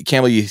it,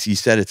 Campbell, you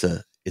said it's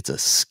a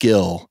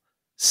skill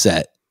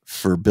set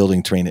for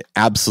building terrain. It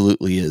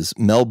absolutely is.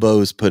 Mel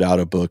Bowes put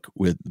out a book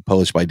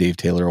published by Dave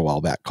Taylor a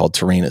while back called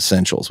Terrain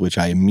Essentials, which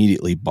I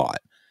immediately bought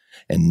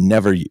and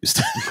never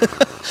used.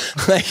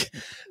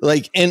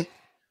 And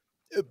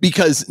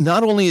because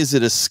not only is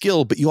it a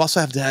skill, but you also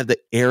have to have the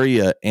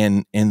area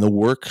and the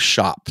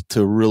workshop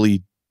to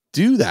really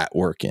do that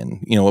work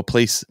in, a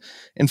place.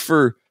 And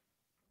for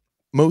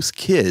most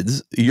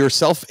kids,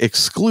 yourself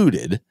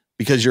excluded,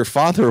 because your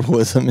father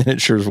was a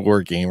miniatures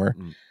war gamer,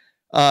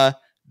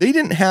 they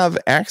didn't have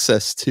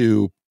access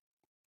to,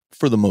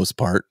 for the most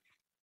part,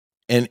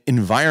 an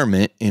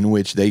environment in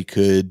which they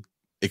could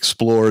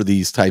explore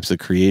these types of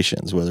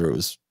creations, whether it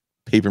was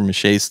paper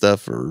mache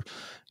stuff or,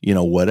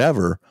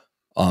 whatever.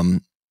 So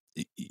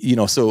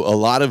a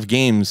lot of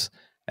games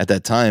at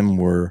that time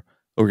were,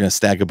 we're going to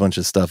stack a bunch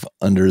of stuff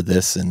under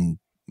this and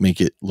make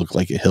it look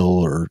like a hill,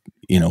 or,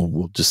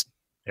 we'll just,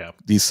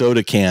 these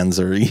soda cans,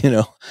 or,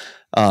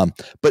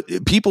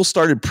 but people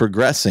started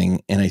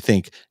progressing, and I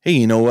think, hey,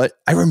 you know what?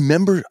 I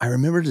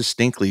remember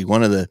distinctly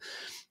one of the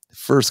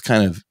first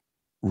kind of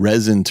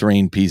resin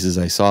terrain pieces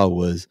I saw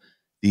was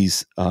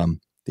these,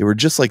 they were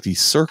just like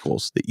these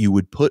circles that you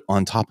would put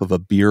on top of a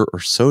beer or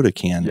soda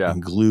can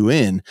and glue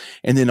in.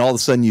 And then all of a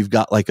sudden you've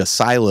got like a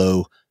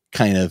silo,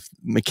 kind of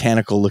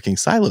mechanical looking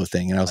silo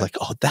thing. And I was like,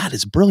 oh, that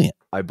is brilliant.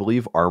 I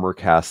believe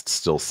ArmorCast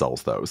still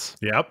sells those.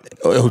 Yep.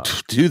 Oh,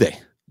 do they?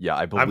 Yeah,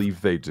 I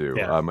believe they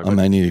do. I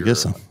might need to get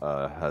some.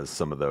 Has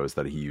some of those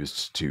that he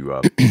used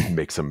to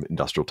make some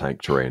industrial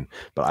tank terrain.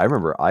 But I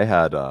remember I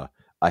had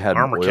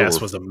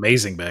ArmorCast was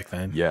amazing back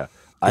then. Yeah,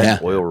 I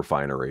had an oil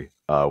refinery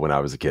when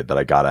I was a kid that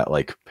I got at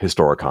like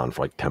Historicon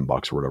for like $10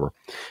 or whatever,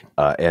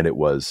 and it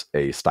was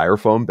a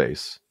styrofoam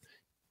base,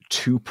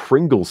 2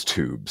 Pringles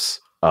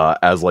tubes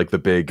as like the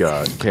big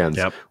cans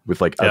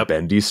with like a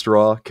bendy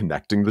straw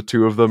connecting the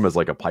 2 of them as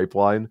like a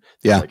pipeline.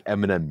 Like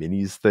M&M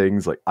minis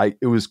things. Like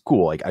it was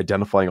cool. Like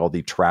identifying all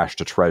the trash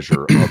to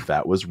treasure of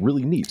that was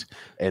really neat,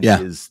 and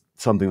is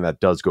something that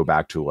does go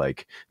back to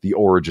like the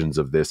origins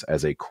of this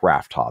as a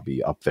craft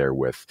hobby, up there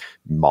with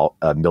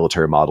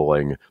military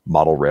modeling,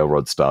 model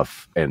railroad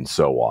stuff, and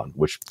so on,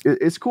 which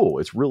is cool.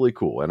 It's really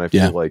cool. And I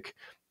feel like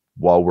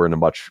while we're in a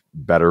much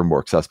better, more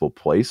accessible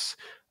place,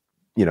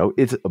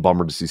 it's a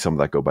bummer to see some of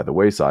that go by the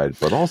wayside,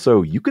 but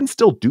also you can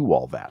still do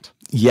all that.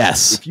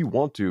 Yes. If you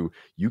want to,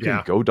 you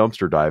can go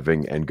dumpster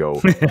diving and go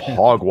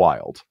hog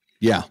wild.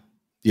 Yeah.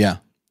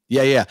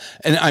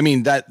 And I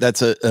mean,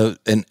 that's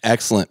an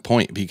excellent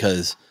point,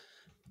 because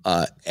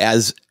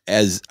as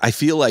I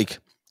feel like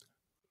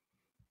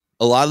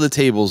a lot of the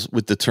tables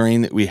with the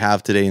terrain that we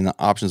have today and the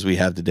options we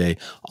have today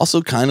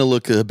also kind of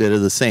look a bit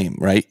of the same,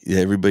 right?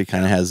 Everybody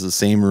kind of has the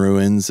same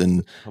ruins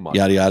and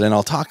yada yada. And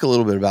I'll talk a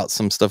little bit about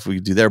some stuff we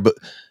could do there. But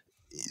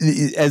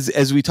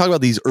as we talk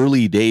about these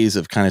early days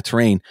of kind of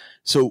terrain,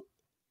 so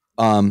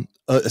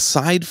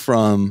aside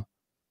from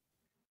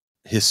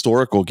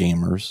historical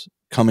gamers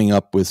coming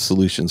up with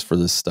solutions for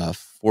this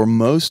stuff, for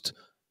most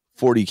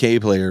 40K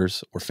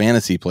players or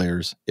fantasy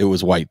players, it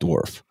was White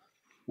Dwarf,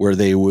 where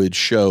they would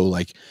show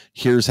like,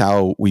 here's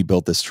how we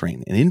built this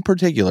terrain. And in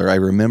particular, I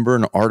remember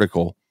an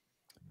article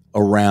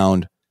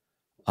around,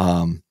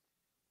 it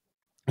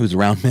was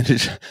around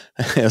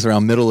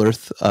Middle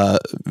Earth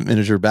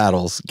miniature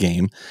battles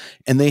game,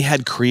 and they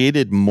had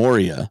created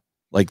Moria,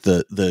 like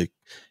the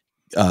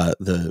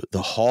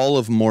Hall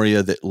of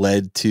Moria that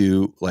led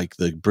to like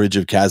the Bridge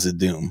of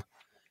Khazad-dûm,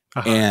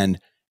 and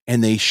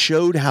they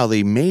showed how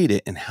they made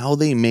it and how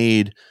they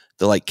made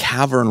the like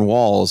cavern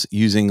walls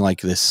using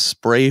like this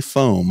spray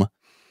foam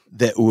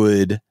that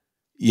would,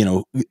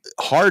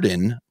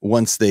 harden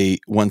once they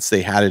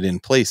had it in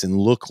place and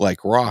look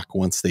like rock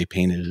once they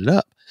painted it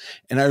up.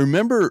 And I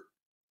remember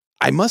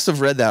I must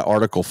have read that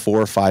article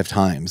 4 or 5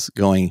 times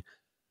going,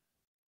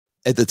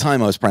 at the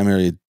time I was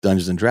primarily a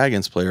Dungeons and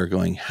Dragons player,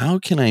 going, how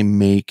can I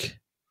make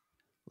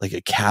like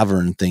a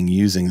cavern thing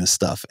using this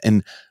stuff?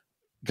 And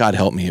God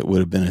help me, it would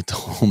have been a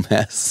total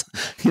mess,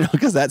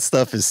 because that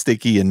stuff is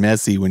sticky and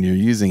messy when you're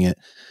using it.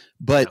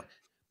 But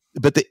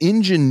the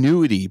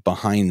ingenuity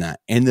behind that,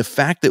 and the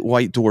fact that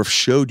White Dwarf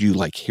showed you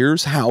like,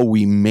 here's how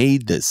we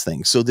made this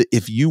thing, so that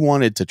if you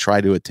wanted to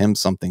try to attempt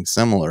something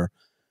similar,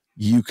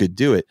 you could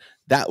do it.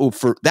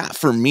 That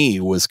for me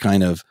was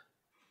kind of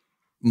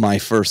my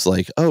first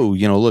like, oh,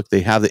 look,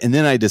 they have it. And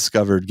then I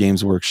discovered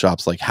Games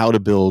Workshop's like how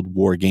to build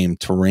war game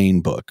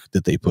terrain book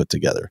that they put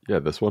together. Yeah,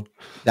 this one.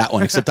 That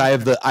one, except I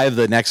have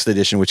the next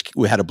edition, which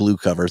had a blue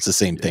cover. It's the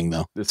same thing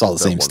though. It's all the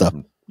same stuff.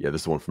 This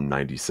is the one from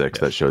 96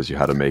 that shows you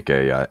how to make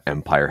a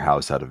empire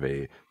house out of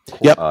a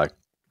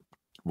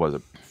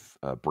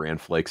bran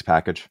flakes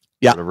package.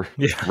 Yeah. Whatever.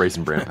 Yeah.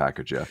 Raisin bran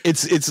package. Yeah.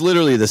 It's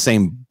literally the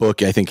same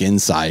book, I think,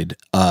 inside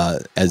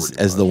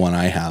as the one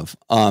I have.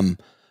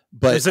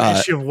 But there's an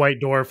issue of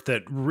White Dwarf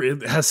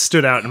that has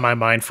stood out in my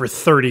mind for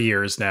 30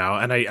 years now,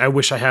 and I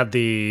wish I had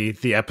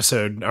the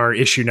episode or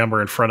issue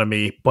number in front of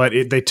me. But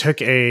they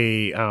took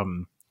a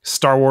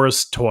Star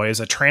Wars toy as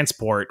a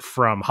transport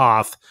from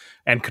Hoth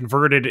and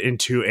converted it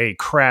into a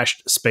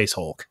crashed Space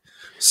Hulk.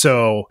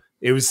 So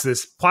it was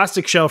this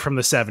plastic shell from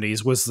the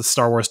 70s was the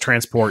Star Wars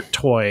transport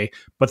toy,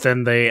 but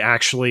then they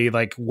actually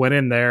like went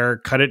in there,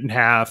 cut it in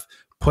half,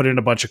 put in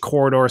a bunch of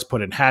corridors,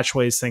 put in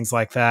hatchways, things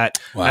like that.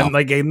 Wow.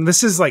 And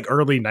this is like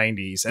early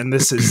 90s. And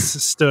this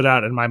is stood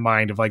out in my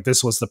mind of like,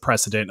 this was the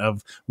precedent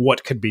of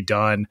what could be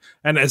done.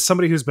 And as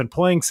somebody who's been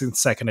playing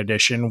since 2nd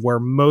edition, where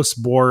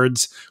most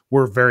boards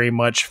were very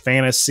much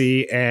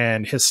fantasy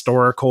and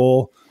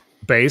historical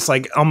based,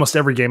 like almost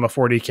every game of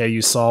 40K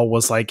you saw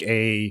was like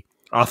a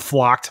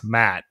flocked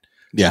mat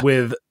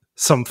with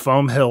some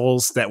foam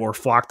hills that were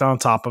flocked on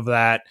top of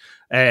that.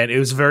 And it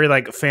was very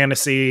like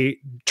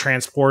fantasy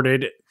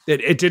transported.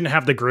 It didn't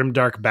have the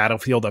grimdark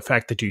battlefield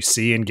effect that you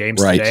see in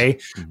games today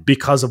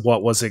because of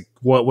what was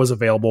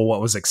available, what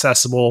was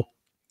accessible.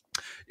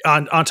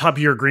 On top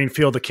of your green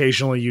field,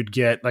 occasionally you'd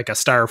get like a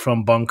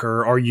styrofoam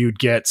bunker, or you'd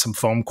get some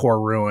foam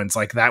core ruins.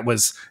 Like that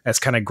was as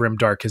kind of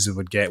grimdark as it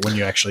would get when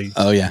you actually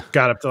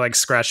got up to like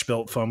scratch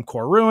built foam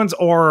core ruins,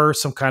 or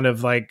some kind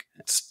of like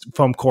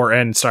foam core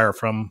and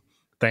styrofoam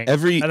thing.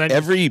 Every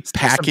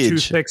package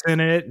toothpicks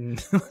in it,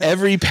 and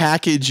every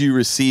package you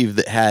received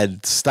that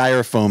had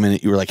styrofoam in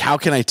it, you were like, how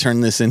can I turn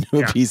this into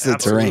a piece of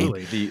terrain?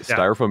 The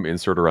styrofoam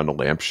insert around a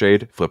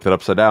lampshade, flip it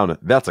upside down.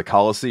 That's a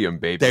Coliseum,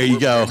 baby. There you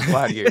go.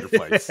 Gladiator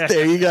fights.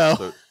 There you go.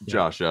 So,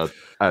 Josh,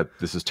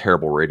 this is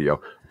terrible radio.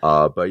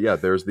 But yeah,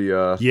 there's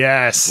the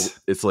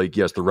it's like,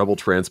 yes, the Rebel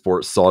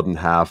transport sawed in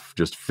half,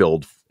 just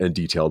filled and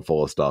detailed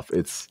full of stuff.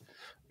 It's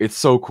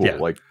so cool. Yeah.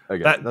 Like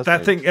again,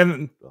 that thing,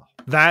 and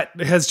that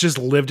has just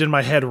lived in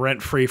my head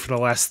rent free for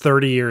the last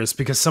 30 years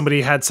because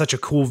somebody had such a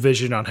cool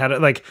vision on how to,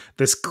 like,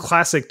 this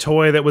classic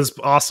toy that was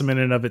awesome in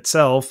and of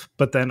itself,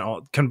 but then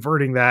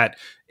converting that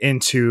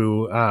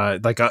into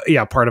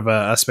part of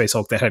a Space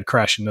Hulk that had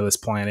crashed into this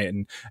planet.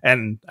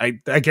 And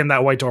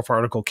that White Dwarf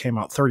article came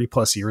out 30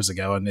 plus years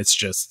ago, and it's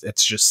just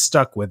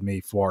stuck with me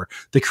for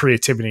the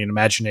creativity and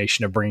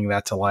imagination of bringing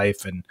that to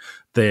life. And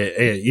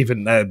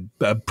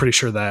I'm pretty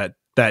sure that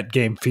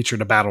game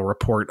featured a battle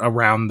report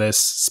around this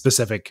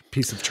specific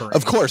piece of terrain.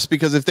 Of course,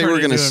 because if they were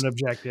going to an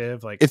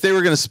objective, like if they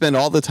were going to spend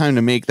all the time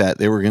to make that,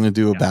 they were going to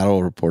do a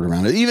battle report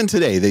around it. Even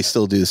today, they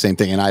still do the same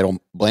thing, and I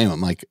don't blame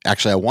them. Like,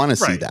 actually, I want to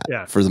see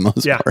that for the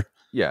most part.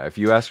 Yeah, if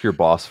you ask your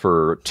boss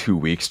for 2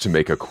 weeks to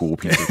make a cool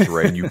piece of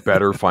terrain, you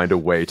better find a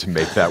way to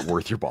make that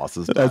worth your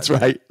boss's time. That's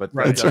right. But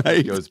That's that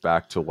right. goes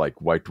back to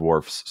like White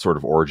Dwarf's sort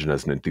of origin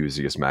as an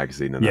enthusiast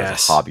magazine and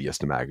as a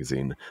hobbyist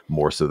magazine,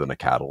 more so than a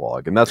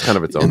catalog. And that's kind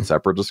of its own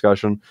separate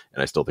discussion.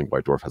 And I still think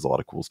White Dwarf has a lot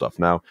of cool stuff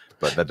now.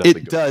 But that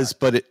definitely goes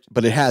back.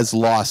 but it has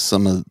lost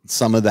some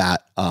of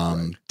that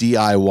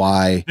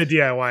DIY. The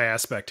DIY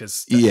aspect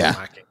is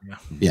lacking.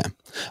 Yeah.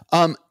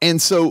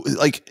 And so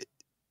like.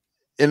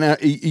 And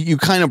you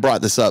kind of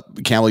brought this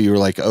up, Campbell. You were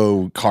like,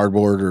 "Oh,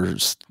 cardboard or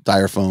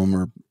styrofoam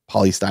or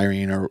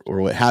polystyrene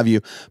or what have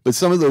you." But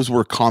some of those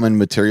were common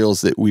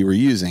materials that we were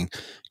using: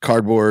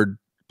 cardboard,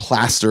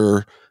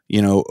 plaster,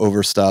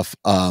 over stuff,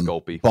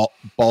 Sculpey,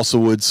 balsa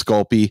wood,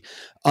 Sculpey.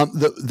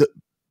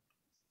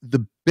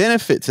 The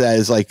benefit to that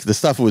is like the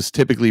stuff was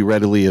typically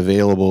readily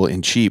available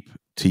and cheap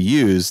to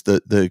use.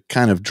 The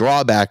kind of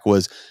drawback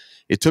was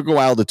it took a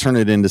while to turn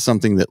it into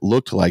something that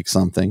looked like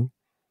something.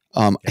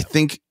 I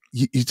think.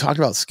 You talked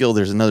about skill.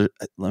 There's another,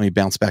 let me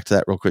bounce back to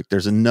that real quick.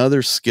 There's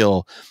another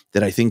skill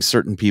that I think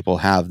certain people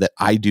have that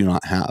I do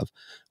not have,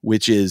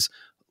 which is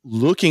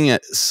looking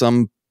at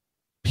some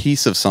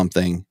piece of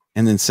something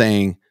and then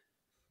saying,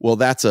 well,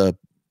 that's a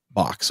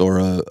box or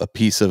a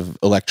piece of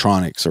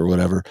electronics or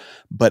whatever.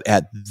 But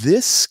at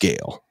this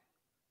scale,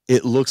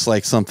 it looks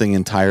like something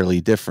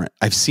entirely different.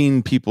 I've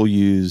seen people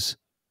use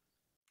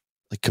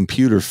like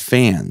computer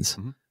fans.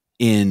 Mm-hmm.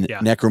 In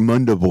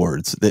Necromunda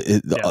boards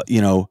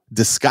that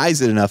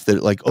disguise it enough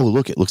that like, oh,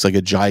 look, it looks like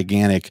a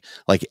gigantic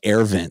like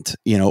air vent,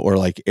 or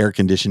like air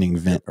conditioning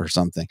vent or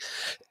something.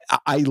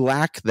 I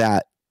lack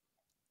that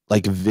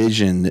like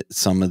vision that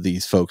some of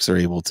these folks are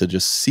able to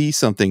just see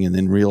something and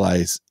then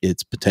realize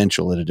its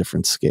potential at a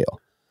different scale.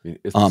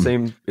 It's the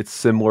same. It's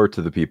similar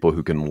to the people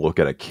who can look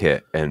at a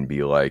kit and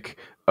be like,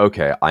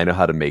 okay, I know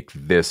how to make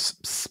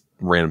this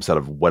random set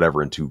of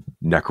whatever into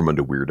Necromunda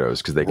weirdos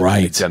because they can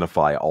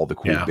identify all the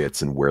cool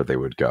bits and where they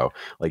would go.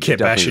 Like kit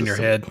bash in your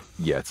head.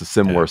 Yeah, it's a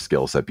similar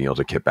skill set being able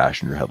to kit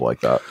bash in your head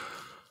like that.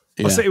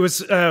 Yeah. It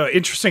was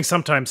interesting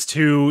sometimes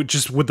too,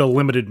 just with the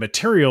limited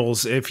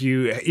materials. If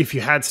you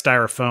had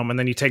styrofoam and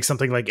then you take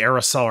something like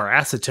aerosol or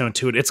acetone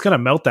to it, it's going to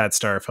melt that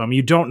styrofoam.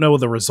 You don't know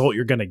the result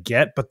you're going to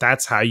get, but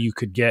that's how you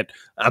could get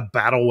a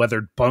battle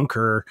weathered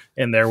bunker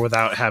in there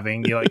without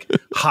having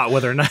hot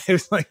weather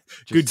knives. Like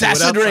good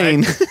acid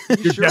rain.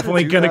 You're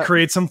definitely going to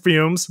create some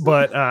fumes,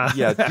 but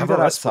do that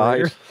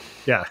outside.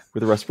 Yeah,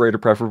 with a respirator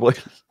preferably.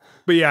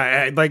 But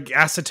like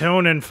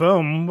acetone and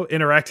foam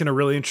interact in a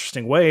really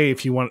interesting way.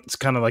 If you want, it's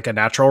kind of like a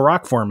natural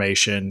rock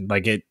formation.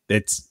 Like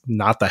it's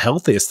not the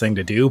healthiest thing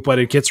to do, but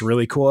it gets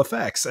really cool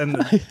effects.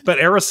 But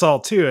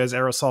aerosol too, as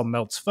aerosol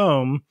melts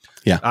foam,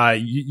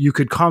 you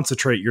could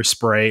concentrate your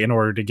spray in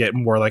order to get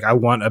more. Like I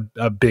want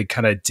a big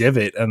kind of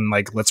divot, and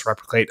like let's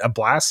replicate a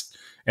blast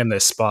in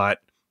this spot.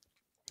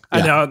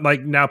 And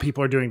now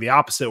people are doing the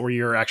opposite, where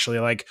you're actually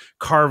like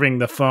carving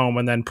the foam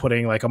and then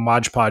putting like a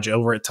Mod Podge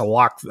over it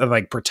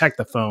to protect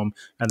the foam,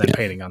 and then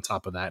painting on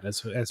top of that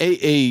as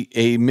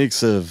a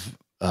mix of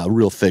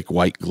real thick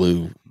white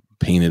glue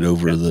painted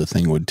over the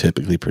thing would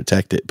typically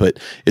protect it. But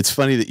it's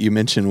funny that you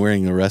mentioned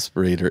wearing a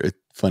respirator. It's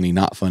funny,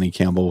 not funny,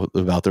 Campbell,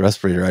 about the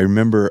respirator. I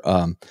remember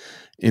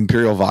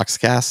Imperial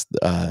Voxcast,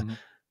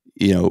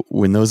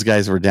 when those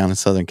guys were down in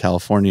Southern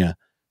California.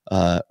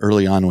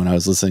 Early on when I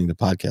was listening to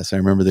podcasts, I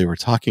remember they were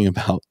talking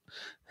about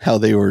how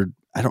they were,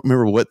 I don't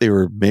remember what they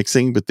were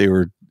mixing, but they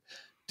were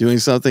doing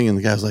something. And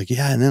the guy was like,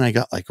 yeah. And then I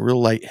got like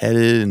real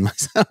lightheaded. And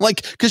I'm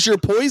like, cause you're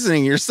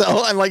poisoning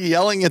yourself. I'm like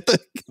yelling at the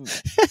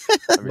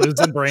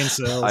losing brain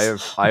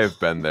cells. I have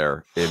been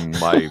there in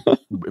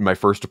my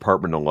first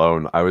apartment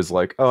alone. I was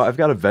like, oh, I've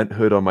got a vent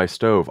hood on my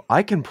stove.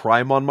 I can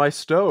prime on my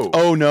stove.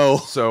 Oh no.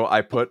 So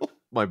I put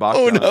my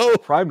box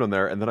primed on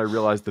there, and then I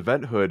realized the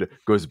vent hood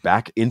goes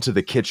back into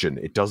the kitchen.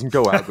 It doesn't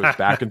go out, it goes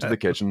back into the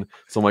kitchen.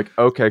 So I'm like,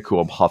 okay, cool.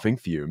 I'm huffing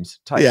fumes.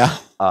 Tight. Yeah.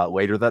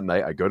 Later that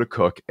night, I go to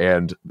cook,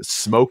 and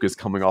smoke is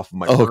coming off of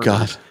my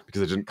God,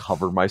 because I didn't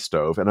cover my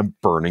stove, and I'm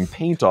burning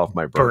paint off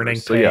my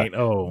burners. Paint.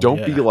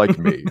 Don't be like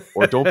me,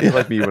 or don't be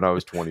like me when I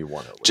was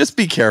 21. Just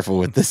be careful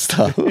with this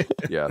stuff. And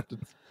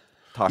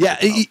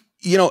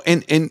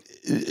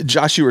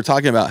Josh, you were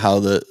talking about how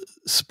the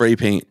spray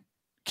paint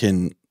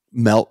can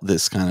melt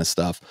this kind of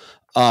stuff,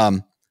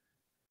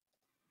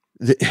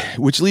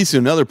 which leads to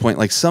another point.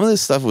 Like some of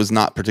this stuff was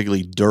not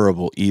particularly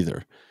durable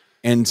either,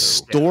 and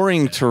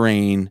storing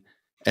terrain,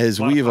 as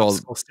we've all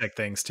stick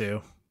things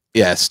too.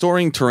 Yeah,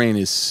 storing terrain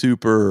is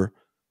super.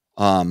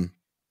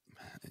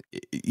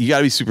 You got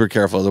to be super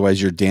careful,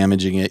 otherwise you're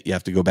damaging it. You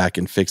have to go back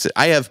and fix it.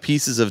 I have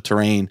pieces of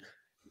terrain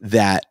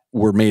that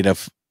were made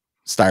of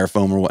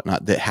styrofoam or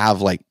whatnot that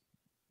have like,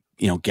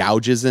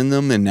 gouges in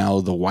them, and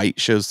now the white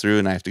shows through,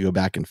 and I have to go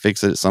back and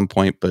fix it at some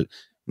point. But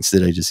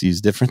instead, I just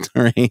use different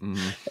terrain.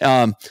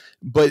 Mm-hmm.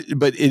 But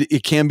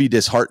it can be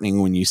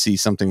disheartening when you see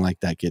something like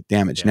that get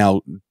damaged. Yeah.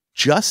 Now,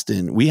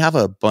 Justin, we have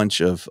a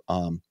bunch of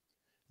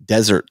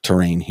desert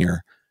terrain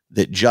here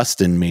that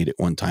Justin made at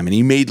one time, and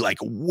he made like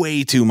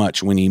way too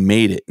much when he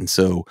made it, and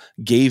so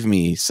gave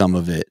me some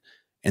of it.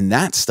 And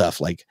that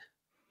stuff, like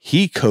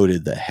he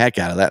coated the heck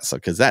out of that stuff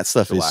because that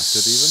stuff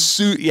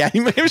yeah, he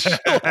may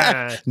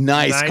have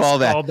nice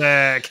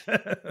callback.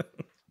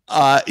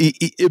 But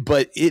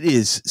it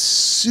is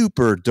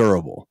super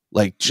durable,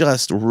 like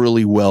just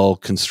really well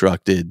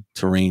constructed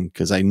terrain.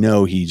 Because I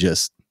know he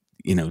just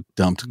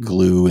dumped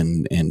glue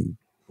and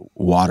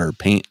water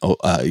paint,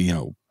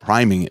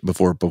 priming it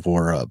before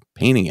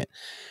painting it,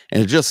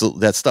 and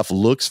that stuff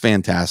looks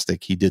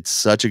fantastic. He did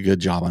such a good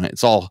job on it.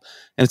 It's all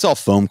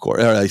foam core.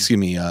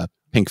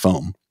 Pink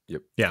foam.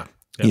 Yep.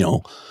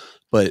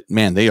 But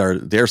man,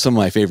 they're some of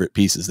my favorite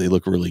pieces. They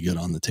look really good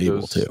on the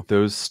table too.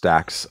 Those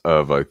stacks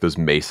of those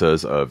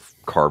mesas of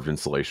carved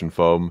insulation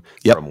foam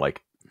from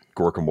like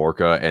Gorka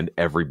Morka and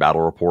every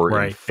battle report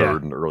in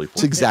third and early fourth.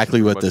 It's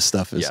exactly what this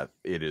stuff is. Yeah,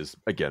 it is.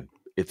 Again,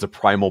 it's a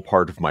primal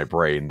part of my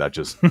brain that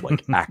just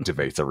like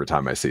activates every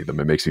time I see them.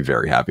 It makes me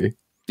very happy.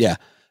 Yeah.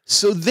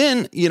 So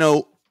then,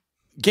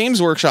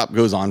 Games Workshop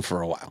goes on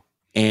for a while,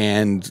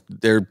 and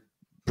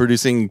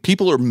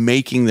people are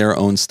making their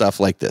own stuff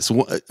like this.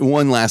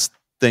 One last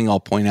thing I'll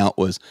point out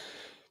was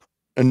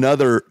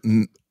another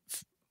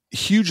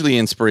hugely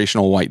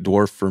inspirational white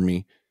dwarf for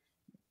me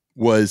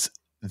was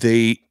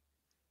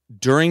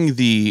during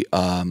the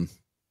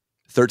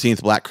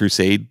 13th Black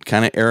Crusade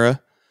kind of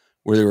era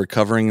where they were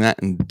covering that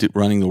and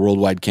running the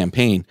worldwide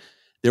campaign,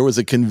 there was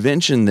a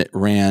convention that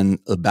ran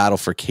a Battle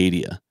for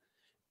Cadia,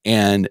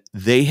 and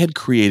they had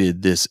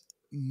created this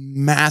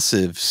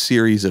massive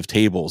series of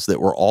tables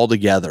that were all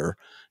together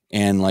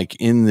and like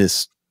in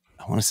this,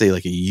 I want to say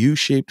like a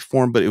U-shaped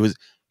form, but it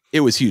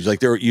was huge.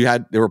 Like there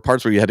were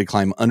parts where you had to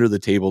climb under the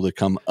table to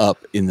come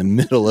up in the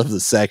middle of the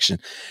section.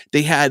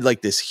 They had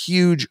like this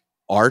huge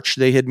arch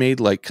they had made,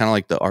 like kind of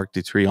like the Arc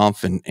de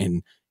Triomphe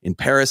in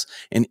Paris,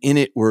 and in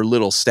it were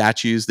little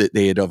statues that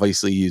they had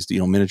obviously used,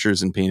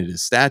 miniatures and painted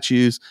as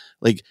statues.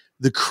 Like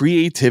the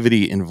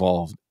creativity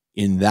involved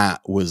in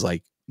that was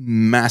like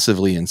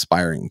massively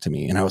inspiring to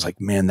me. And I was like,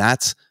 man,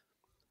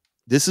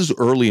 this is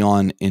early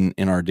on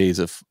in our days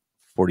of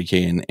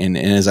 40K. And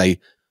as I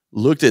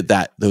looked at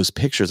those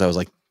pictures, I was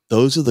like,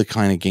 those are the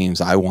kind of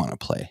games I want to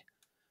play.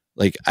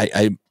 Like,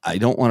 I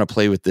don't want to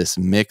play with this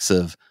mix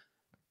of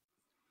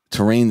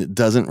terrain that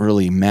doesn't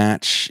really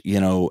match,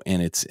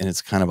 and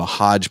it's kind of a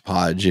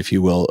hodgepodge, if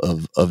you will,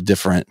 of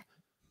different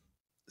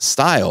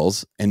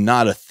styles and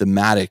not a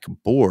thematic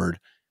board.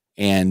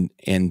 And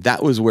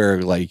that was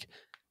where like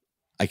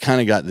I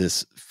kind of got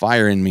this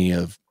fire in me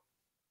of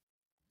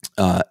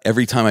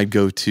every time I'd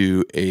go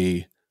to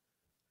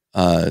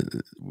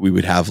we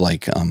would have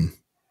like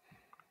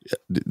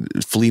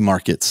flea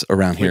markets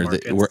around here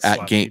that were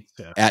at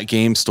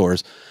game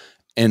stores,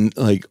 and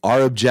like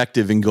our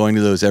objective in going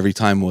to those every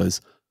time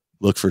was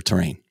look for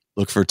terrain.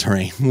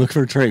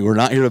 We're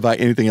not here to buy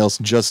anything else,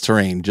 just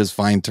terrain, just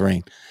find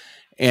terrain.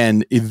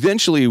 And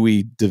eventually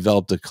we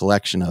developed a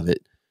collection of it,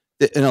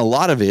 and a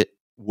lot of it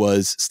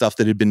was stuff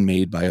that had been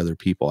made by other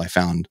people. I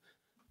found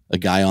a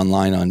guy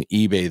online on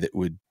eBay that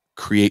would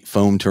create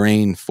foam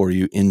terrain for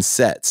you in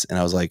sets. And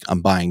I was like,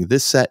 I'm buying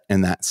this set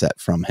and that set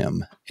from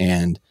him.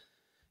 And,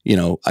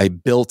 I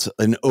built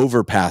an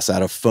overpass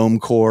out of foam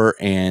core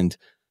and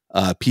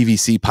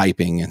PVC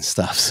piping and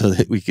stuff so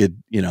that we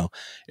could,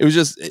 it was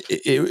just,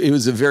 it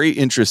was a very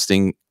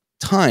interesting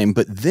time.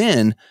 But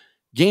then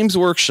Games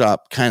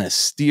Workshop kind of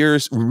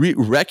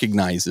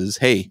recognizes,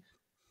 hey,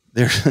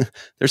 there's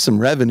some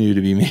revenue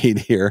to be made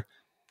here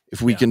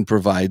if we can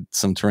provide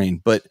some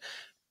terrain. But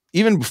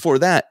even before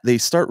that, they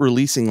start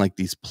releasing like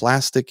these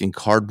plastic and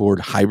cardboard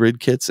hybrid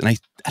kits. And I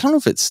don't know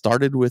if it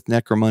started with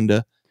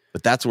Necromunda,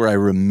 but that's where I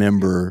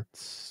remember.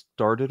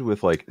 Started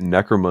with like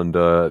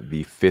Necromunda,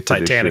 the 5th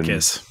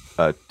Titanicus.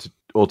 Edition.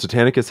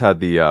 Titanicus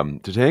had the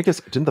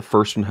Titanicus. Didn't the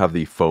first one have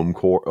the foam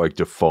core, like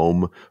the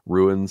foam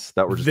ruins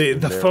that were just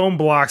the foam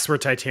blocks were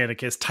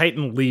Titanicus.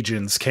 Titan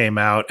Legions came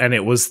out, and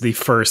it was the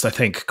first, I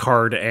think,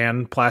 card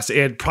and plastic.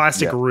 It had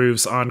plastic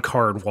roofs on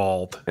card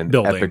walled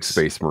buildings. Epic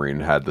Space Marine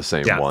had the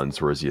same ones,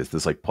 whereas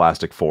this like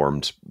plastic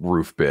formed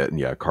roof bit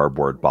and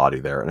cardboard body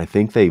there. And I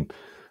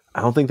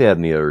don't think they had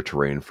any other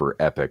terrain for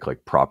Epic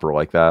like proper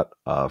like that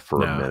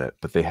for a minute,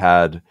 but they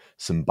had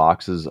some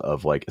boxes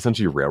of like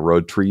essentially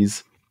railroad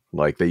trees,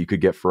 like that you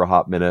could get for a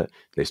hot minute.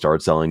 They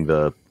started selling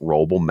the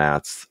rollable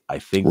mats. I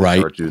think they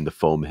started doing the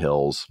foam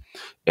hills,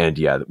 and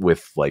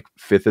with like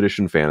 5th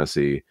edition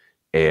fantasy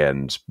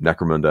and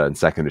Necromunda and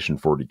 2nd edition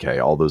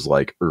 40K, all those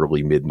like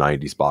early mid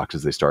 90s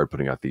boxes, they started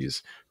putting out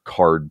these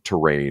card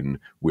terrain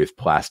with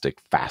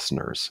plastic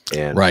fasteners.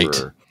 And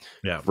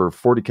for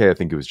 40K, I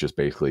think it was just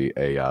basically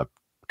a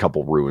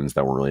couple ruins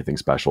that weren't really anything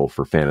special.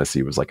 For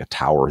fantasy, it was like a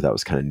tower that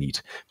was kind of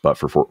neat. But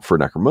for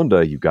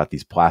Necromunda, you got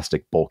these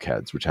plastic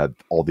bulkheads which had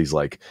all these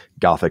like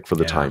gothic for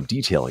the time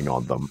detailing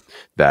on them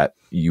that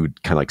you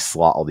would kind of like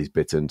slot all these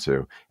bits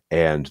into.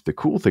 And the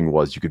cool thing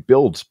was you could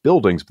build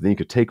buildings, but then you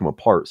could take them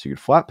apart. So you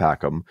could flat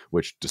pack them,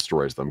 which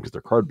destroys them because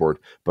they're cardboard,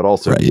 but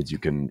also means you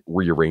can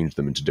rearrange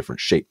them into different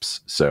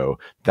shapes. So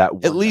that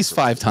at least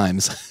 5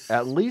 times,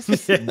 at least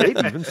maybe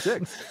even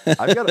 6.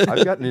 I've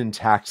got an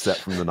intact set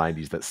from the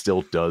 90s that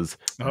still does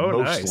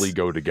mostly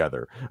go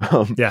together.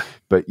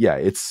 But yeah,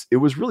 it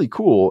was really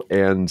cool.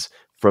 And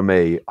from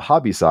a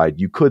hobby side,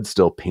 you could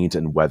still paint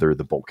and weather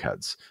the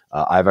bulkheads.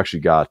 I've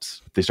actually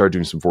they started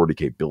doing some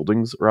 40K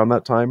buildings around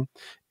that time,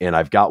 and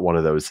I've got one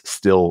of those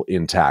still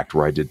intact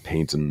where I did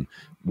paint and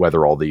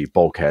weather all the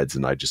bulkheads,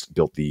 and I just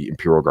built the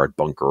Imperial Guard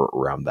bunker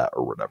around that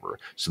or whatever.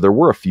 So there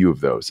were a few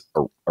of those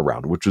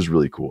around, which was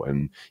really cool.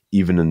 And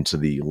even into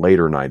the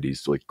later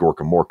 90s, like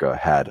Gorka Morka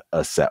had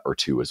a set or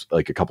two, as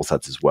like a couple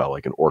sets as well,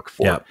 like an Orc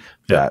fort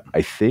that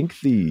I think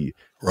some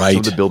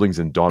of the buildings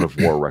in Dawn of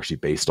War were actually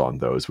based on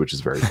those, which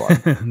is very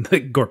fun. The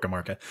Gorka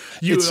Marca.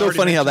 It's so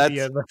funny how that's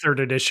the 3rd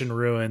edition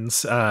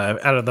ruins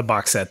out of the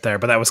box set there,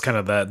 but that was kind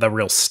of the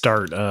real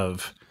start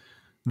of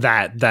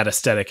that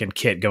aesthetic and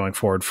kit going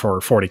forward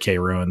for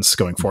 40K ruins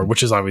going forward,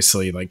 which is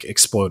obviously like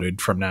exploded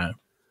from now.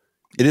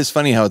 It is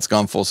funny how it's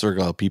gone full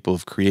circle. How people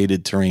have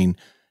created terrain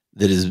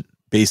that is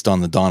based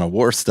on the Dawn of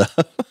War stuff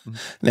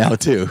now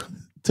too,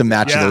 to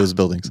match those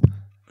buildings.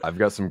 I've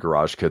got some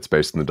garage kits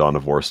based on the Dawn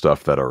of War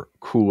stuff that are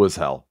cool as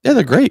hell. Yeah,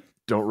 they're great.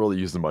 Don't really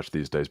use them much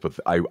these days, but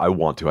I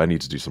want to. I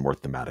need to do some more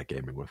thematic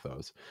gaming with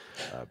those.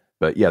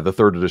 But yeah, the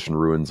 3rd edition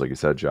ruins, like you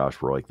said, Josh,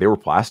 they were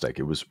plastic.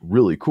 It was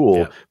really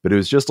cool, but it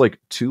was just like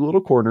 2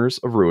 little corners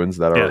of ruins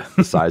that are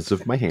the size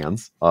of my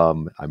hands.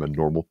 I'm a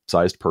normal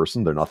sized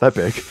person. They're not that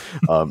big.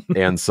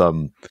 And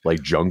some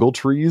like jungle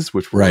trees,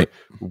 which were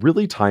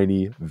really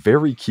tiny,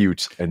 very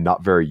cute, and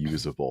not very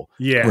usable.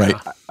 Yeah.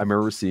 Right. I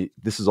remember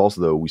this is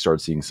also, though, we started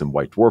seeing some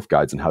White Dwarf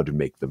guides on how to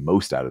make the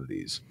most out of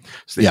these.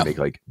 So they make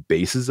like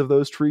bases of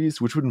those trees,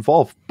 which would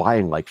involve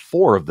buying like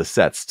 4 of the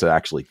sets to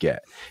actually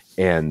get.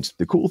 And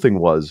the cool thing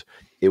was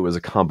it was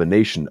a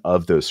combination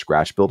of those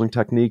scratch building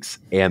techniques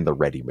and the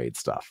ready-made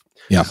stuff.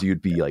 Yeah. So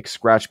you'd be like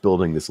scratch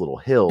building this little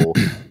hill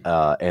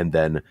and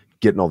then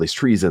getting all these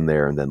trees in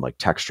there and then like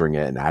texturing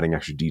it and adding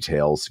extra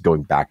details,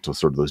 going back to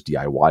sort of those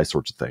DIY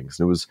sorts of things.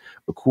 And it was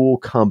a cool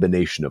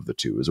combination of the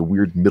two. It was a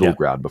weird middle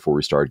ground before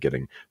we started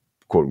getting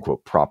quote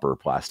unquote proper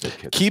plastic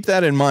kits. Keep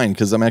that in mind,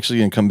 because I'm actually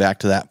going to come back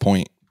to that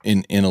point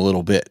in a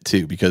little bit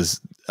too, because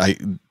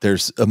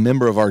there's a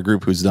member of our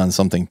group who's done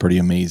something pretty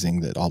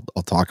amazing that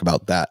I'll talk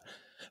about that.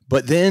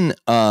 But then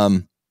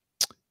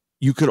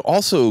you could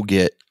also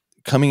get,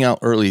 coming out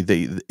early,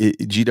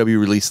 GW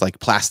released like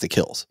plastic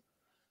hills.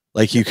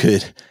 Like you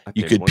could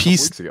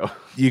piece.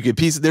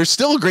 They're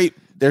still a great.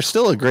 They're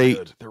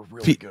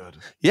really good.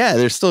 Yeah,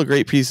 they're still a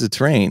great piece of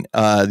terrain.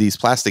 These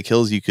plastic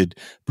hills you could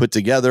put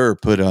together or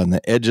put on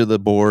the edge of the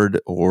board,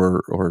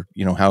 or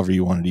however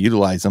you wanted to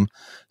utilize them.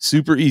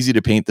 Super easy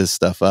to paint this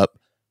stuff up,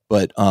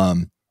 but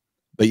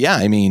yeah,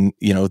 I mean,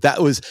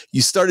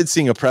 you started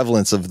seeing a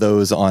prevalence of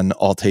those on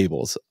all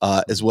tables,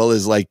 as well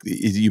as like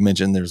you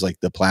mentioned, there's like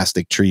the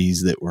plastic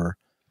trees that were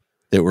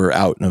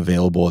out and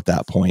available at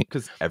that point.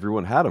 Because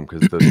everyone had them,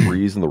 because the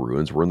trees and the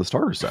ruins were in the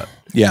starter set.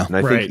 Yeah. And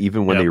I think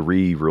even when they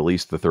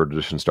re-released the 3rd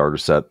edition starter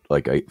set,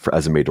 like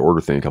as a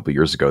made-to-order thing a couple of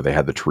years ago, they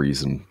had the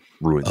trees and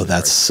ruins. Oh,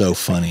 that's so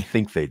funny. I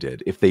think they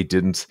did. If they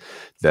didn't,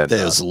 then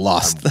that was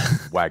lost.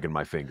 I'm wagging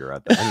my finger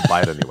at that. I didn't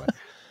buy it anyway.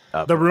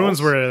 The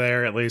ruins were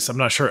there, at least. I'm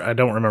not sure. I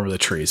don't remember the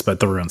trees,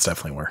 but the ruins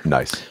definitely were.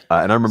 Nice.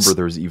 And I remember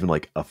there was even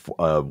like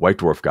a White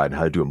Dwarf guide on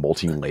how to do a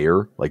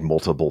multi-layer, like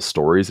multiple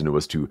stories. And it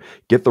was to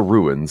get the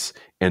ruins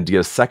and to get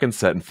a second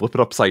set and flip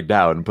it upside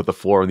down and put the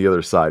floor on the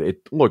other side.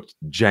 It looked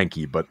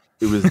janky, but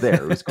it was there.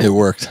 It was cool. It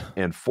worked.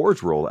 And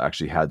Forge World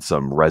actually had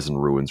some resin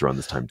ruins around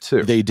this time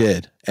too. They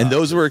did. And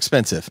those were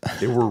expensive.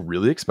 They were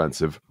really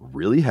expensive,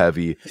 really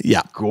heavy.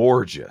 Yeah.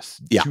 Gorgeous.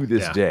 Yeah. To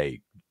this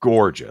day,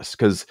 gorgeous.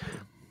 Because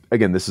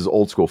again, this is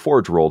old school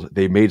Forge World.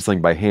 They made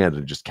something by hand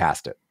and just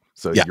cast it.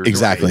 So yeah, you're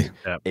exactly.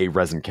 A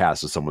resin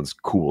cast of someone's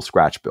cool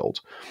scratch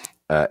build.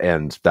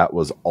 And that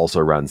was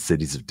also around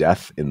Cities of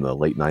Death in the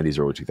late 90s,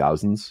 early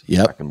 2000s.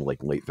 Yep. Back in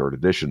like late 3rd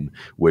edition,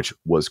 which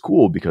was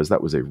cool because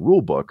that was a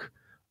rule book.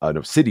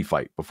 No, City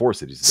Fight before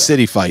Cities of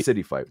Death.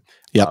 City Fight.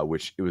 Yeah.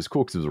 Which it was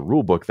cool because it was a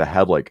rule book that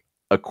had like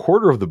a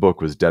quarter of the book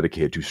was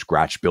dedicated to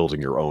scratch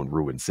building your own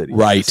ruined city.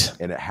 Right.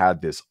 And it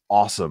had this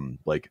awesome,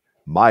 like,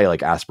 my like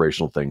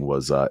aspirational thing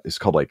was it's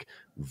called like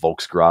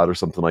Volksgrad or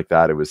something like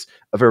that. It was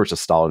a very much a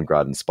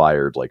Stalingrad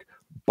inspired like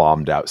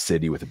bombed out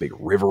city with a big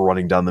river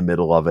running down the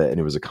middle of it, and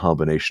it was a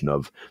combination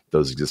of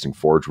those existing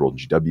Forge World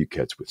and GW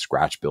kits with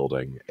scratch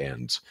building.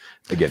 And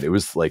again, it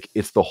was like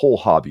it's the whole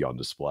hobby on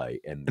display.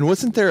 And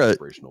wasn't there a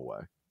inspirational way?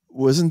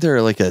 Wasn't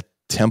there like a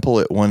temple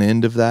at one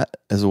end of that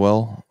as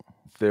well?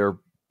 There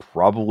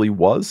probably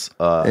was.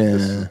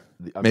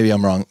 Maybe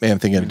I'm wrong. Maybe I'm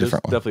thinking of a there's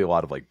different one. definitely a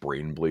lot of like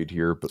brain bleed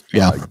here, but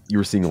you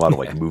were seeing a lot of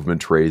like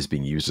movement trays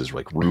being used as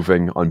like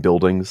roofing on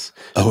buildings.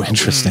 Oh,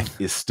 interesting.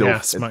 Is still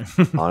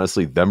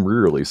honestly, them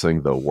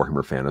re-releasing the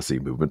Warhammer Fantasy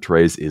movement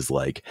trays is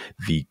like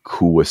the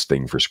coolest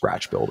thing for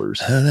scratch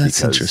builders. Oh,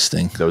 that's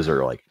interesting. Those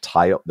are like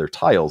they're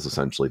tiles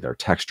essentially. They're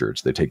textured,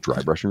 so they take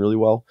dry brushing really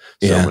well.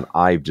 So when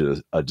I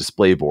did a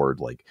display board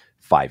like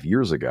 5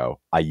 years ago,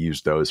 I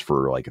used those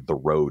for like the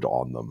road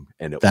on them,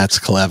 and that's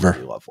clever.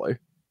 Really lovely.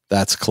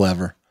 That's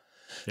clever.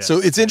 Yeah. So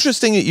it's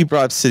interesting that you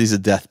brought up Cities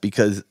of Death,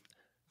 because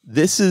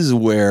this is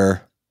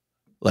where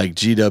like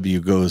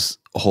GW goes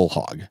whole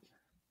hog.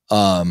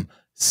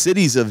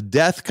 Cities of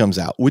Death comes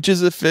out, which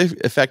is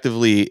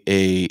effectively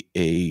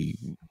a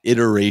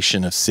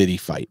iteration of City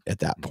Fight at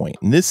that point.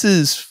 And this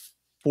is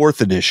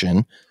 4th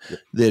edition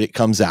that it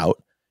comes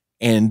out,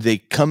 and they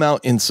come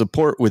out in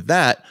support with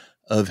that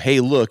of, hey,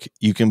 look,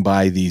 you can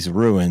buy these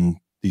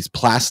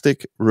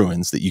plastic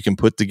ruins that you can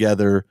put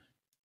together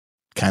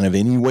kind of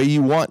any way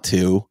you want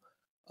to.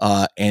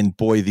 And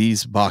boy,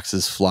 these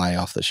boxes fly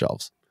off the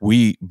shelves.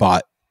 I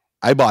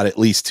bought at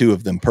least 2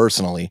 of them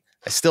personally.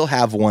 I still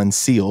have one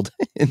sealed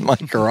in my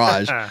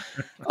garage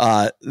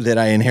that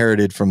I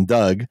inherited from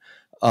Doug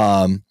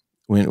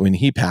when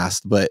he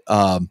passed. But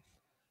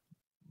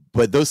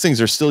those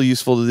things are still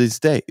useful to this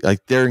day. Like,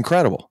 they're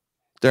incredible.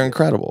 They're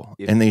incredible.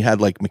 And they had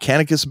like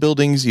Mechanicus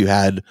buildings. You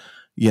had,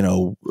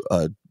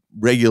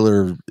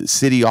 regular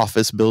city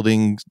office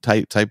building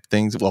type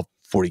things. Well,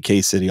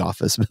 40K city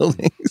office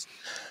buildings.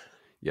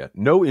 Yeah,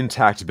 no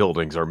intact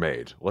buildings are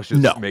made. Let's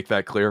just make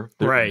that clear.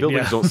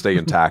 Buildings don't stay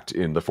intact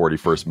in the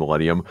 41st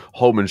millennium.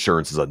 Home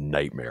insurance is a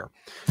nightmare.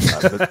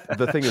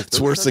 The thing is, it's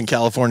worse than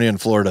California and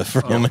Florida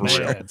for home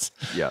insurance.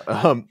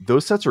 Yeah,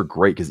 those sets are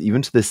great because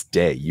even to this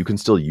day, you can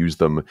still use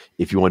them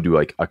if you want to do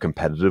like a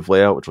competitive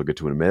layout, which we'll get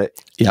to in a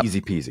minute. Yep.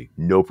 Easy peasy,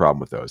 no problem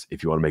with those.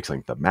 If you want to make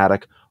something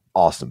thematic,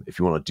 awesome. If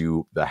you want to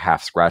do the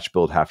half scratch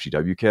build, half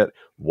GW kit,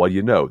 what do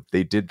you know?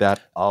 They did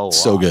that a lot.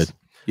 So good.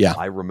 Yeah,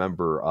 I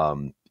remember.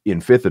 In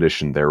 5th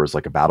edition, there was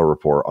like a battle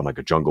report on like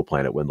a jungle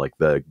planet when like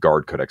the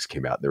Guard Codex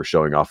came out. They were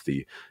showing off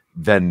the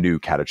then new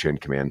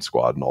Catachan Command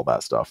Squad and all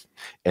that stuff.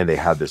 And they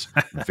had this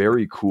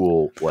very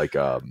cool like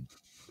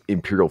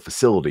Imperial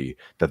facility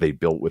that they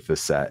built with this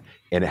set,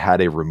 and it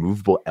had a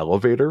removable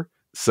elevator.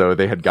 So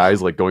they had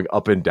guys like going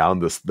up and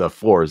down the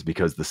floors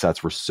because the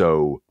sets were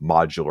so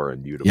modular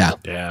and mutable.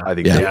 Yeah.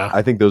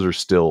 I think those are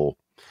still,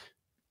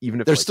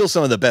 even if they're still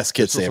some of the best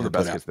kits they've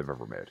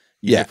ever made.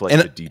 Even if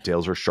like the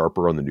details are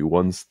sharper on the new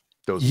ones.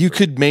 You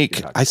could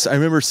make, I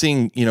remember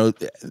seeing, there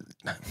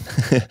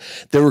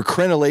were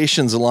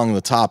crenellations along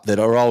the top that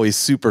are always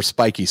super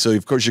spiky. So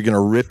of course you're going to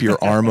rip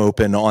your arm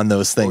open on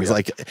those things.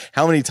 Like,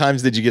 how many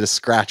times did you get a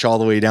scratch all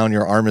the way down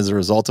your arm as a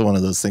result of one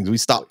of those things? We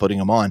stopped putting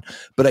them on,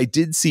 but I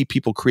did see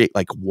people create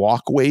like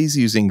walkways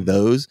using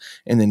those,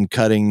 and then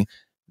cutting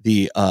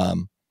the,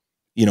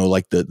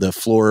 like the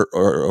floor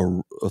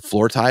or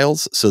floor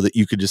tiles, so that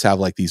you could just have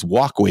like these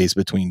walkways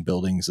between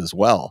buildings as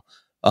well.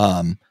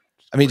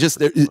 I mean,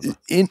 just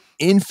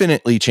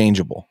infinitely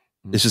changeable.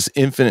 It's just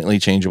infinitely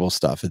changeable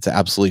stuff. It's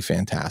absolutely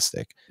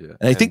fantastic. Yeah.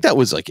 And I think that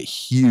was like a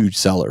huge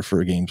seller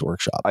for a Games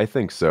Workshop. I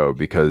think so,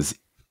 because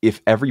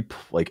if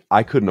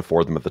I couldn't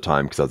afford them at the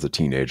time because I was a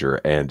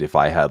teenager. And if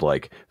I had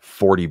like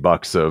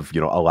 $40 of,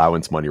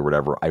 allowance money or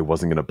whatever, I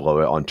wasn't going to blow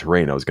it on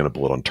terrain. I was going to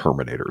blow it on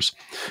Terminators.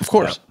 Of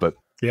course. But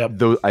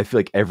those, I feel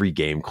like every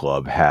game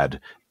club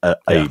had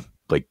a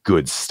like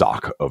good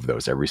stock of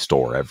those. Every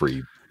store,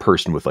 every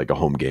person with like a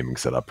home gaming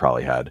setup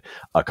probably had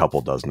a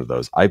couple dozen of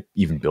those. I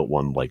even built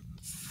one like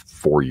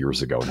 4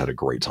 years ago and had a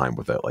great time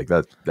with it. Like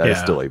that is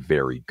still a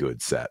very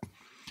good set.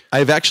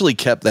 I've actually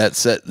kept that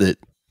set that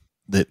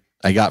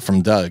I got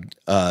from Doug,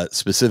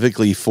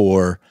 specifically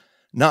for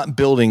not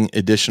building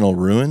additional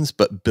ruins,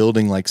 but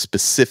building like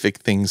specific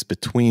things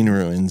between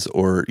ruins,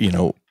 or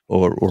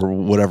or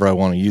whatever I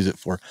want to use it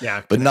for.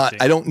 Yeah, but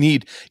I don't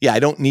need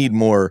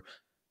more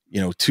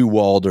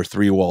 2-walled or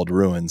 3-walled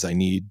ruins. I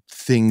need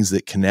things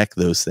that connect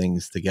those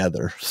things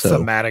together. So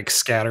thematic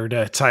scatter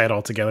to tie it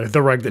all together.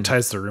 The rug that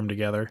ties the room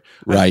together.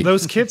 Right.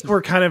 Those kits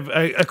were kind of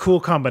a cool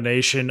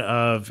combination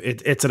of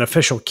it's an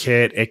official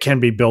kit. It can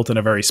be built in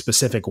a very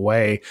specific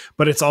way,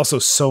 but it's also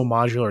so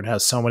modular and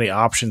has so many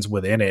options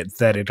within it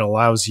that it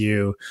allows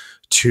you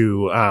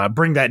to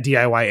bring that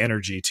DIY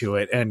energy to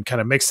it and kind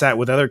of mix that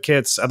with other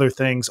kits, other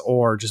things,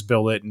 or just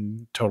build it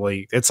and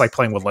totally. It's like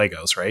playing with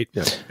Legos, right?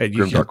 Yeah,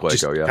 you can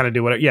just kind of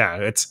do what.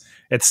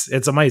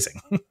 It's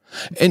amazing.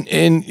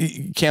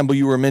 And Campbell,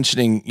 you were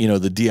mentioning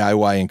the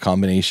DIY in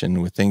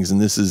combination with things,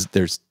 and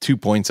there's 2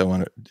 places I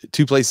want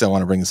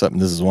to bring this up, and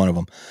this is one of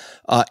them.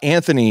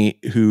 Anthony,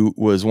 who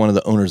was one of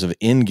the owners of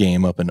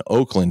In-Game up in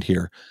Oakland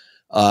here.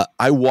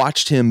 I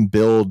watched him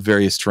build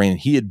various terrain.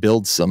 He had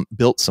built some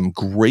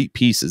great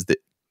pieces that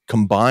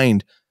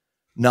combined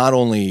not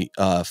only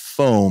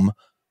foam,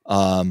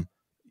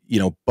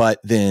 but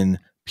then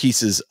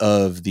pieces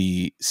of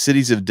the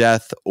Cities of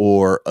Death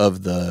or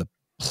of the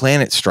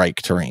Planet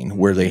Strike terrain,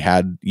 where they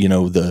had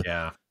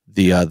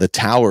the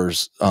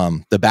towers,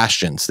 the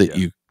bastions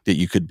that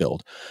you could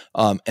build.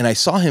 And I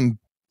saw him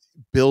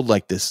build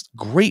like this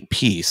great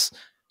piece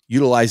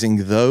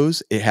utilizing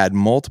those. It had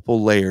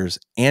multiple layers,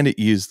 and it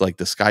used like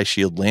the Sky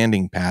Shield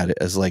landing pad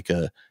as like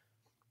a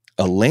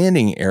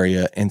landing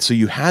area. And so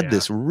you had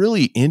this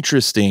really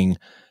interesting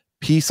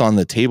piece on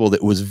the table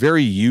that was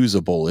very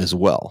usable as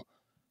well.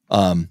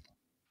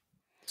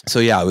 So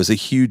yeah, I was a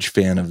huge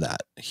fan of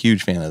that.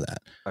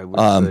 I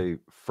would say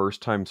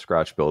first time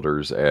scratch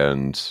builders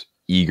and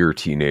eager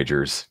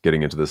teenagers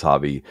getting into this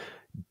hobby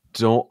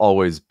don't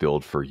always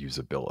build for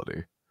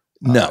usability.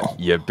 No.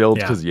 You build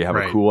because you have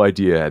a cool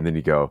idea, and then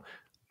you go,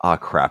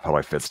 crap, how do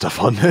I fit stuff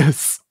on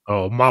this?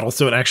 Oh, models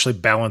don't actually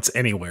balance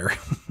anywhere.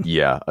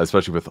 Yeah,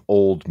 especially with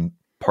old,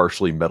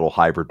 partially metal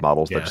hybrid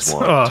models that just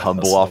want to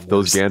tumble off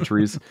those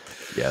gantries.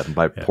 Yeah,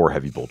 my poor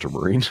heavy bolter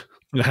marine.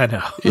 I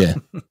know. Yeah.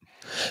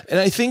 And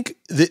I think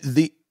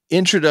the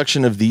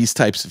introduction of these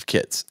types of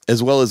kits,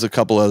 as well as a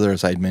couple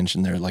others I'd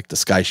mentioned there, like the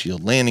Sky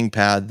Shield landing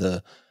pad,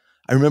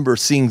 I remember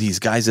seeing these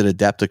guys at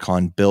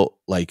Adepticon built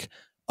like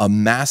a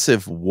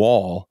massive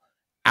wall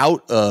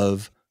out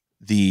of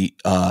the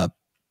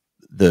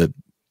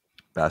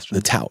Bastion.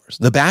 The towers,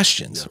 the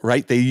bastions,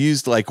 right? They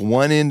used like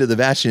one end of the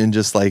bastion and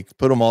just like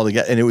put them all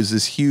together. And it was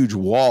this huge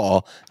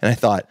wall. And I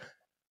thought,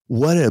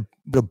 what a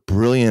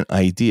brilliant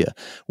idea.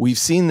 We've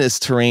seen this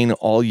terrain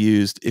all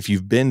used. If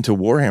you've been to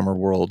Warhammer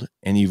World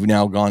and you've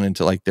now gone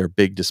into like their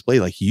big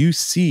display, like you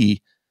see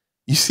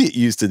it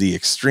used to the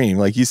extreme.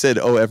 Like you said,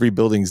 every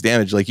building's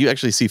damaged. Like you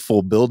actually see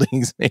full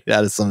buildings made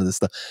out of some of this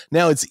stuff.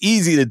 Now it's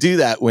easy to do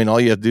that when all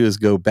you have to do is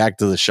go back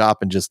to the shop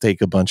and just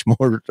take a bunch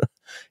more,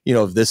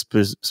 of this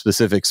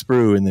specific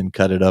sprue and then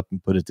cut it up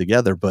and put it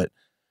together. But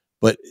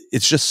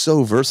it's just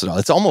so versatile.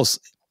 It's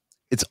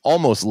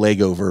almost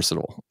Lego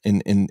versatile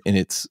in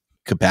its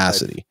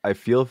capacity. I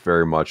feel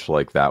very much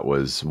like that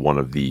was one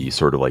of the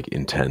sort of like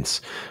intents.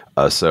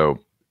 So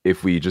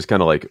if we just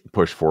kind of like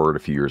push forward a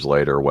few years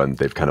later, when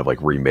they've kind of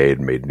like made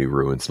new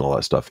ruins and all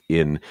that stuff,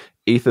 in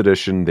 8th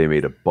edition, they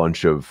made a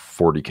bunch of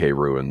 40K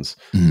ruins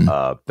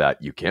that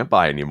you can't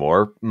buy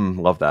anymore.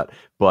 Love that.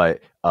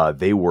 But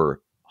they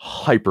were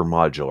hyper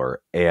modular,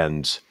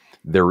 and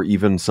there were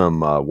even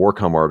some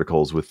Warcom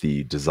articles with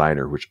the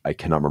designer, which I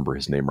cannot remember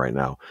his name right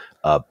now,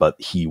 but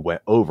he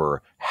went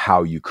over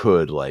how you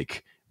could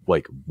like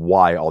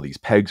why all these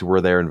pegs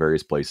were there in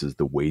various places,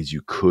 the ways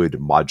you could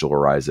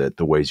modularize it,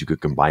 the ways you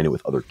could combine it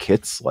with other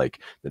kits, like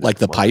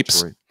the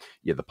pipes. Terrain.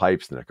 Yeah, the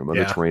pipes, the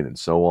Necromunda terrain, and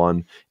so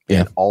on.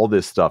 And all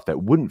this stuff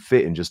that wouldn't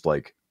fit in just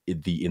like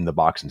in the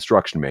box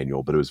instruction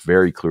manual, but it was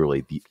very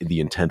clearly the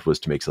intent was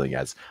to make something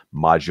as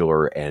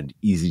modular and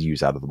easy to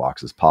use out of the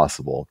box as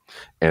possible.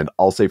 And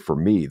I'll say for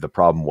me, the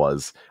problem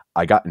was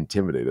I got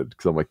intimidated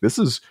because I'm like,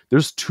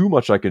 there's too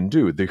much I can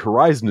do. The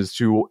horizon is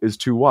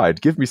too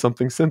wide. Give me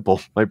something simple.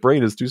 My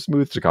brain is too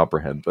smooth to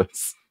comprehend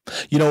this.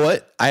 You know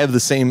what? I have the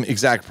same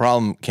exact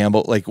problem,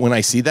 Campbell. Like when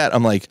I see that,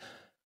 I'm like,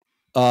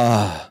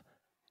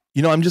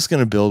 I'm just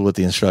going to build what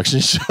the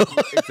instructions show.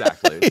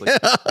 Exactly. It's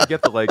like, you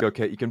get the Lego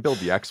kit, you can build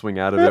the X-Wing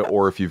out of it,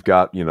 or if you've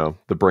got,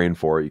 the brain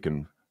for it, you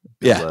can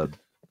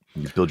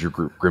build your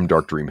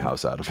Grimdark Dream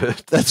House out of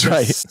it. That's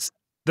right.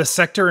 The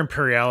Sector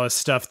Imperialis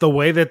stuff, the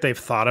way that they've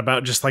thought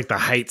about just like the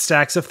height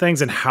stacks of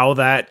things and how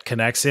that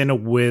connects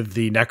in with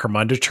the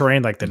Necromunda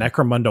terrain, like the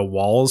Necromunda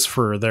walls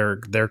for their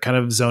kind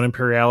of Zone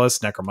Imperialis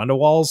Necromunda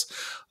walls,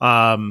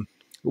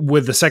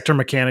 with the Sector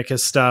Mechanicus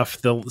stuff,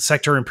 the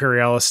Sector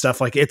Imperialis stuff,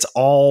 like it's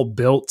all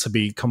built to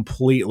be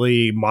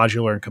completely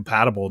modular and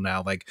compatible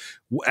now. Like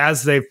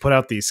as they've put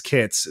out these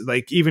kits,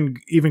 like even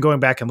going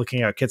back and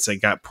looking at kits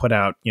that got put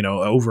out,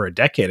 over a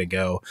decade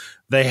ago,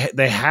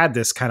 they had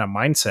this kind of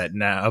mindset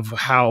now of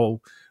how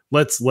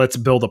let's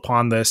build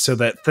upon this so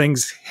that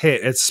things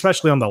hit,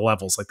 especially on the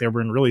levels. Like they've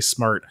been really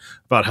smart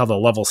about how the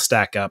levels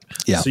stack up.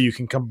 Yeah. So you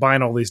can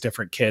combine all these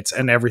different kits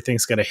and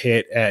everything's going to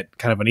hit at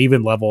kind of an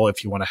even level.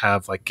 If you want to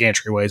have like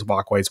gantryways,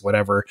 walkways,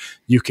 whatever,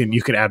 you can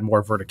add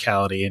more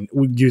verticality and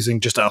using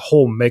just a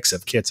whole mix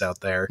of kits out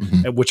there,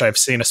 which I've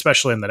seen,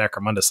 especially in the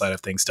Necromunda side of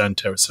things, done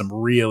to some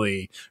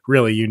really,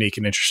 really unique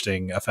and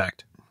interesting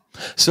effect.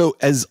 So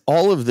as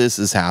all of this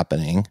is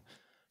happening,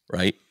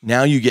 right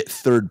now, you get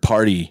third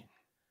parties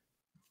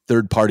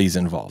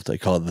involved. I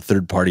call it the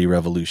third party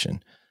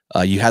revolution.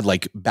 You had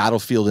like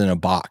Battlefield in a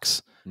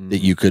Box that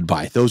you could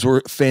buy. Those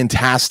were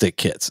fantastic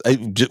kits.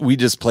 We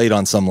just played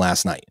on some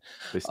last night.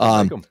 They still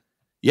make them.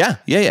 Yeah.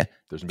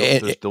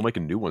 They're still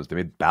making new ones. They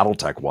made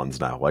BattleTech ones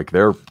now. Like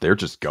they're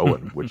just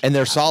going, and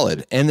they're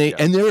solid, and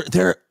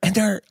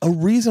they're a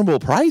reasonable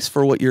price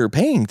for what you're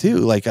paying too.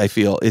 Like I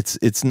feel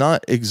it's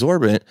not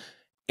exorbitant,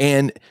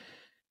 and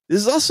this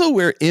is also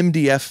where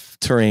MDF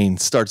terrain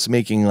starts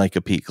making like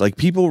a peak. Like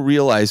people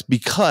realize,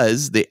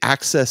 because the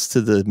access to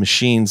the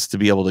machines to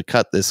be able to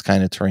cut this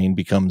kind of terrain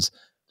becomes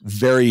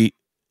very,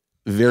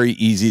 very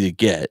easy to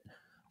get.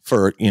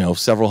 For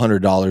several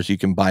 $100s, you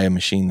can buy a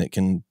machine that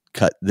can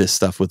cut this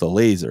stuff with a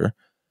laser.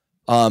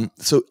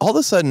 So all of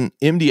a sudden,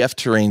 MDF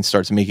terrain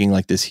starts making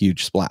like this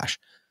huge splash.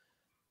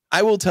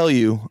 I will tell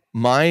you,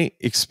 my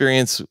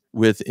experience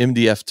with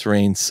MDF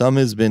terrain, some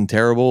has been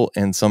terrible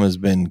and some has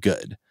been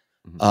good.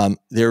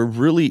 There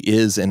really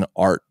is an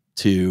art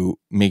to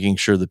making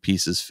sure the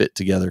pieces fit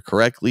together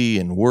correctly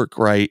and work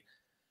right.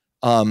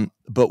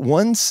 But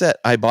one set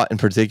I bought in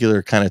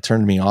particular kind of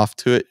turned me off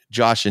to it,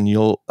 Josh, and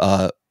you'll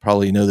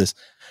probably know this.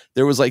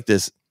 There was like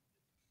this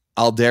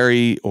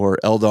Aldari or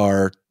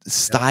Eldar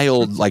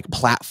styled like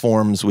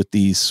platforms with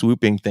these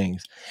swooping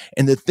things.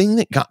 And the thing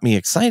that got me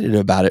excited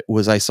about it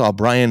was I saw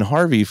Brian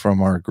Harvey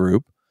from our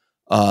group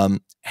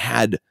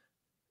had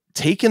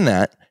taken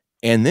that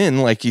and then,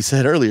 like you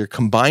said earlier,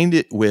 combined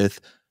it with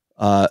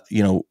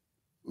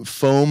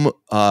foam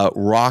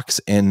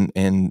rocks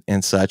and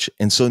such.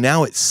 And so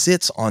now it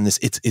sits on this.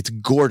 It's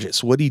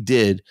gorgeous. What he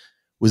did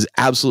was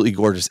absolutely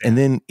gorgeous. And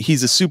then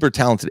he's a super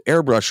talented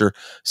airbrusher,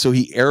 so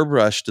he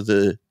airbrushed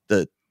the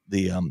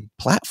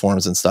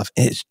platforms and stuff.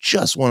 And it's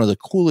just one of the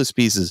coolest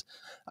pieces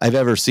I've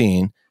ever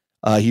seen.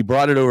 He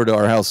brought it over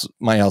to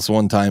my house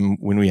one time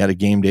when we had a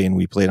game day and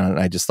we played on it. And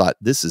I just thought,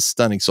 this is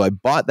stunning. So I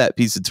bought that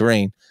piece of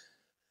terrain.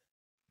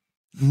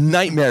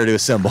 Nightmare to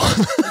assemble.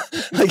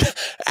 Like,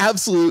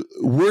 absolute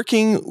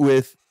working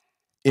with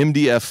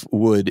MDF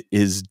wood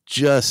is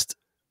just,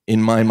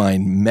 in my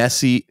mind,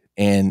 messy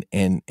and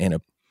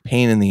a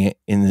pain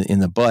in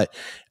the butt.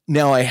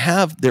 Now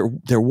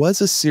there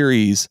was a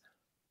series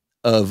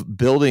of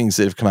buildings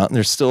that have come out, and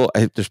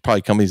there's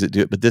probably companies that do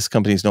it, but this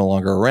company is no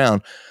longer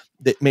around,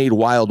 that made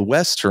Wild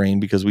West terrain,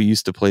 because we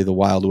used to play the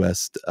Wild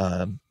West.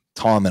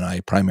 Tom and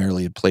I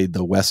primarily had played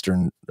the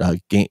Western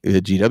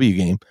GW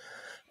game.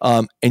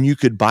 And you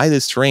could buy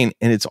this terrain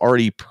and it's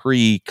already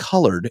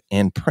pre-colored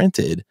and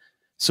printed.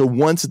 So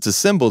once it's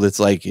assembled, it's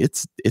like,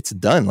 it's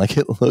done. Like,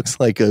 it looks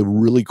like a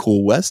really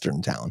cool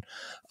Western town.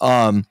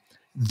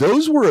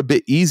 Those were a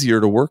bit easier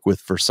to work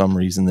with for some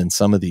reason than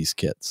some of these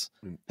kits.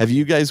 Have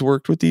you guys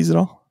worked with these at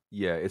all?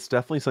 Yeah, it's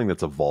definitely something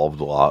that's evolved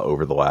a lot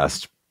over the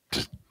last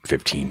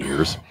 15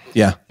 years.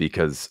 Yeah.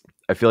 Because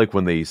I feel like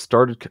when they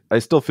started, I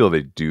still feel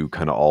they do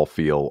kind of all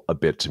feel a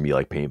bit to me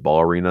like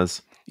paintball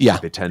arenas. Yeah.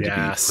 They tend to be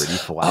pretty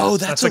flat. Oh,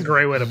 that's a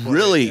great way to put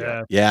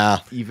it. Yeah.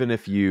 Even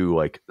if you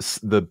like,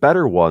 the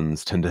better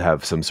ones tend to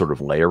have some sort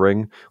of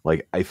layering.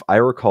 Like, if I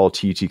recall,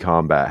 TT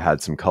Combat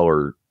had some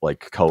color,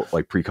 like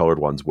pre-colored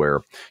ones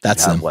where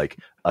that's you have like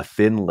a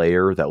thin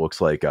layer that looks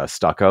like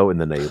stucco, and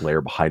then a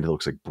layer behind it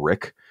looks like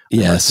brick.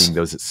 Yes. I'm seeing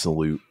those at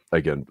Salute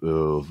again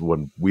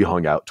when we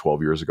hung out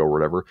 12 years ago or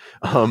whatever.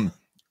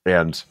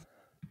 And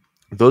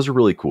those are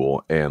really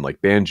cool. And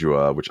like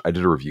Banjua, which I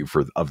did a review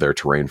of their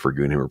terrain for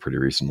Goonhammer pretty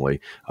recently,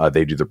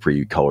 they do the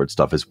pre-colored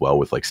stuff as well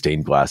with like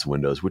stained glass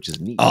windows, which is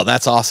neat. Oh,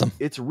 that's awesome.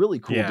 It's really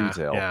cool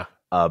detail. Yeah.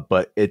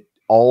 But it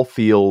all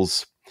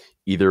feels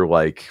either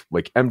like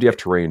MDF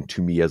terrain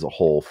to me as a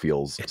whole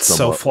feels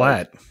so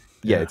flat.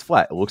 It's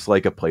flat. It looks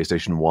like a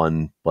PlayStation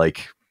 1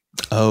 like.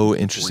 Oh,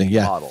 interesting.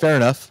 Yeah, model. Fair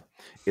enough.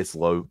 It's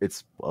low.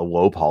 It's a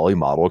low poly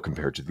model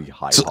compared to the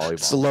high poly model.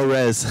 It's low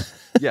res.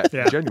 Yeah,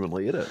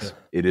 genuinely it is.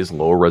 It is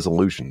lower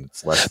resolution.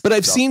 It's less. But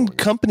I've seen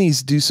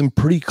companies do some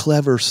pretty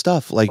clever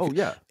stuff, like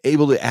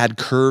able to add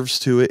curves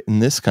to it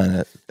and this kind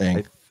of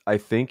thing. I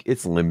think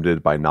it's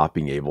limited by not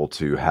being able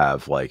to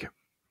have like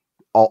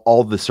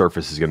all the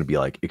surface is going to be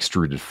like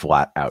extruded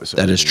flat out. So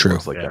that is true.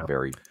 It's like a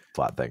very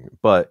flat thing.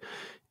 But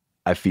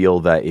I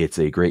feel that it's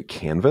a great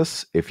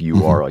canvas if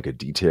you are like a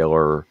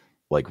detailer,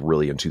 like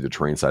really into the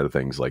terrain side of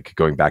things, like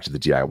going back to the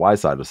DIY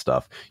side of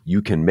stuff.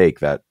 You can make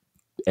that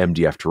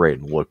MDF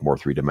terrain look more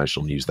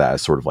three-dimensional and use that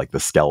as sort of like the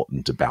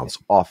skeleton to bounce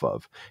off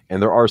of.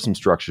 And there are some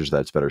structures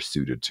that's better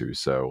suited to.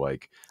 So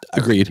like,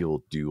 agreed.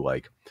 You'll do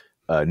like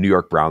New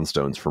York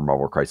brownstones for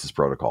Marvel Crisis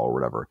Protocol or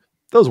whatever.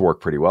 Those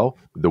work pretty well.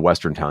 The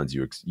Western towns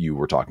you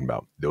were talking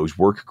about, those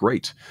work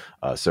great.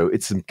 So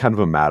it's kind of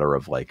a matter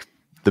of like,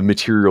 the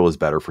material is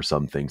better for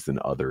some things than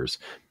others,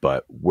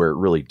 but where it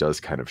really does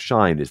kind of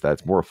shine is that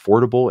it's more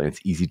affordable and it's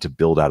easy to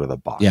build out of the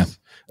box.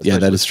 Yeah,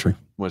 that is true.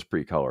 When it's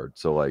pre-colored.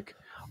 So like,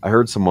 I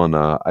heard someone,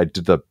 I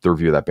did the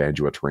review of that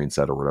Banjua terrain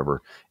set or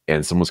whatever,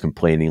 and someone was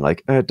complaining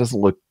like, it doesn't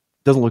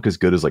look as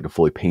good as like a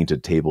fully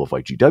painted table of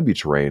like GW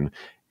terrain.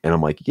 And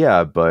I'm like,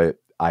 yeah, but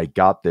I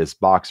got this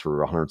box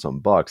for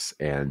 $100-some,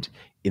 and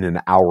in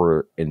an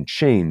hour and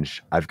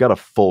change, I've got a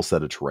full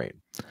set of terrain.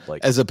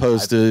 Like, as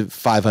opposed to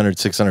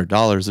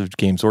 $500-$600 of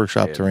Games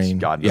Workshop terrain.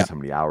 God knows how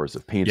many hours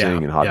of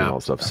painting and hobby and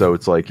all stuff. So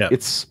it's like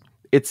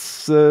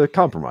it's a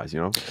compromise, you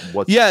know.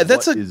 What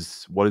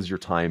is your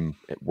time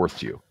worth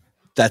to you?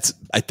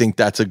 I think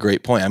that's a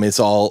great point. I mean, it's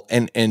all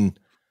and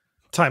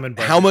time and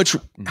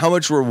budget. How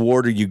much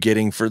reward are you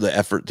getting for the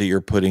effort that you're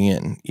putting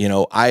in? You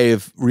know, I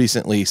have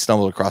recently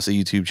stumbled across a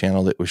YouTube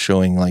channel that was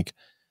showing like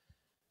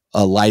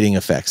lighting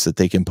effects that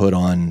they can put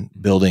on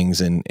buildings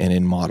and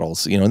in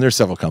models, you know, and there's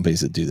several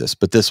companies that do this,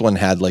 but this one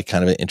had like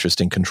kind of an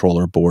interesting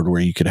controller board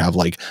where you could have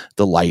like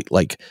the light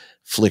like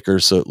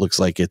flickers. So it looks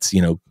like it's,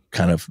 you know,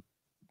 kind of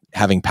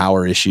having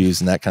power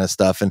issues and that kind of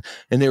stuff. And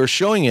they were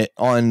showing it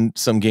on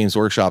some Games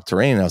Workshop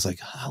terrain. And I was like,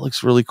 oh, that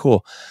looks really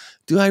cool.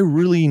 Do I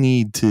really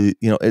need to,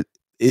 you know,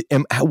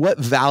 what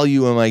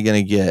value am I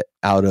going to get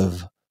out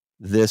of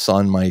this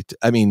on my,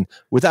 I mean,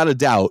 without a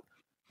doubt,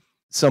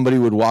 somebody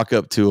would walk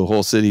up to a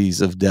Whole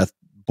Cities of Death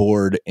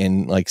board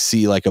and like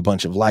see like a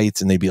bunch of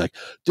lights and they'd be like,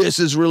 this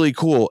is really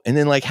cool. And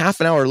then like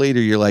half an hour later,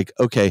 you're like,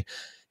 okay,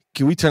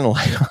 can we turn the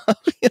light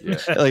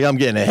off? Like I'm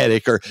getting a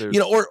headache or,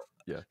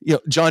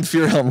 John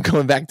Fearhelm,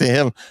 going back to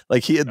him,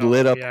 like he had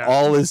lit up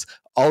all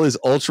his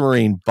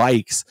ultramarine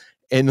bikes.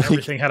 And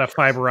everything had a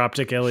fiber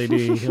optic LED.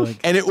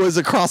 And it was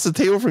across the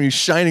table from you,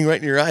 shining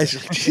right in your eyes.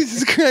 You're like,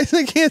 Jesus Christ,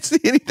 I can't see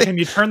anything. Can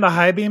you turn the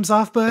high beams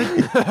off, bud?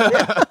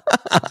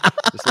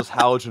 Just those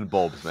halogen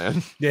bulbs,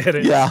 man. Yeah, it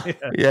is.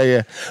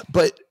 Yeah.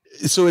 But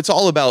so it's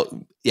all about,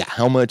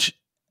 how much,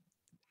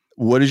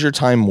 what is your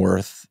time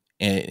worth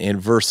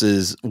and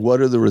versus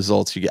what are the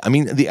results you get? I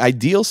mean, the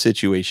ideal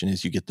situation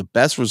is you get the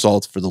best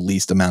results for the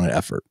least amount of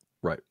effort.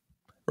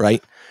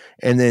 Right.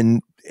 And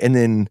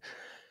then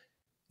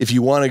if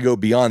you want to go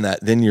beyond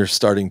that, then you're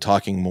starting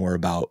talking more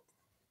about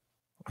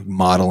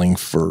modeling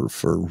for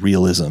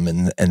realism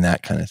and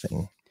that kind of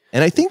thing.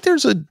 And I think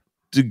there's a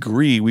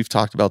degree, we've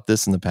talked about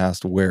this in the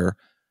past, where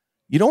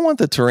you don't want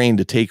the terrain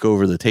to take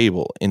over the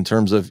table in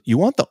terms of you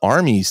want the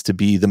armies to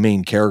be the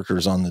main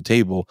characters on the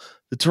table.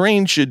 The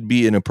terrain should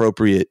be an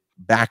appropriate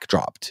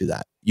backdrop to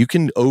that. You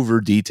can over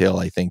detail,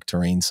 I think,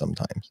 terrain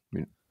sometimes. I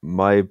mean,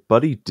 my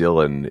buddy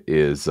Dylan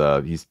is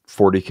he's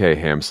 40K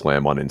Ham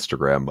Slam on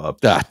Instagram.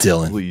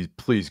 Dylan,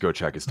 please go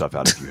check his stuff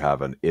out if you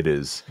haven't. It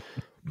is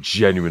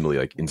genuinely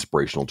like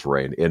inspirational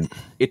terrain, and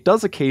it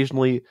does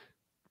occasionally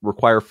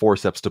require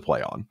forceps to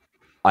play on.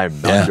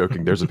 I'm not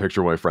joking. There's a picture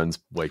of my friends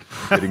like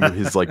hitting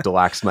his like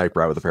Delac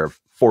sniper out with a pair of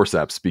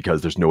forceps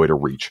because there's no way to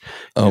reach.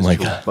 Oh my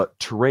God. But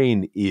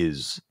terrain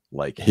is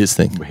like his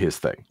thing.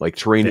 Like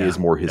terrain is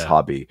more his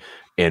hobby,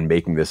 and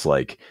making this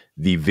like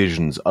the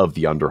visions of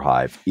the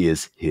Underhive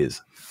is his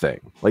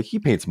thing. Like he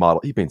paints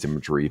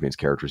imagery, he paints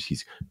characters.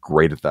 He's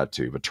great at that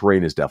too. But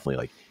terrain is definitely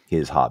like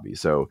his hobby.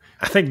 So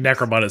I think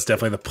Necromon is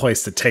definitely the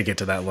place to take it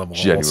to that level.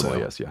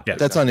 Genuinely, also. yes.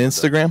 That's on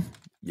Instagram.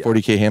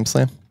 40K Ham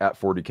Slam at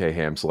 40K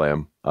Ham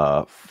Slam,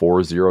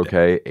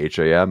 40K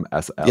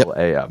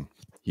HAMSLAM.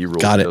 He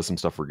really does some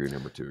stuff for Goon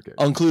Hammer too. Okay.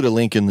 I'll include a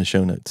link in the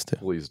show notes too.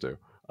 Please do.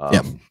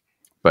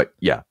 But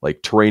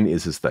like terrain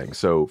is his thing.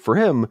 So for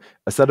him,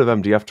 a set of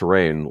MDF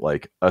terrain,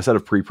 like a set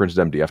of pre-printed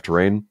MDF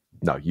terrain,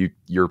 no,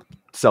 you're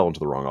selling to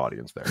the wrong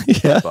audience there.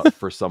 Yeah. But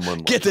for someone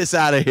like, get this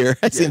out of here.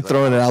 I see him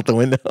throwing it out the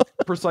window.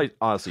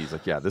 Honestly, he's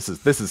like, this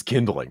is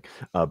kindling.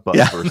 But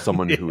for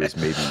someone who is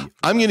maybe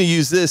I'm gonna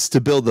use this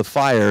to build the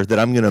fire that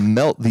I'm gonna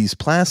melt these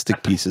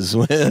plastic pieces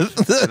with.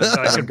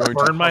 I can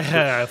burn my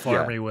half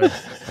army with.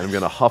 And I'm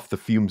gonna huff the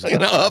fumes. I'm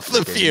gonna huff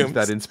the fumes. Use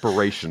that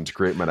inspiration to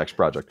create my next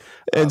project.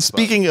 And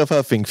speaking of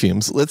huffing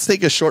fumes, let's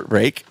take a short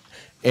break,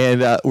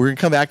 and we're gonna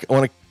come back. I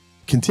want to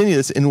continue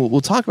this, and we'll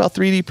talk about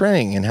 3D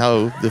printing and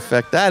how the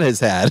effect that has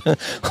had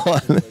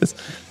on this.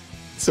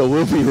 So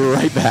we'll be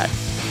right back.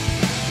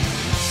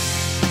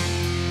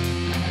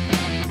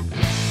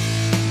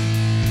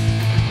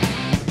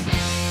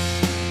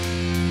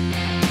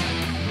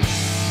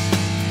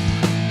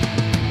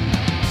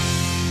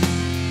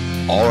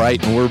 All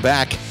right, and we're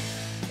back.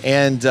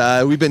 And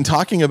we've been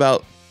talking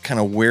about kind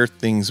of where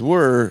things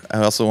were. I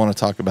also want to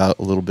talk about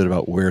a little bit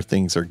about where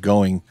things are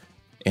going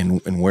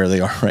and where they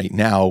are right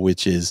now,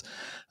 which is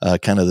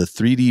kind of the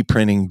 3D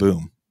printing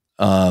boom.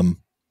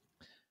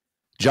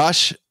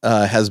 Josh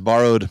has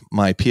borrowed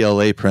my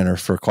PLA printer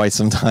for quite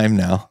some time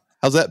now.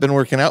 How's that been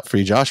working out for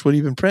you, Josh? What have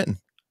you been printing?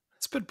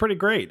 It's been pretty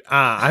great.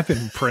 I've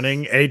been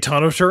printing a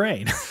ton of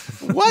terrain.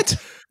 What?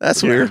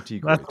 That's weird.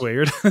 That's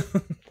weird.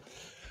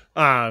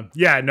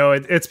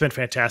 It's been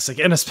fantastic.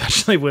 And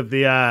especially with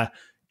the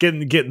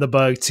getting the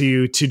bug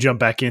to jump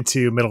back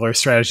into Middle Earth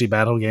strategy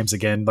battle games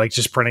again, like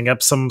just printing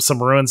up some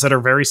ruins that are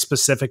very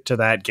specific to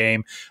that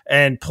game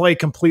and play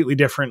completely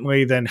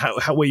differently than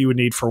how what you would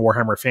need for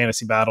Warhammer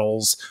Fantasy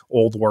Battles,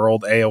 Old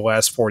World,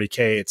 AOS,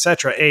 40K,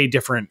 etc. A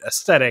different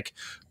aesthetic,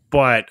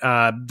 but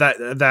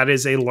that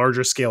is a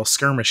larger scale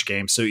skirmish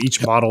game. So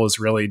each model is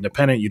really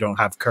independent. You don't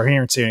have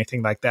coherency or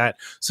anything like that.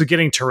 So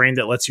getting terrain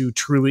that lets you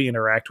truly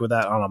interact with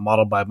that on a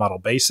model by model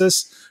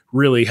basis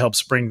really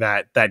helps bring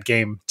that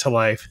game to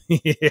life.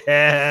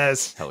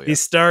 Yes. Hell yeah. He's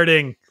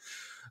starting.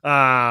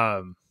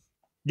 I've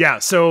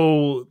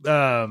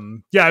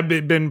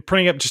been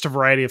printing up just a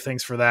variety of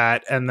things for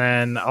that. And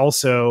then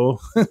also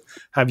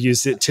have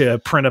used it to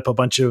print up a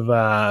bunch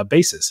of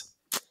bases.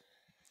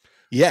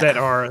 Yeah. That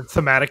are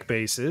thematic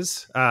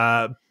bases.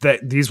 That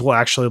these will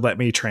actually let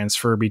me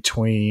transfer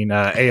between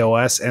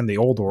AOS and the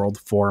Old World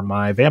for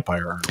my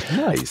vampire army.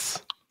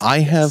 Nice.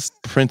 I have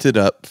printed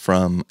up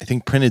from, I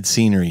think Printed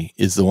Scenery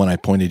is the one I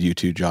pointed you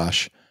to,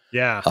 Josh.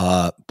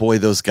 Yeah. Boy,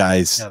 those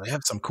guys they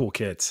have some cool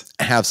kits.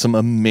 Have some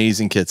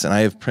amazing kits. And I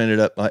have printed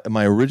up,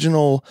 my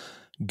original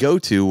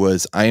go-to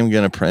was I am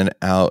going to print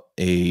out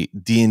a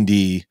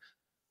D&D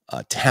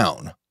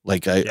town.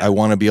 Like I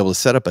want to be able to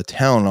set up a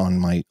town on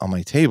my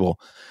table.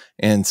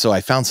 And so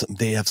I found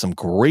they have some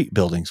great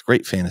buildings,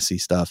 great fantasy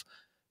stuff.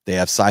 They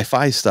have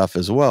sci-fi stuff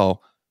as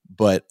well.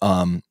 But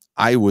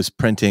I was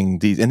printing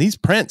these, and these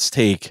prints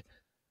take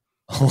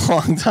a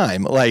long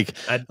time. Like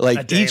a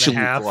day each and a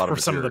half for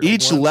some of the big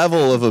each ones.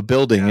 level of a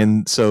building,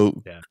 and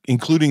so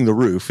including the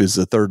roof is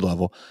the third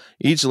level.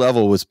 Each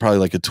level was probably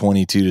like a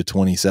 22 to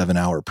 27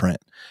 hour print.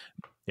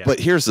 Yeah. But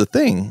here's the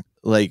thing: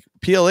 like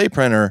PLA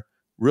printer,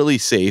 really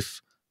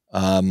safe.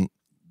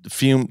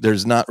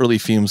 There's not really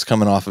fumes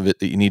coming off of it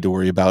that you need to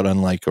worry about,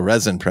 unlike a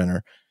resin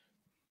printer.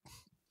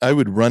 I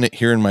would run it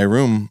here in my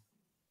room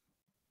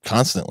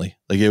constantly.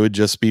 Like it would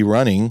just be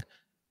running,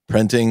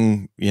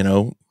 printing,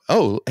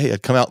 oh, hey,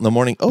 I'd come out in the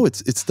morning. Oh,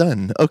 it's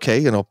done.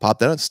 Okay. I'll pop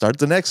that out, start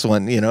the next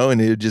one,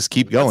 and it would just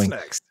keep going.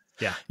 What's next?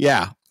 Yeah.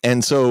 Yeah.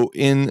 And so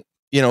in,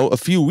 a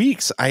few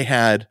weeks, I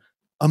had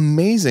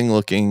amazing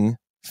looking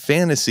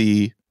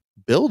fantasy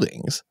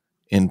buildings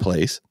in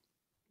place.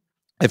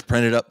 I've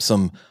printed up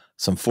some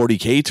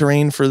 40K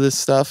terrain for this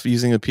stuff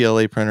using a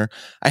PLA printer.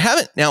 I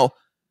haven't now.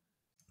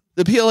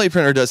 The PLA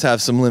printer does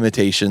have some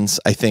limitations,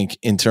 I think,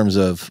 in terms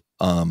of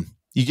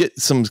you get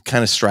some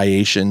kind of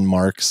striation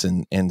marks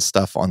and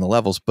stuff on the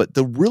levels, but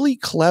the really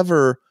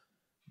clever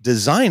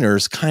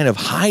designers kind of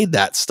hide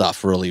that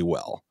stuff really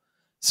well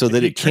so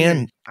that it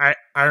can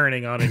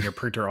ironing on in your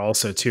printer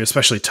also too,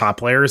 especially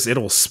top layers.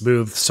 It'll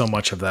smooth so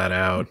much of that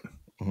out.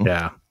 Mm-hmm.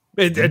 Yeah.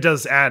 It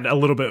does add a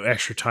little bit of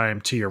extra time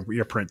to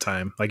your print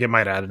time. Like it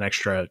might add an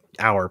extra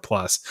hour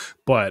plus,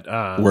 but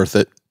worth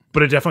it.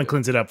 But it definitely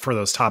cleans it up for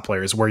those top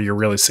layers where you're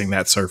really seeing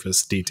that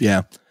surface detail.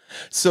 Yeah.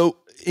 So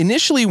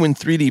initially when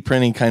 3D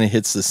printing kind of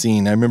hits the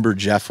scene, I remember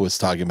Jeff was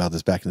talking about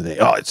this back in the day.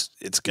 Oh,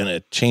 it's going to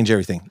change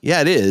everything.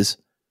 Yeah, it is.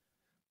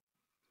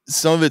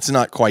 Some of it's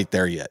not quite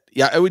there yet.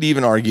 Yeah, I would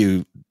even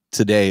argue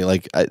today,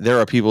 like there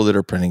are people that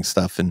are printing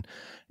stuff and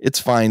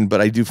it's fine,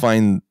 but I do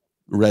find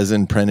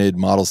resin printed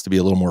models to be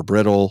a little more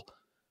brittle.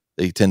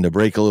 They tend to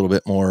break a little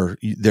bit more.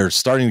 They're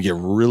starting to get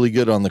really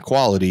good on the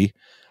quality.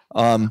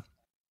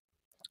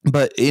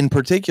 But in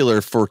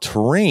particular for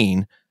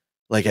terrain,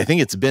 like I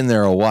think it's been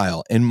there a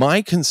while. And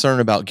my concern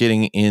about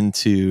getting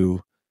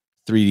into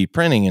 3D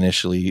printing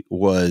initially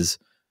was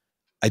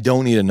I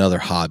don't need another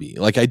hobby.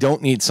 Like I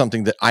don't need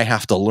something that I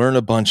have to learn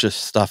a bunch of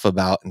stuff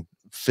about and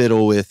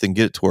fiddle with and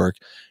get it to work.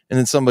 And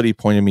then somebody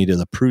pointed me to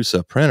the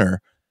Prusa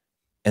printer,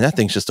 and that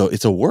thing's it's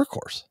a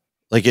workhorse.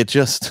 Like it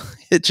just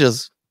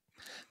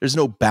there's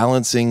no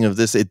balancing of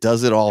this. It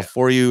does it all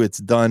for you. It's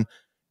done.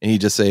 And you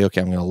just say,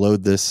 okay, I'm going to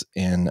load this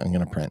and I'm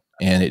going to print.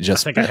 And it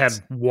just I think prints. I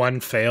had one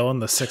fail in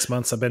the 6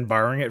 months I've been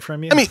borrowing it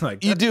from you. I mean,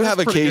 you do have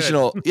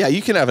occasional,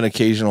 you can have an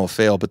occasional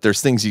fail, but there's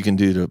things you can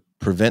do to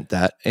prevent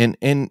that. And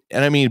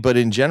I mean, but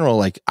in general,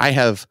 like I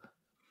have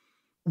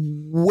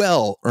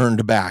well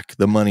earned back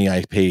the money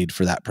I paid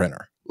for that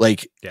printer.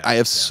 Like I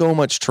have so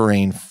much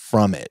terrain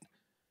from it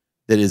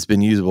that has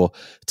been usable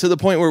to the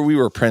point where we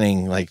were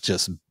printing like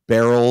just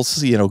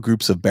barrels,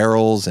 groups of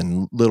barrels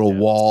and little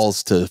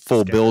walls to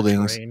full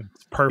buildings. Terrain.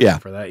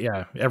 Perfect for that.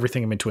 Yeah.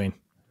 Everything in between.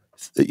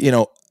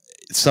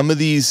 Some of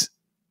these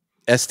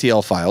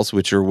STL files,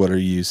 which are what are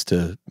used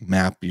to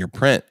map your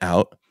print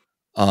out.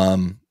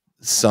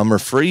 Some are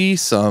free.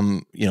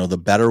 Some, the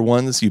better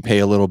ones you pay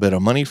a little bit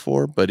of money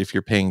for, but if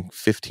you're paying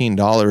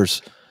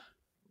 $15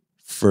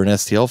 for an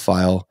STL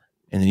file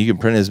and then you can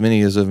print as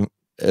many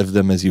of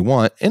them as you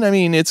want. And I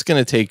mean, it's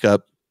going to take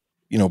up,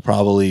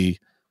 probably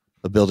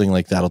a building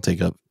like that'll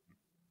take up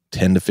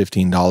 $10 to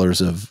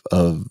 $15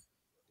 of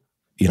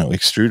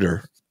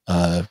extruder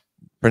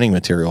printing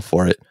material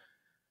for it.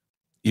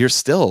 You're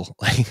still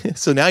like,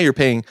 so now you're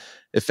paying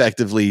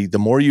effectively, the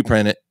more you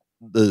print it,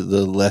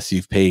 the less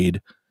you've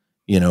paid,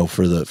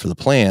 for the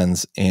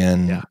plans.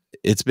 And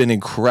it's been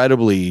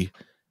incredibly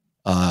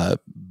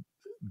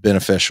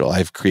beneficial.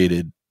 I've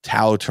created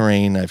Tau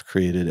terrain, I've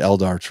created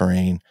Eldar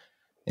terrain,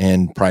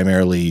 and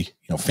primarily,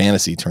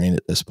 fantasy terrain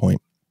at this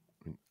point.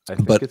 I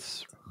think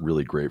it's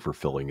really great for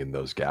filling in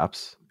those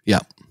gaps. Yeah.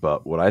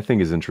 But what I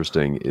think is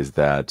interesting is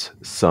that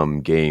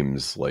some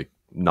games, like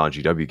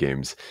non-GW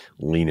games,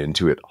 lean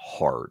into it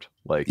hard.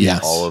 Like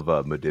all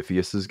of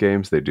Modifius's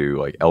games, they do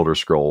like Elder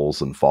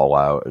Scrolls and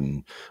Fallout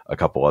and a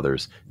couple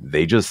others.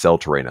 They just sell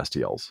terrain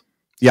STLs.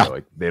 Yeah. So,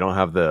 like they don't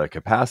have the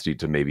capacity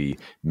to maybe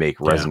make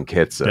resin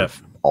kits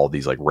of all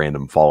these like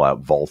random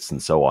Fallout vaults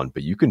and so on.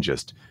 But you can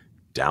just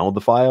download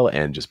the file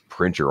and just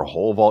print your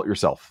whole vault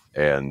yourself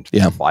and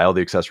buy all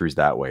the accessories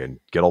that way and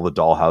get all the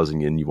doll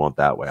housing in you want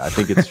that way. I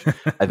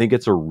think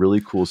it's a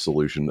really cool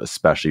solution,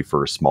 especially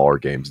for smaller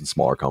games and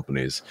smaller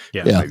companies.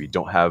 That maybe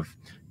don't have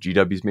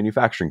GW's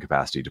manufacturing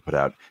capacity to put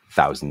out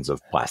thousands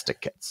of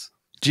plastic kits.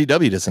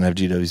 GW doesn't have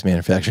GW's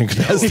manufacturing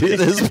capacity at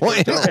this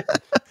point.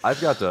 I've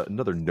got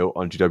another note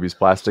on GW's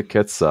plastic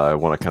kits I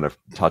want to kind of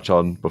touch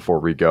on before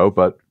we go,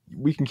 but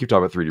we can keep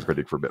talking about 3D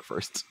printing for a bit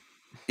first.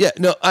 Yeah,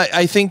 no,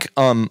 I think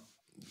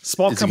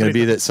small. Is it going to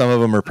be that some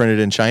of them are printed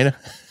in China?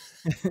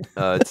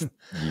 It's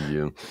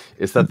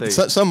that they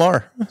some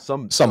are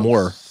some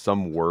were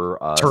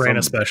terrain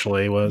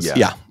especially was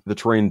the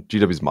terrain.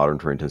 GW's modern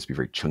terrain tends to be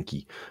very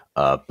chunky,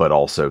 but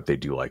also they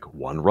do like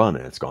one run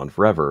and it's gone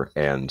forever,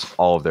 and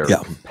all of their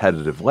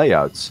competitive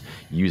layouts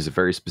use a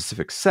very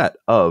specific set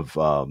of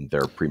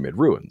their pre-made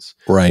ruins,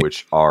 right?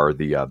 Which are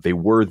they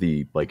were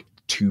the like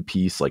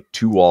 2-piece, like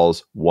 2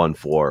 walls, 1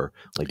 floor,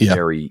 like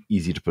very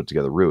easy to put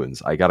together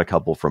ruins. I got a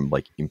couple from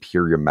like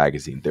Imperium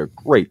magazine. They're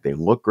great. They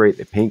look great.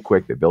 They paint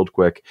quick. They build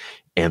quick,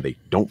 and they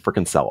don't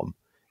freaking sell them.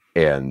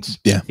 And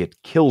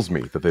it kills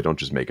me that they don't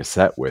just make a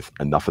set with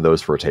enough of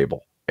those for a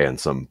table and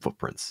some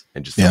footprints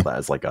and just sell that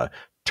as like a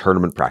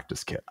tournament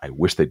practice kit. I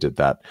wish they did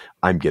that.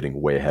 I'm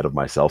getting way ahead of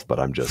myself, but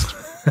I'm just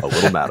a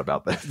little mad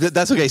about that.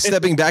 That's okay.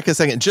 Stepping back a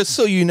second, just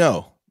so you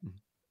know,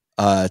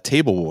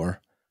 Table War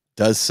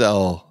does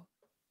sell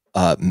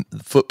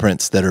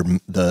footprints that are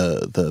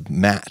the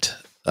matte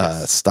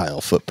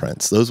style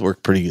footprints. Those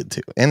work pretty good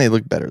too, and they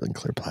look better than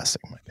clear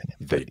plastic, in my opinion.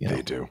 They do. Yeah,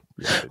 they do.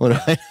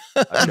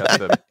 I've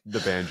got the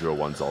banjo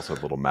ones also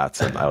have little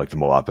mats, and I like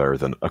them a lot better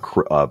than the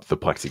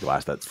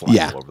plexiglass that's flying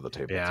all over the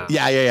table.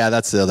 Yeah.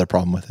 That's the other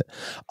problem with it.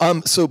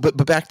 So, but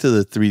back to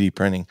the 3D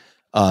printing.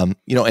 And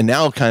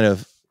now kind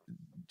of,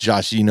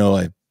 Josh,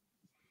 I'm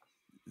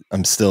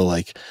still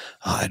like,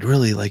 I'd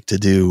really like to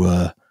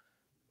do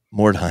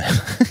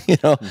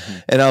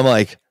Mordheim, and I'm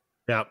like,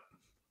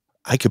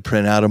 I could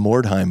print out a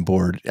Mordheim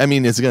board. I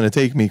mean, it's going to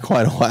take me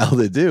quite a while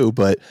to do,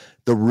 but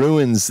the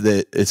ruins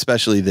that,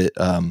 especially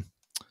that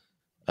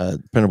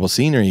printable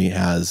scenery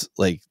has,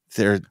 like,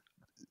 they're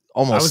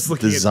almost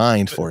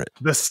designed for it.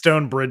 The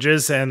stone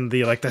bridges and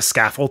the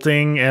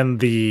scaffolding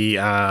and the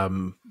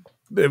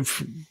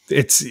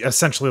it's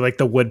essentially like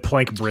the wood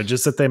plank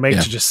bridges that they make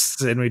to just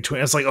sit in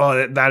between. It's like,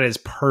 oh, that is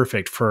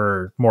perfect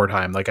for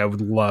Mordheim. Like, I would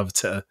love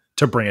to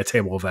bring a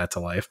table of that to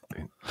life.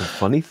 The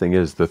funny thing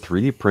is, the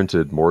 3D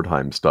printed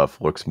Mordheim stuff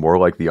looks more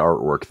like the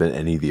artwork than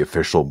any of the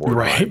official Mordheim.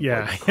 Right?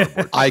 Yeah,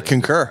 I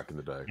concur.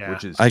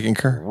 Which is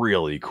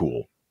really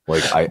cool.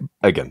 Like,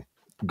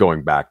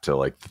 going back to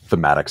like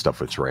thematic stuff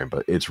with terrain,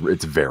 but it's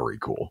very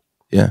cool.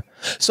 Yeah.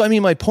 So I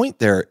mean, my point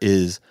there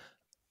is,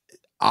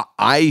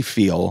 I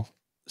feel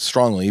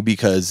strongly,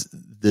 because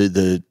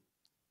the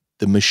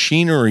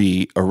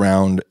machinery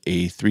around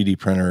a 3D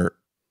printer,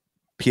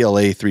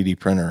 PLA 3D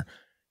printer,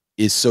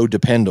 is so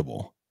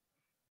dependable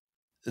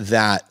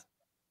that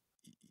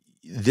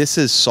this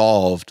is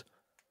solved.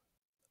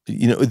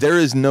 There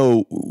is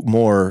no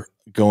more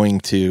going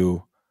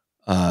to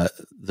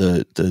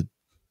the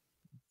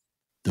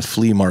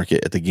flea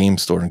market at the game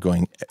store and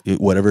going,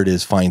 whatever it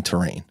is, find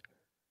terrain.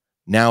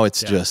 Now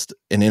it's just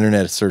an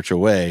internet search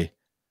away,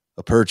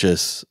 a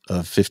purchase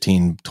of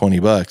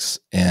 $15-20,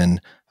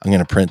 and I'm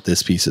going to print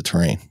this piece of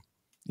terrain,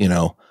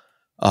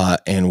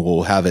 and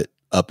we'll have it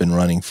up and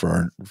running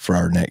for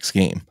our next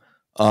game.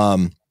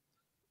 And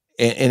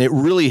it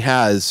really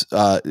has,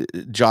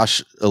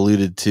 Josh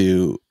alluded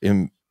to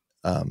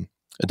Adeptus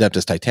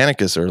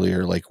Titanicus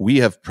earlier. Like, we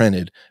have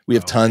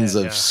tons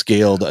of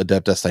scaled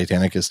Adeptus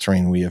Titanicus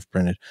terrain we have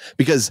printed,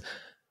 because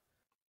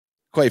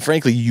quite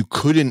frankly, you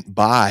couldn't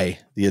buy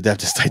the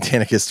Adeptus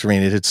Titanicus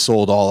terrain. It had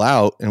sold all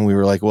out, and we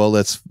were like, well,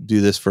 let's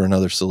do this for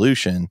another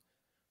solution.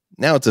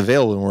 Now it's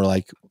available, and we're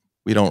like,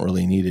 we don't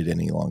really need it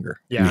any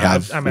longer. Yeah, we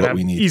have what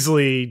we need.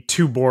 Easily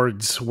 2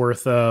 boards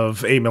worth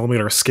of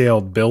 8mm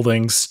scaled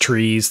buildings,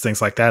 trees,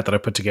 things like that I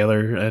put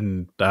together.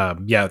 And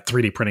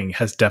 3D printing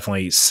has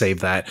definitely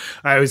saved that.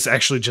 I was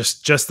actually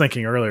just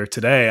thinking earlier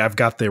today, I've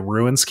got the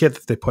Ruins kit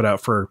that they put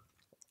out for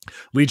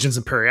Legions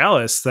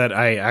Imperialis that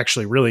I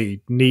actually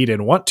really need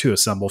and want to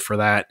assemble for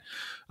that.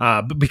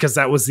 Because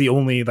that was the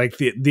only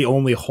the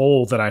only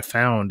hole that I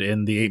found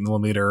in the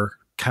 8mm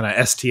kind of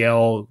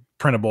STL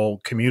printable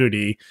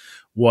community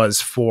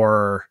was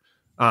for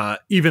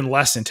even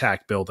less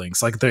intact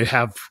buildings. Like, they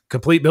have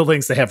complete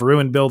buildings, they have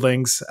ruined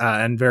buildings,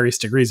 and various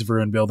degrees of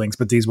ruined buildings,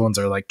 but these ones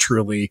are like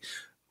truly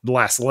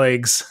last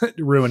legs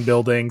ruined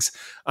buildings,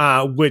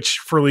 which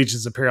for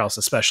Legions Imperialis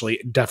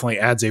especially definitely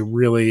adds a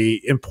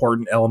really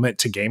important element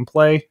to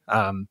gameplay.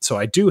 So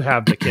I do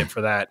have the kit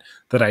for that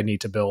I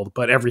need to build,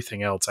 but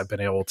everything else I've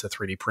been able to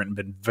 3D print and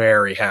been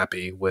very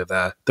happy with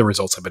the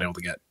results I've been able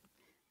to get.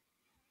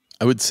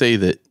 I would say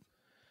that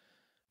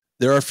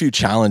there are a few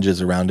challenges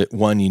around it.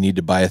 One, you need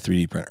to buy a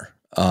 3D printer,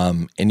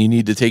 and you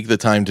need to take the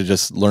time to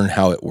just learn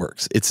how it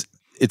works. It's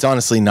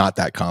honestly not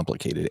that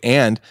complicated.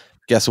 And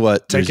guess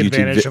what? Take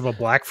advantage of a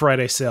Black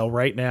Friday sale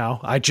right now.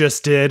 I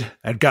just did.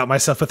 I got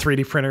myself a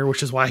 3D printer,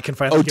 which is why I can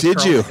finally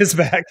get his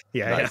back.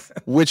 Yeah, nice.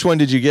 Yeah. Which one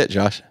did you get,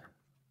 Josh?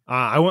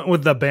 I went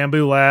with the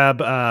Bamboo Lab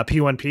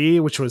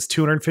P1P, which was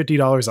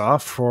 $250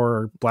 off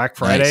for Black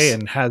Friday,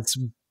 and has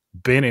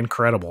been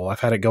incredible.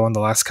 I've had it going the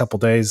last couple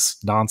days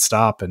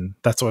nonstop, and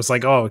that's what I was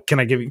like, oh, can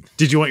I give you,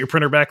 did you want your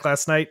printer back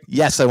last night?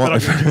 Yes, I want my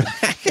printer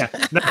back. Yeah,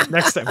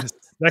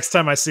 next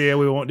time I see you,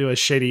 we won't do a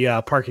shady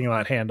parking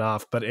lot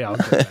handoff, but yeah, I'll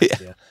get it back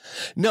to you.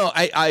 No,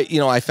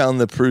 I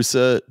found the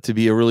Prusa to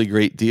be a really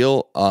great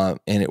deal,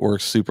 and it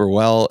works super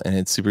well, and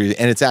it's super easy,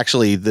 and it's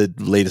actually, the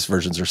latest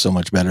versions are so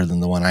much better than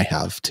the one I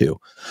have too.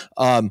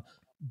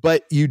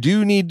 But you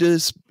do need to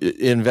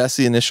invest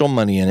the initial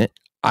money in it.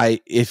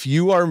 If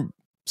you are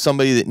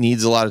somebody that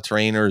needs a lot of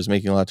terrain or is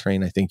making a lot of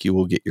terrain, I think you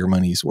will get your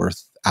money's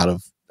worth out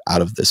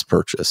of this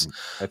purchase.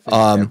 I think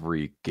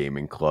every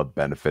gaming club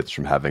benefits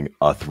from having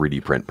a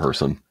 3D print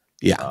person.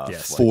 Yeah,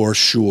 yes. For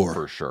sure.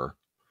 For sure.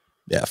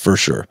 Yeah, for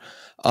sure.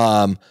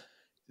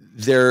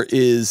 there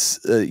is,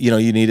 you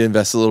need to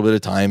invest a little bit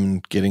of time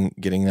in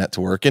getting that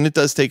to work. And it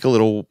does take a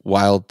little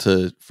while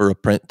for a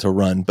print to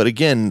run. But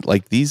again,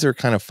 like these are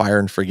kind of fire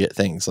and forget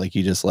things. Like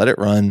you just let it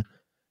run.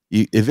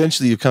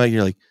 Eventually you come out,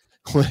 you're like,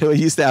 what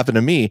used to happen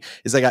to me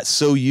is I got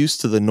so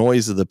used to the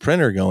noise of the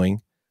printer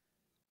going.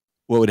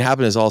 What would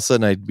happen is all of a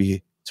sudden I'd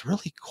be, it's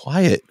really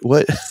quiet.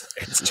 What?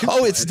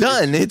 It's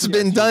done. It's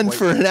been done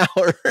for an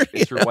hour.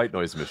 It's your white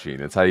noise machine.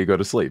 It's how you go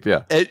to sleep.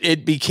 Yeah.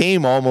 It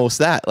became almost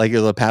that, like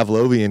a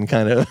Pavlovian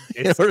kind of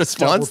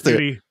response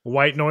to it.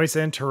 White noise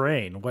and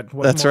terrain. What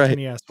That's more right. can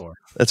you ask for?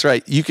 That's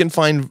right. You can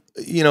find,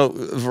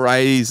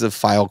 varieties of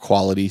file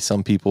quality.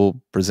 Some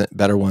people present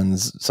better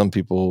ones. Some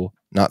people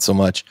not so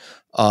much.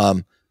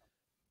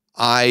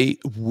 I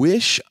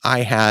wish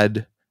I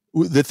had.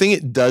 The thing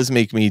it does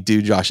make me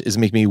do, Josh, is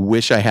make me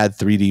wish I had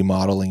 3D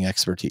modeling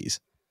expertise,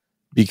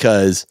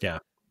 because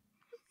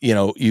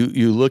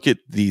you look at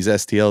these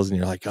STLs and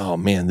you're like, oh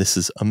man, this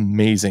is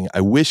amazing.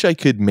 I wish I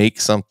could make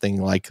something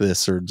like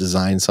this or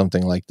design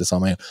something like this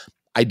on my own.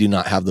 I do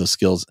not have those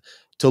skills.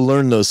 To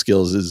learn those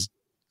skills is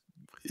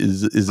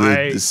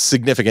a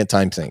significant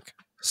time sink.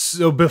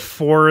 So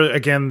before,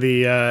 again,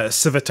 the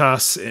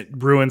Civitas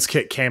Ruins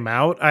kit came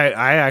out,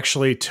 I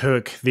actually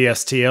took the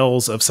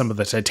STLs of some of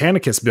the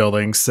Titanicus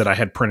buildings that I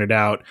had printed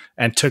out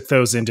and took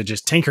those into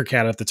just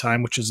Tinkercad at the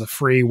time, which is a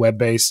free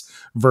web-based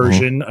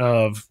version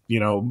of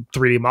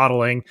 3D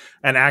modeling,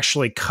 and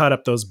actually cut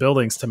up those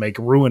buildings to make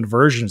ruined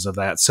versions of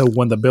that. So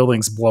when the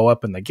buildings blow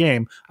up in the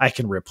game, I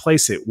can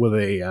replace it with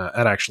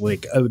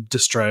a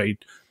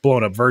destroyed,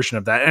 blown up version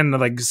of that, and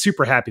like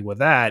super happy with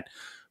that.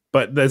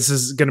 But this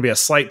is going to be a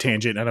slight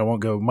tangent and I won't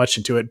go much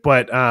into it.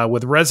 But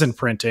with resin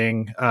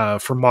printing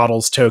for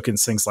models,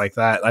 tokens, things like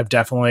that, I've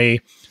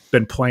definitely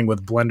been playing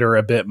with Blender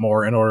a bit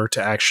more in order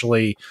to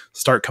actually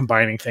start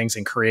combining things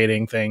and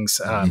creating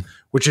things,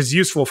 which is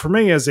useful for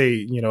me as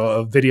a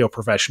video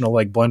professional.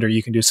 Like Blender,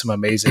 you can do some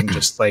amazing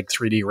just like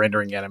 3D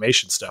rendering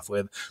animation stuff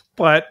with.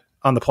 But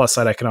on the plus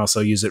side, I can also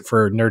use it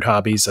for nerd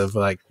hobbies of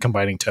like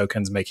combining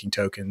tokens, making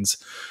tokens,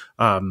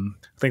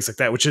 things like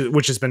that,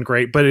 which has been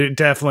great. But it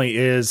definitely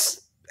is.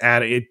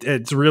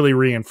 It's really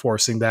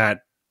reinforcing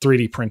that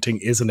 3D printing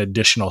is an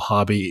additional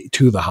hobby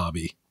to the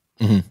hobby.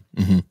 Mm-hmm,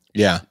 mm-hmm.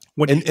 Yeah.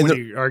 When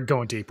you are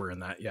going deeper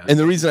in that. Yeah. And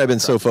the reason I've been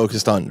so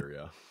focused on,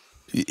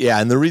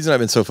 and the reason I've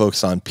been so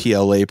focused on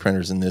PLA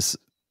printers in this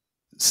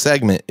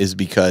segment is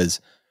because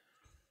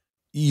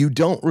you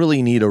don't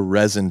really need a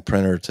resin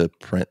printer to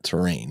print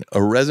terrain.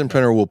 A resin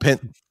printer will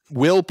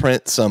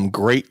print some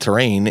great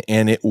terrain,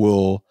 and it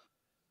will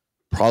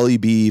probably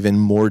be even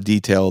more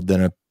detailed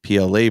than a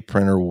PLA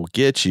printer will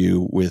get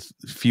you with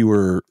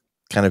fewer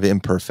kind of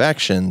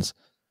imperfections.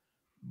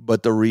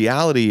 But the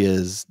reality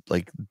is,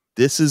 like,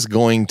 this is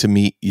going to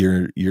meet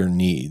your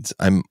needs.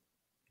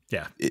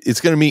 It's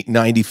going to meet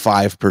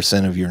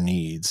 95% of your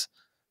needs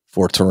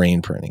for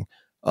terrain printing.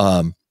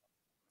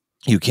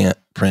 You can't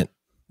print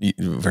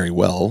very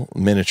well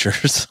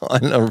miniatures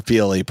on a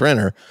PLA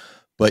printer,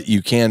 but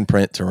you can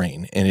print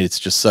terrain, and it's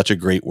just such a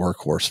great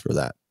workhorse for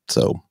that.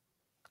 So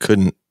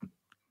couldn't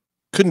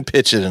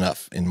pitch it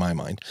enough in my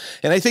mind.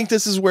 And I think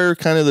this is where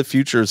kind of the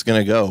future is going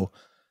to go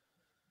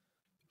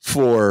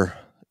for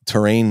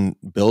terrain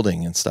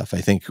building and stuff.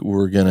 I think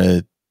we're going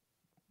to,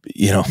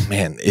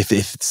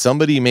 if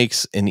somebody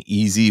makes an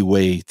easy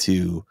way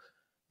to,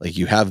 like,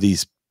 you have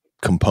these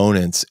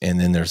components and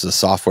then there's the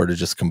software to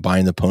just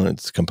combine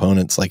the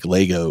components like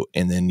Lego,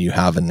 and then you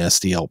have an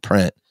STL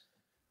print,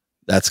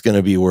 it's going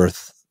to be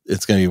worth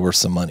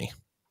some money.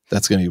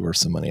 That's going to be worth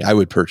some money. I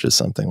would purchase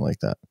something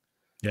like that.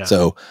 Yeah.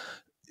 So,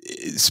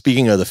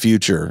 speaking of the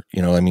future,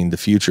 the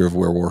future of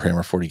where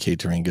Warhammer 40K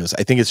terrain goes,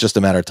 I think it's just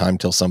a matter of time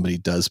till somebody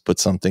does put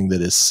something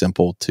that is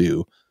simple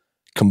to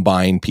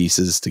combine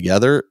pieces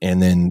together,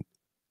 and then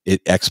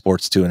it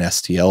exports to an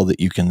STL that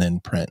you can then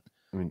print.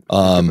 I mean,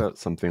 think about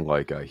something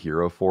like a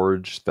Hero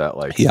Forge, that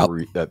like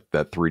that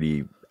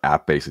 3D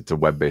app based. It's a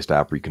web-based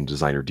app where you can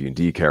design your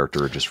D&D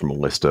character just from a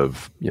list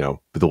of,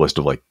 with a list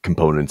of like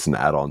components and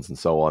add-ons and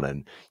so on,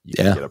 and you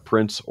can get a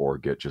print or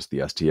get just the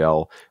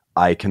STL.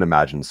 I can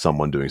imagine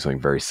someone doing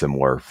something very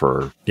similar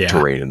for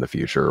terrain in the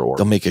future. Or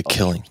they'll make a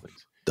killing.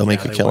 They'll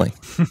make a killing.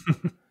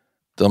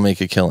 They'll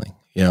make a killing.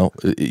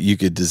 You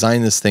could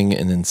design this thing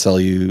and then sell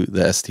you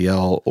the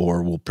STL,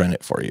 or we'll print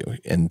it for you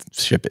and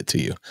ship it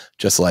to you,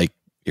 just like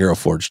Hero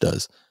Forge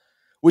does.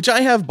 Which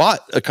I have bought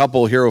a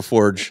couple Hero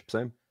Forge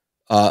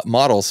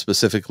models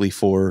specifically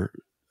for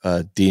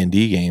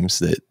D&D games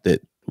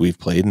that we've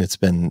played, and it's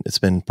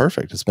been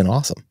perfect. It's been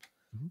awesome.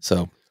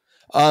 So,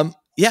 what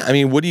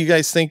do you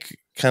guys think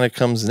kind of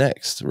comes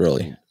next,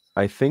 really?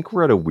 I think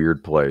we're at a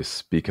weird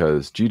place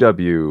because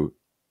GW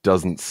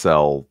doesn't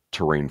sell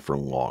terrain for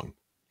long.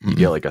 You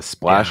get like a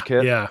splash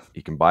kit. Yeah.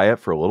 You can buy it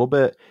for a little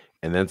bit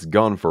and then it's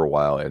gone for a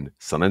while. And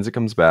sometimes it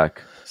comes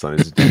back,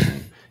 sometimes it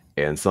doesn't.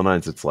 And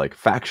sometimes it's like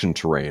faction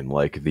terrain,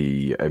 like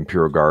the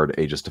Imperial Guard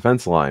Aegis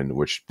Defense line,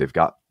 which they've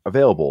got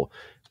available.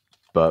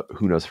 but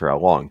who knows for how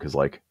long? Because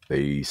like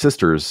the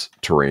Sisters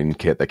terrain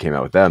kit that came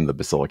out with them, the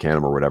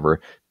Basilicanum or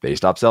whatever, they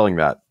stopped selling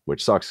that,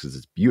 which sucks because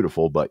it's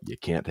beautiful, but you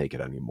can't take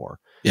it anymore.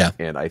 Yeah.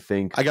 And I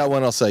think I got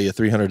one. I'll sell you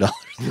 $300.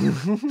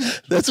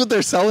 That's what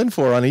they're selling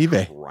for on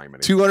eBay.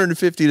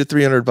 $250 to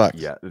 $300.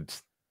 Yeah,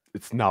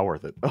 it's not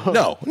worth it.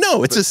 No,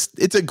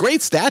 it's a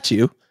great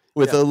statue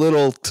with a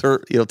little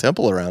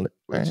temple around it.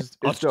 Right?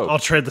 I'll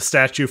trade the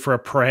statue for a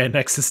Pariah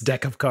Nexus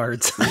deck of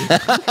cards.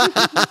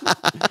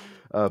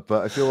 But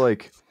I feel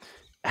like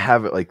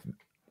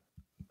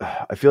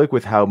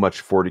with how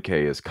much 40K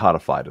is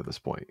codified at this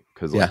point,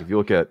 because if you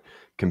look at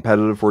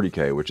competitive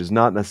 40K, which is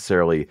not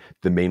necessarily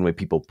the main way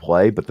people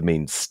play, but the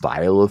main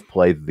style of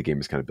play that the game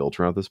is kind of built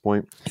around at this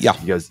point. Yeah.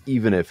 Because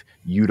even if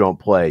you don't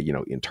play,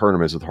 in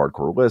tournaments with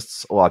hardcore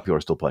lists, a lot of people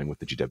are still playing with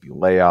the GW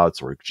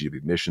layouts or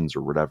GW missions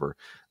or whatever.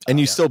 And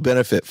you still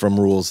benefit from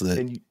rules that...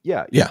 And you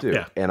do.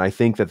 Yeah. And I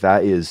think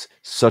that is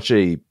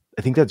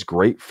I think that's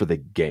great for the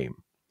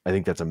game. I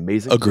think that's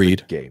amazing.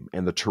 Agreed. For the game.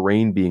 And the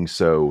terrain being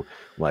so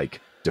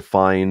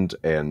defined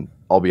and,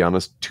 I'll be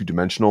honest,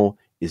 two-dimensional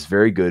is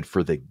very good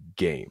for the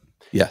game.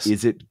 Yes.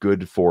 Is it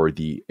good for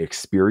the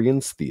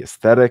experience, the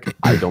aesthetic?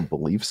 I don't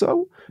believe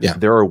so. Yeah.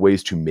 There are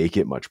ways to make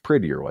it much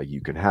prettier. Like you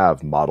can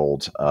have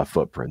modeled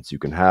footprints. You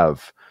can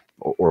have,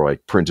 or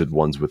printed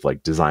ones with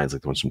designs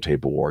like the ones from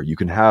Table War. You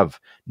can have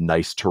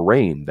nice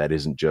terrain that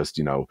isn't just,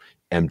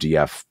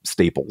 MDF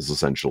staples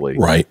essentially.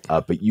 Right.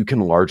 But you can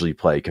largely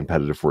play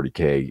competitive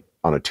 40K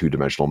on a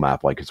two-dimensional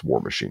map like it's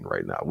War Machine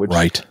right now, which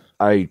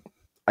I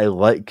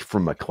like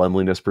from a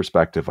cleanliness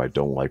perspective. I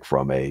don't like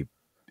from a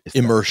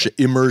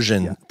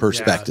immersion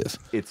perspective.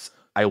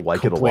 I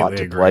like it a lot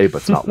to play, but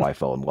it's not why I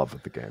fell in love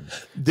with the game.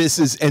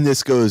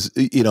 This goes,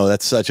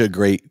 that's such a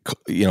great,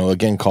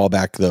 again,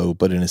 callback though,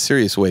 but in a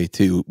serious way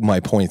to my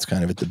points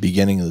kind of at the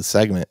beginning of the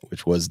segment,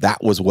 which was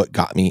that was what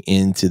got me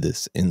into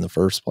this in the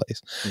first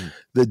place.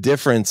 The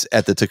difference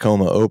at the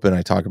Tacoma Open,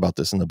 I talk about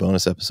this in the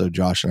bonus episode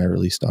Josh and I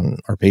released on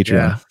our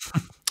Patreon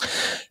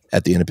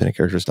at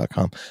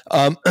theindependentcharacters.com.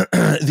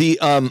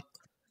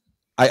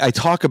 I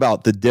talk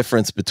about the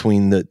difference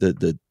between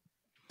the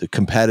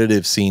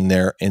competitive scene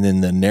there and then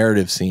the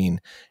narrative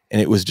scene.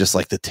 And it was just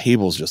the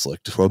tables just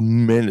looked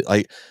tremendous.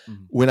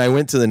 When I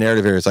went to the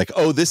narrative area, it's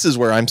oh, this is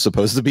where I'm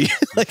supposed to be.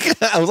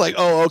 I was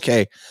oh,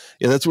 okay.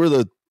 Yeah, that's where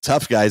the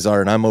tough guys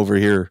are. And I'm over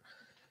here.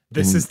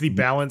 This is the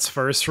balance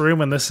first room.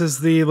 And this is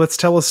the let's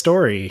tell a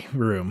story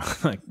room.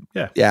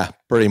 Yeah,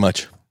 pretty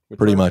much.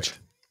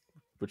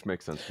 Which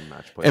makes sense from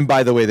match play. And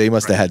by the way, they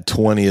must have had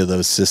 20 of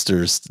those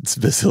Sisters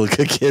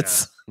Basilica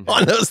kits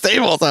on those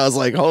tables. I was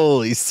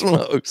holy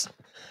smokes.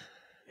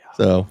 Yeah.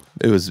 So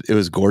it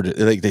was gorgeous.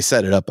 They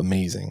set it up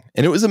amazing.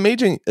 And it was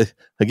amazing.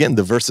 Again,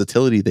 the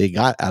versatility they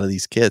got out of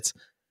these kits.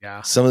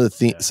 Yeah. Some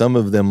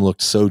of them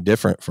looked so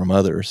different from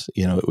others.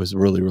 It was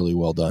really, really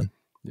well done.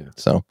 Yeah.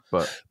 So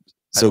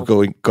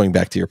going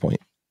back to your point.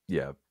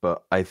 Yeah.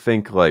 But I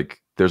think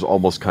there's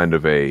almost kind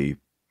of a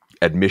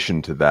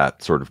admission to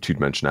that sort of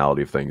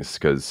two-dimensionality of things,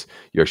 because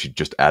you actually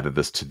just added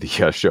this to the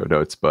show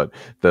notes, but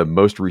the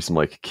most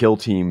recent kill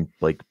team,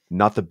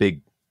 not the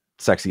big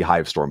sexy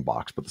Hive Storm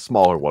box, but the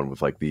smaller one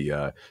with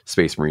the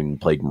Space Marine and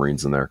Plague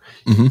Marines in there,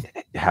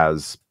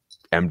 has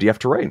MDF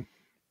terrain,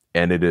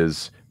 and it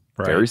is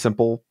very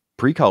simple,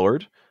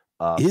 pre-colored.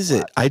 Is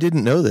it? I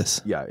didn't know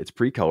this. Yeah, it's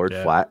pre-colored,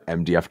 flat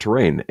MDF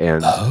terrain,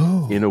 and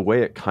in a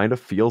way, it kind of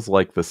feels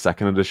like the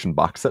second edition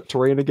box set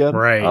terrain again,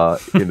 right?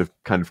 In a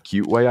kind of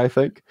cute way, I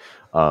think.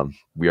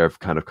 We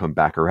have kind of come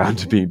back around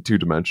to being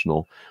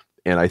two-dimensional,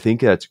 and I think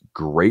that's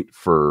great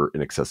for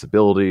an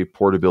accessibility,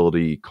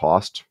 portability,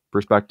 cost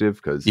perspective,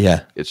 because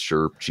it's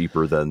sure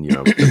cheaper than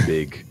the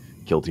big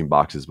Kill Team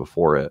boxes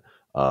before it.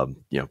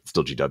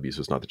 Still GW, so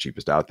it's not the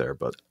cheapest out there,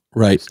 but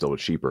it's still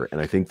cheaper,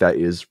 and I think that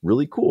is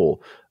really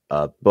cool.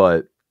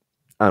 But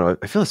I don't know.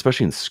 I feel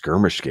especially in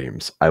skirmish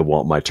games, I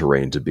want my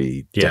terrain to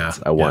be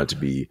dense. I want it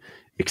to be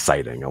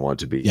exciting. I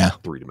want it to be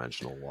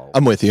three-dimensional.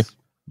 I'm with you.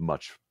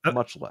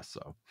 Much less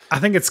so. I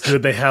think it's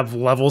good they have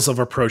levels of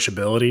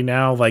approachability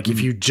now.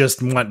 If you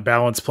just want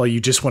balance play, you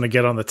just want to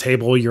get on the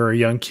table, you're a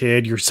young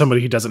kid, you're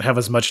somebody who doesn't have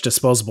as much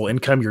disposable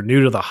income, you're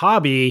new to the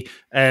hobby,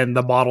 and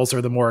the models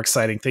are the more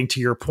exciting thing. To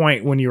your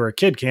point, when you were a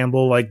kid,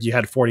 Campbell, you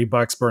had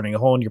 $40 burning a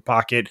hole in your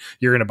pocket,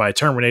 you're going to buy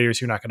Terminators,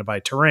 you're not going to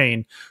buy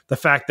terrain. The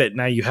fact that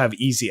now you have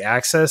easy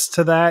access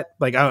to that,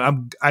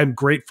 I'm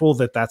grateful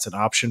that that's an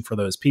option for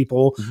those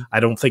people. I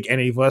don't think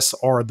any of us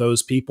are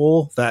those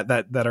people that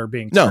are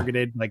being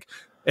targeted.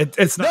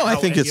 It's not. No, I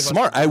think it's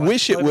smart. I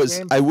wish it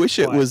was. I wish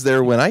it was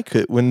there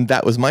when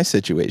that was my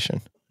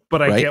situation.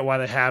 But I get why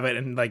they have it,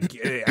 and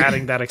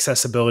adding that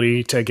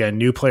accessibility to, again,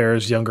 new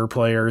players, younger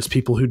players,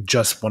 people who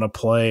just want to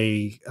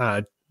play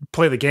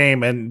the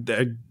game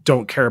and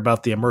don't care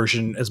about the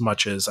immersion as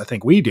much as I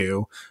think we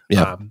do.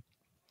 Yeah.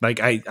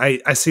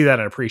 I see that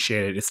and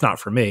appreciate it. It's not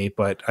for me,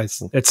 but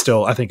it's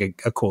still, I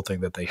think, a cool thing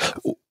that they have.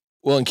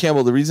 Well, and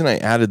Campbell, the reason I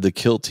added the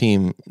Kill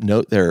Team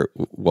note there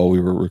while we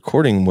were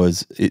recording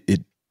was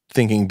it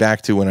thinking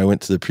back to when I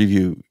went to the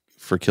preview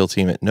for Kill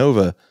Team at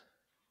Nova.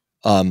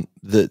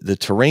 The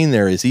terrain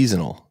there is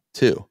seasonal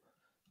too.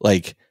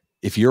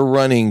 if you're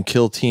running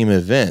kill team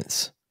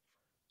events,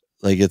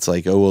 like it's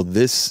like, oh, well,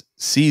 this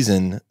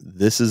season,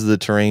 this is the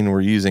terrain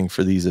we're using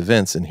for these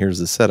events, and here's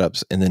the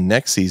setups. And then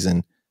next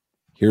season,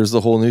 here's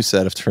the whole new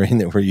set of terrain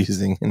that we're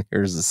using, and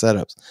here's the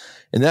setups.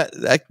 And that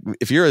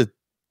if you're a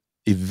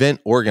event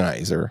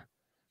organizer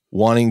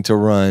wanting to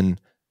run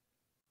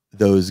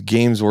those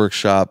Games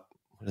Workshop,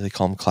 what do they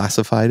call them,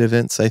 classified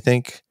events, I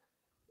think,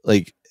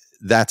 like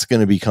that's going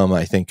to become,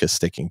 I think, a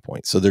sticking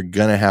point. So they're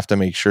going to have to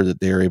make sure that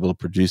they're able to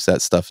produce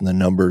that stuff in the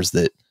numbers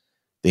that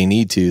they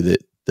need to, that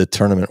the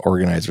tournament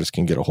organizers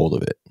can get a hold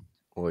of it.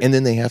 And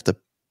then they have to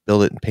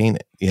build it and paint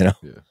it, you know?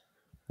 Yeah.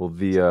 Well,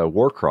 the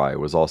Warcry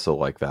was also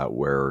like that,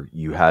 where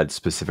you had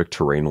specific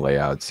terrain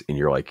layouts in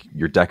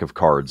your deck of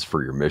cards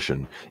for your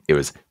mission. It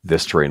was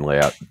this terrain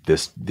layout,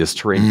 this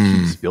terrain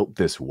piece built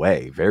this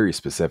way, very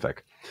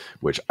specific,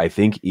 which I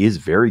think is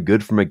very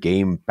good from a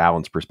game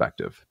balance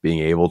perspective. Being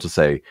able to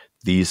say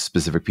these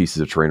specific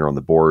pieces of terrain are on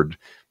the board,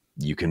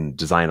 you can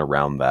design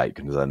around that. You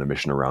can design a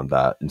mission around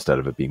that instead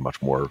of it being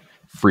much more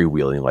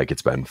freewheeling like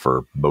it's been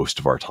for most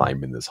of our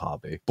time in this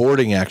hobby.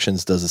 Boarding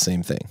actions does the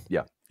same thing.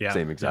 Yeah.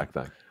 Same exact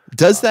thing.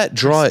 Does that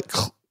draw it?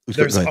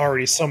 There's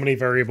already so many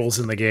variables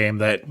in the game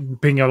that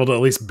being able to at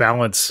least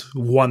balance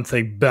one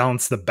thing,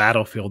 balance the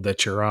battlefield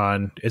that you're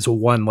on, is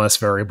one less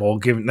variable.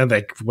 Given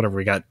like whatever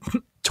we got,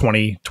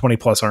 20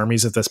 plus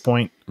armies at this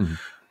point. Mm-hmm.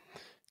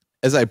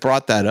 As I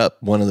brought that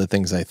up, one of the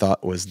things I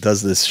thought was,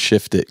 does this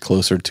shift it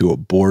closer to a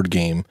board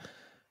game?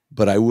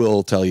 But I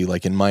will tell you,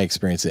 like in my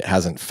experience, it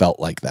hasn't felt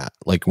like that.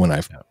 Like when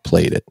I've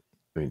played it.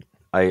 I mean,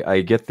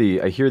 I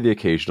hear the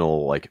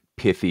occasional like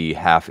pithy,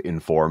 half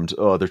informed,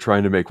 oh, they're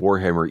trying to make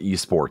Warhammer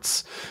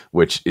esports,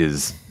 which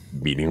is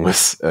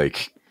meaningless.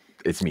 Like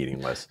it's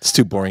meaningless. It's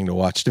too boring to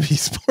watch to be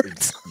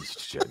esports.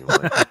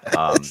 Genuinely.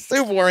 It's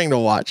too boring to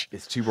watch.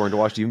 It's too boring to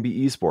watch to even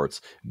be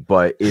esports.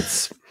 But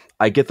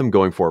I get them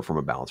going for it from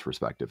a balance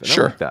perspective. And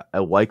sure. I like that. I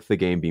like the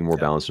game being more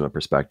balanced from a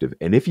perspective.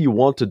 And if you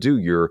want to do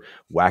your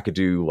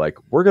wackadoo, like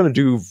we're going to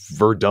do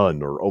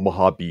Verdun or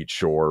Omaha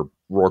Beach or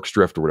Rorke's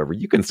Drift or whatever,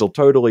 you can still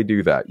totally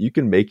do that. You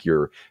can make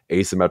your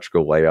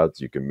asymmetrical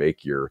layouts. You can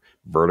make your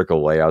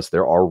vertical layouts.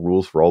 There are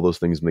rules for all those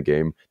things in the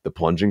game. The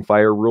plunging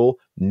fire rule,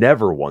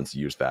 never once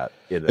used that.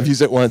 I've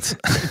used it once.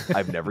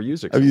 I've never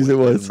used it. I've used it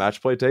once.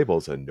 Match play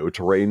tables, and no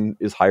terrain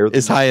is higher than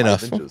it's high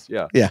enough. Inches.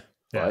 Yeah. Yeah.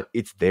 But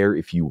it's there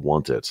if you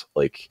want it.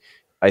 Like,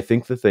 I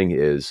think the thing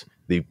is,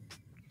 the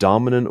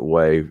dominant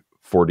way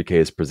 40K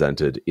is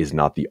presented is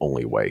not the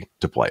only way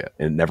to play it,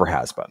 and it never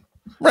has been.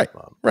 Right.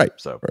 Right.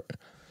 So,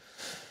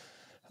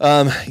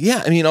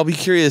 yeah, I mean, I'll be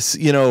curious,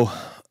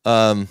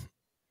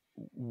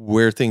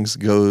 where things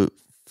go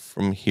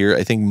from here.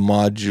 I think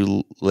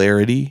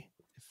modularity,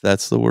 if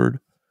that's the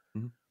word,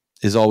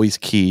 is always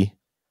key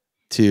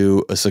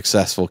to a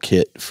successful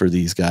kit for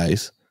these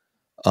guys.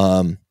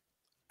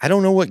 I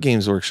don't know what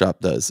Games Workshop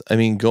does. I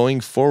mean,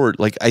 going forward,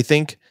 like I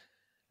think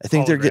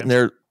they're getting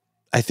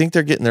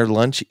their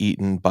lunch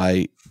eaten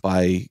by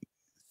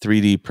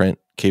 3D print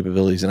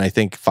capabilities, and I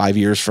think 5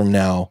 years from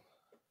now,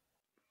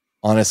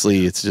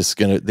 honestly, it's just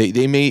gonna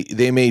they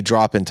may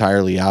drop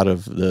entirely out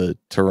of the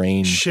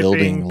terrain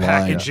building line.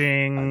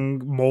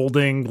 Packaging,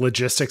 molding,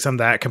 logistics on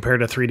that compared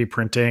to 3D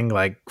printing.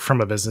 Like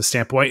from a business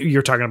standpoint,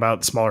 you're talking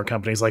about smaller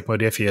companies like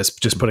Modifius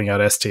just putting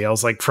out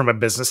STLs. Like from a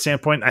business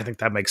standpoint, I think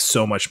that makes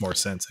so much more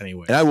sense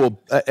anyway. And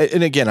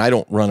and again, I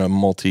don't run a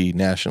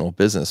multinational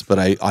business, but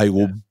I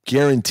will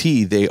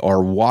guarantee they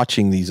are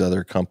watching these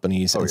other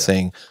companies and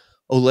saying,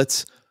 "Oh,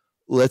 let's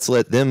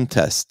let them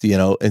test,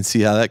 and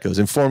see how that goes."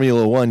 In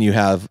Formula One, you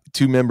have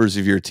two members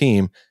of your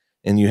team,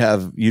 and you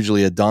have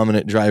usually a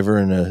dominant driver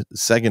and a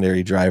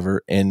secondary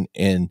driver. And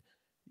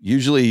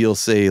usually you'll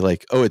say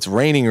like, "Oh, it's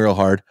raining real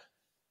hard.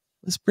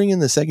 Let's bring in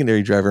the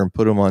secondary driver and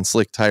put him on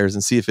slick tires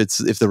and see if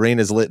the rain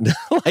is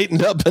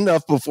lightened up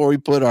enough before we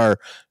put our,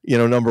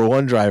 number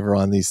one driver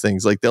on these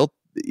things." Like they'll,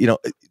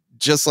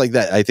 just like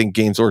that. I think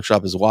Games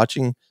Workshop is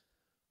watching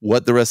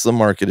what the rest of the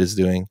market is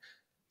doing,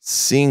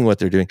 seeing what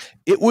they're doing.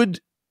 It would,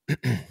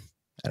 I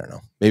don't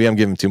know, maybe I'm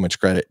giving too much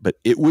credit, but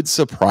it would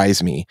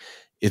surprise me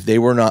if they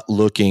were not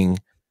looking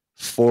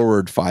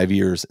forward 5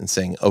 years and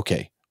saying,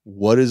 okay,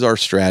 what is our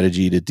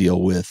strategy to deal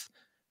with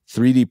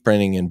 3D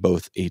printing in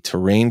both a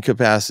terrain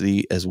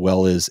capacity as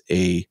well as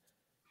a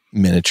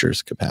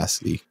miniatures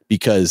capacity?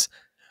 Because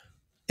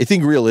I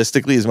think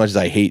realistically, as much as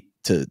I hate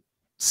to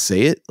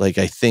say it, like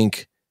I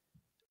think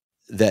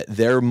that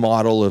their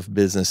model of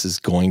business is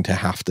going to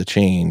have to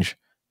change.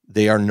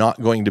 They are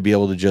not going to be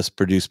able to just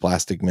produce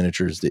plastic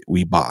miniatures that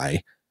we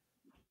buy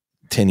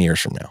 10 years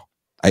from now.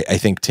 I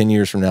think 10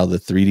 years from now, the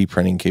 3D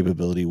printing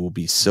capability will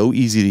be so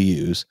easy to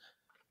use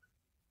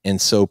and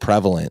so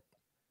prevalent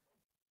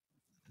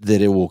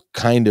that it will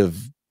kind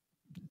of,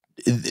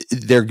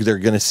 they're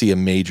going to see a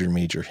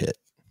major hit,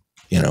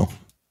 I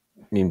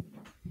mean,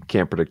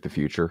 can't predict the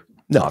future.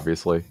 No.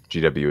 Obviously,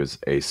 GW is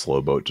a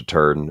slow boat to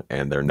turn,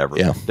 and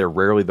they're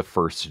rarely the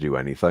first to do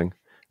anything.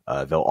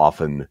 They'll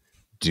often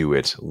do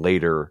it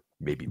later,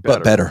 maybe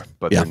better,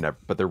 but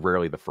they're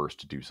rarely the first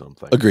to do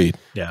something. Agreed.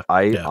 Yeah.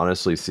 I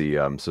honestly see,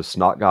 so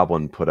Snot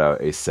Goblin put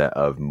out a set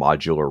of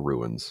modular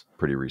ruins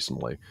pretty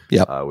recently,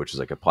 which is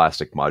like a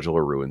plastic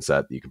modular ruin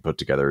set that you can put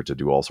together to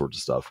do all sorts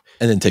of stuff.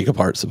 And then take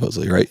apart,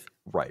 supposedly, right?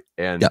 Right.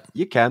 And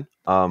you can.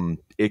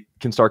 It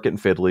can start getting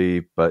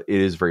fiddly, but it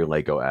is very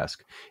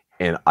Lego-esque.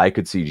 And I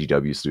could see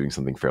GWs doing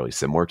something fairly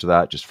similar to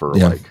that, just for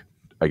like,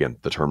 again,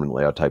 the tournament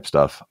layout type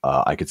stuff.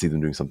 I could see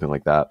them doing something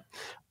like that.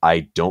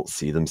 I don't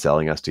see them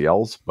selling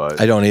STLs, but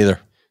I don't either.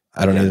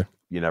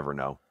 You never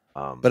know.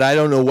 But I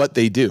don't know what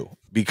they do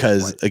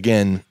because,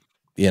 again,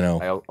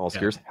 I also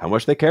curious how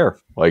much they care.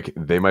 Like,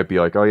 they might be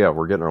like, oh yeah,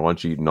 we're getting our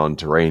lunch eaten on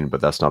terrain,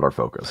 but that's not our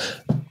focus.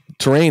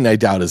 Terrain, I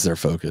doubt, is their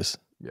focus.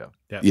 Yeah.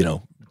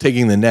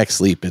 Taking the next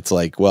leap, it's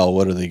like, well,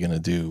 what are they going to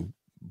do,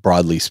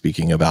 broadly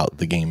speaking, about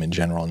the game in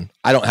general? And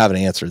I don't have an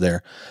answer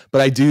there,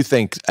 but I do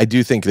think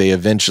they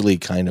eventually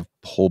kind of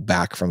pull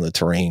back from the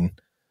terrain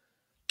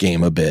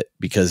game a bit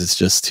because it's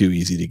just too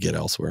easy to get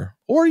elsewhere.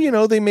 Or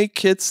they make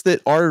kits that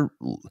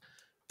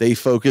they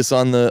focus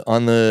on the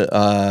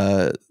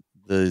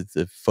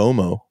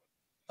FOMO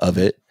of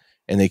it,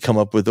 and they come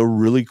up with a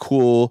really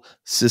cool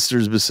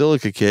Sisters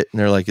Basilica kit, and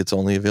they're like, it's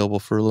only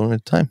available for a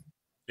limited time.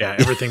 Yeah,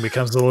 everything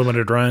becomes a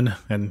limited run,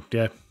 and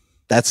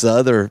that's the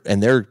other.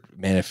 And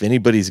if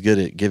anybody's good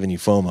at giving you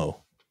FOMO,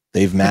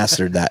 they've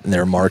mastered that in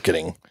their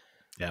marketing,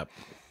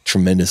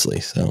 tremendously.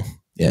 So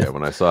yeah.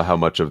 When I saw how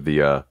much of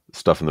the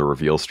stuff in the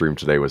reveal stream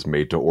today was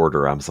made to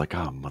order, I was like,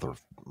 oh mother.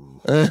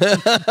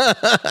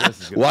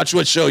 Watch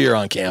what show you're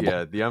on, Campbell.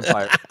 Yeah, the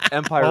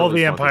Empire, all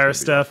the Empire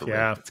stuff.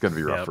 Yeah, it's gonna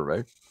be rough for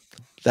me.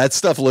 That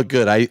stuff looked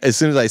good. As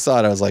soon as I saw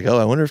it, I was like, oh,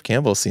 I wonder if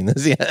Campbell's seen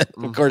this yet.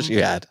 Of course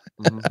you had.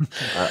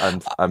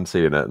 I'm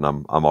seeing it, and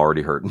I'm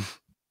already hurting.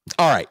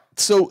 All right.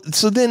 So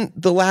then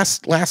the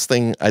last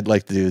thing I'd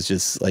like to do is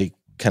just like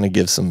kind of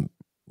give some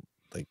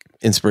like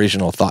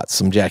inspirational thoughts,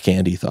 some Jack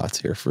Handy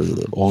thoughts here for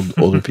the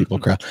older people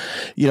crowd.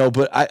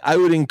 But I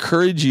would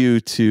encourage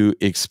you to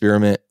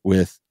experiment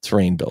with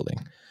terrain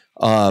building.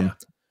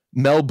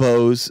 Mel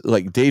Bowes,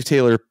 like Dave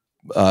Taylor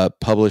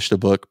published a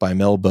book by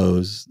Mel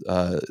Bowes.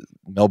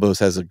 Mel Bowes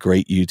has a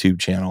great YouTube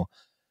channel,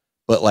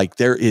 but like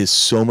there is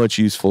so much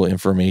useful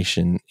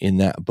information in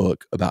that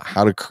book about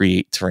how to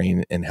create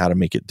terrain and how to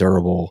make it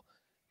durable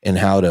and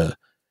how to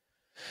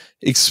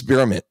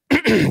experiment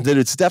that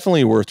it's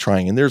definitely worth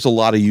trying. And there's a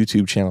lot of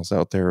YouTube channels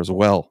out there as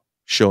well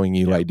showing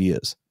you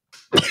ideas.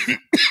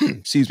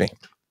 Excuse me.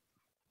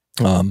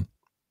 I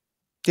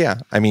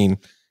mean,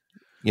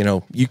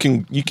 you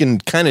can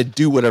kind of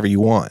do whatever you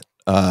want.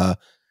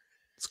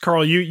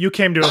 Carl, you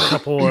came to a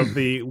couple of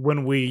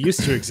when we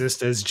used to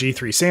exist as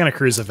G3 Santa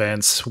Cruz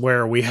events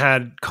where we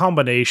had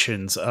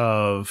combinations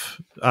of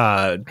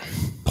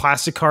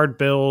plastic card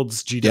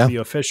builds, GW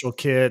official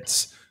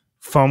kits,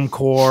 foam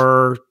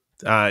core,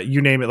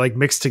 you name it, like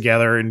mixed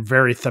together in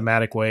very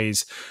thematic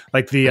ways.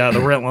 Like the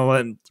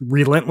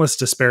Relentless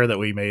Despair that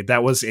we made,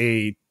 that was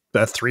a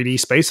 3D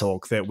Space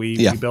Hulk that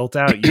we built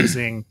out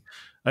using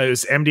it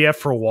was MDF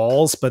for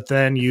walls, but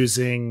then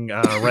using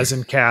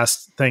resin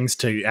cast things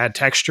to add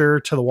texture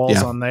to the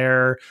walls on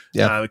there.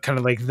 Kind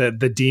of like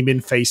the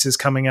demon faces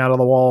coming out of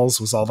the walls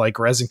was all like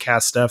resin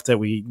cast stuff that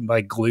we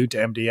like glued to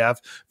MDF.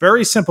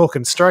 Very simple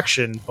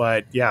construction,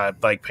 but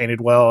like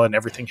painted well and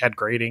everything had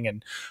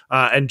grading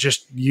and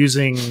just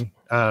using.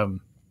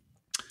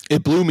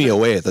 It blew me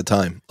away at the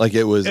time. Like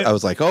I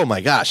was like, oh my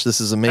gosh,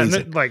 this is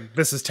amazing. Like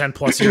this is 10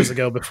 plus years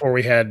ago before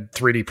we had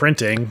 3D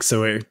printing.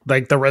 So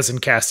like the resin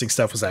casting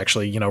stuff was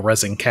actually,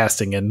 resin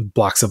casting in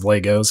blocks of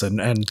Legos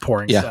and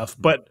pouring stuff.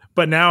 But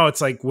now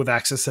it's like with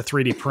access to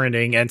 3D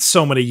printing and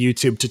so many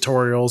YouTube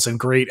tutorials and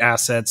great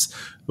assets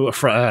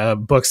for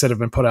books that have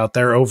been put out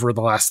there over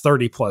the last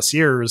 30 plus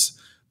years.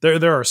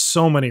 There are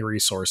so many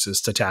resources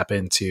to tap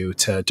into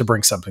to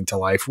bring something to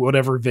life.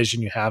 Whatever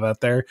vision you have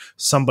out there,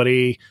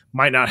 somebody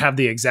might not have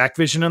the exact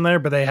vision in there,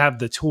 but they have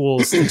the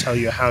tools to tell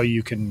you how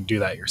you can do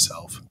that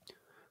yourself.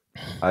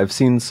 I've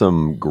seen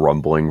some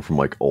grumbling from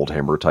like old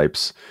Hammer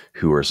types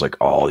who are just like,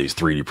 oh, these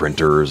 3D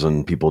printers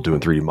and people doing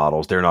 3D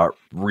models, they're not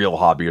real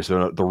hobbyists, they're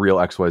not the real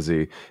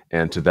XYZ.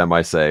 And to them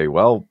I say,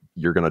 well,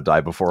 you're going to die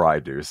before I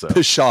do. So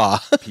pshaw.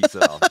 Peace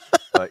out.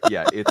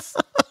 It's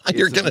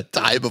you're going to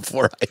die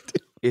before I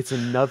do. It's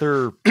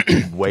another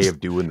way of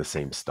doing the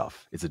same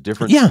stuff. It's a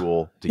different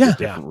tool to get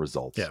different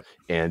results. Yeah.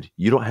 And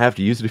you don't have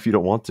to use it if you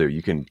don't want to.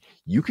 You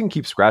can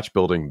keep scratch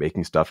building,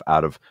 making stuff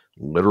out of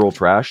literal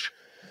trash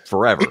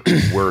forever.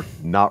 We're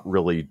not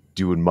really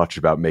doing much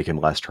about making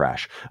less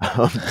trash.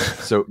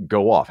 So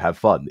go off, have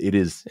fun. It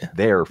is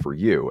there for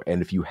you.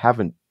 And if you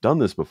haven't done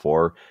this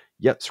before,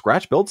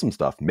 scratch build some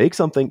stuff, make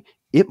something.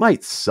 It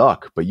might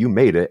suck, but you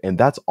made it, and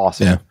that's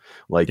awesome.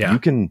 You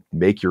can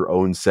make your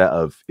own set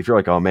of, if you're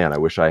like, oh man, I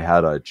wish I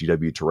had a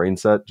GW terrain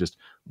set, just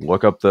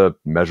look up the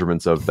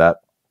measurements of that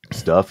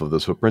stuff, of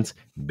those footprints,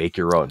 make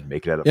your own.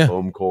 Make it out of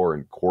foam core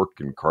and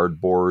cork and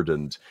cardboard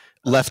and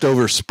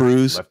leftover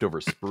sprues,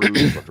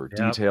 leftover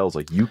details.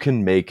 Like you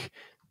can make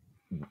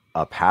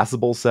a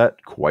passable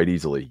set quite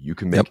easily. You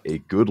can make a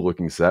good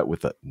looking set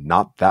with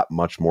not that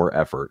much more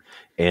effort.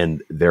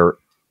 And there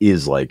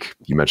is like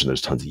you mentioned,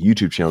 there's tons of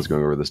YouTube channels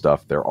going over this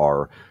stuff. There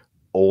are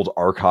old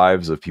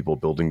archives of people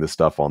building this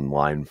stuff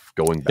online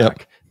going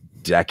back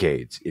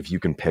decades. If you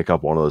can pick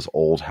up one of those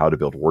old how to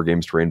build war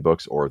games terrain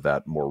books or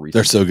that more recent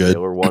they're so good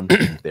one,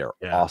 they're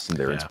awesome.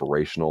 They're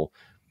inspirational.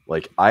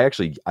 Like I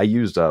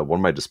used one of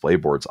my display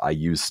boards. I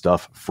used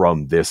stuff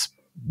from this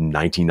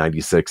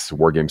 1996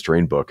 war games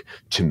terrain book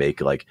to make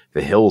like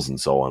the hills and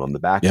so on the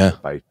back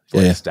by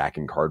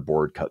stacking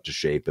cardboard cut to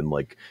shape and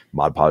like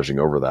Mod Podging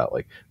over that.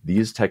 Like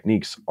these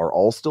techniques are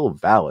all still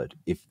valid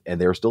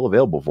and they're still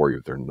available for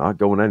you. They're not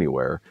going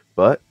anywhere.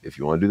 But if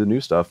you want to do the new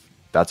stuff,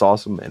 that's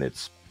awesome, and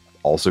it's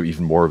also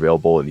even more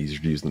available and easier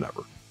to use than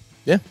ever.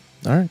 Yeah.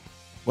 All right.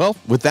 Well,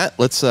 with that,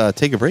 let's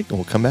take a break and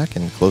we'll come back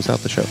and close out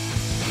the show.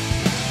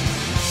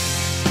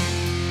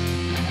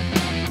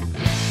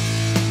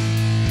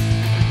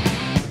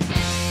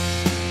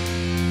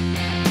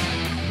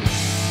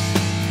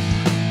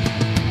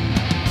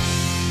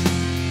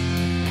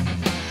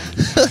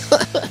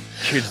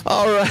 Kids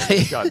all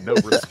right. got no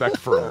respect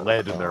for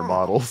lead in their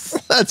models.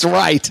 That's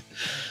right.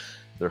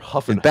 They're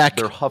huffing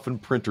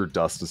printer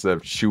dust instead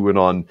of chewing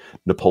on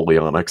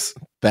Napoleonics.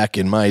 Back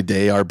in my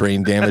day, our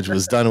brain damage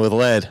was done with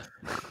lead.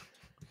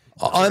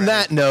 On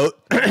that note,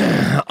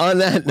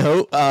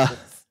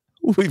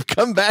 we've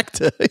come back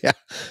to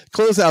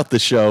close out the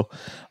show.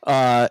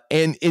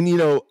 And you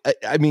know,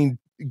 I mean,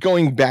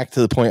 going back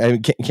to the point, I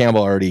mean,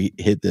 Campbell already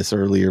hit this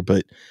earlier,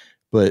 but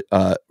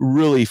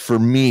really for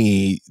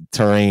me,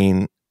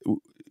 terrain,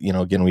 you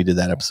know, again, we did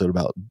that episode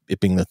about it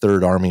being the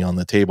third army on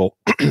the table.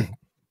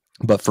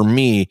 But for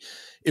me,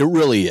 it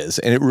really is.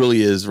 And it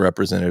really is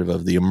representative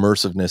of the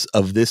immersiveness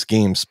of this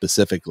game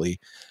specifically.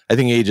 I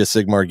think Age of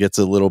Sigmar gets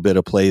a little bit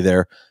of play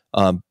there.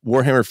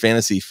 Warhammer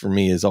Fantasy for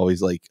me is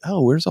always like,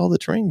 oh, where's all the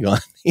terrain gone?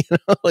 You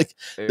know, like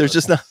there's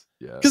just not,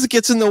 because it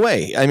gets in the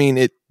way. I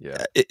mean,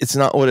 it's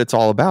not what it's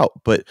all about.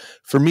 But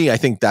for me, I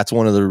think that's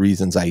one of the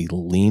reasons I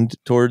leaned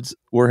towards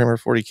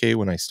Warhammer 40K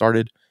when I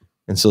started.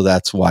 And so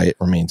that's why it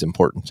remains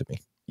important to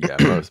me.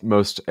 Yeah,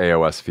 most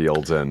AOS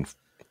fields and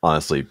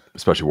honestly,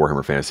 especially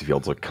Warhammer Fantasy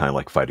fields look kind of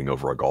like fighting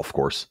over a golf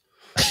course.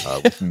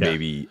 With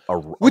maybe a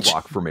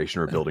rock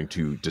formation or building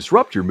to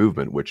disrupt your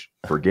movement, which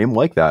for a game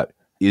like that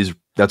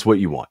that's what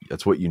you want.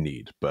 That's what you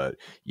need. But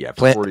yeah,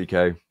 for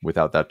 40K,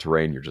 without that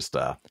terrain, you're just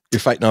you're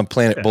fighting on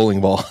Planet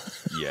Bowling Ball.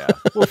 Yeah.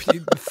 Well, if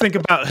you think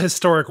about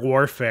historic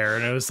warfare,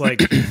 and it was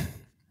like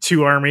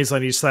two armies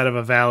on each side of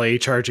a valley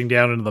charging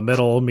down into the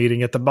middle,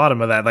 meeting at the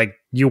bottom of that. Like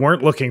you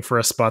weren't looking for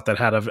a spot that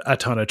had a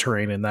ton of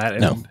terrain in that.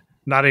 And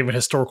not even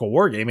historical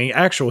wargaming,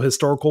 actual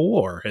historical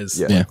war is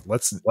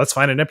let's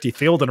find an empty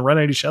field and run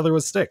at each other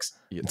with sticks.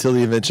 Until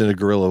the invention of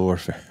guerrilla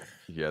warfare.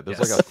 Yeah, there's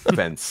like a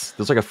fence.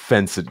 There's like a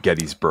fence at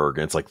Gettysburg,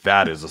 and it's like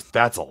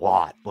that's a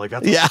lot. Like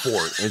that's a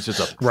fort. And it's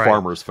just a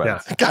farmer's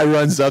fence. Yeah. Guy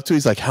runs up to,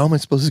 he's like, "How am I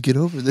supposed to get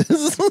over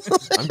this?"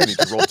 I'm going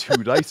to roll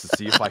 2 dice to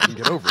see if I can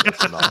get over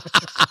this or not.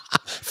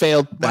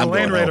 Failed. My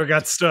Land Raider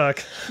got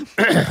stuck.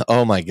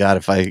 Oh my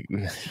god!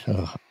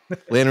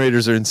 Land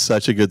Raiders are in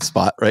such a good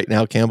spot right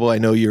now, Campbell. I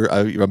know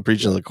I'm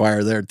preaching to the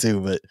choir there too,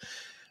 but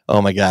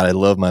oh my god, I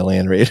love my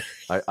Land Raider.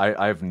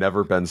 I've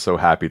never been so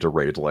happy to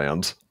raid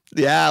land.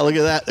 Yeah, look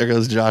at that. There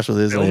goes Josh with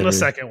his building the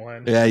second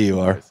one. Yeah,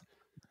 you are.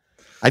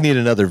 I need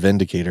another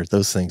Vindicator.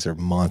 Those things are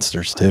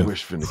monsters too. I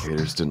wish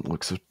Vindicators didn't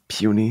look so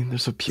puny. They're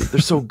so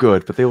They're so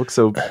good, but they look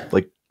so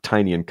like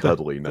tiny and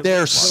cuddly.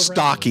 They're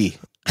stocky.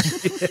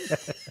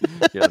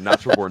 Yeah,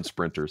 natural born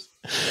sprinters.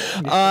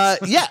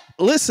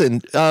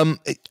 Listen,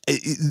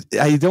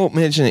 I don't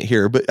mention it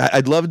here, but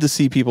I'd love to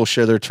see people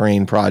share their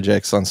terrain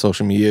projects on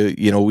social media.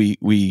 You know,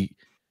 we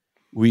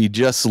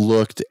just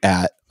looked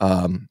at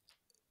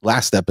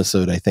last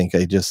episode. I think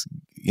I just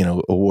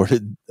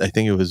awarded. I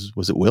think it was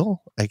it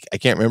Will? I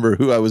can't remember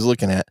who I was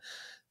looking at.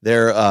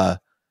 Their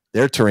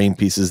terrain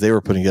pieces they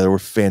were putting together were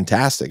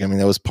fantastic. I mean,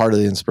 that was part of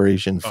the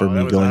inspiration for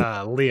me going.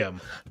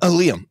 Liam.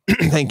 Liam.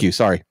 Thank you.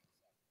 Sorry,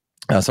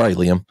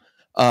 Liam.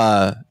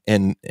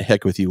 And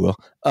heck with you, Will.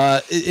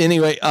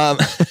 Anyway, I'd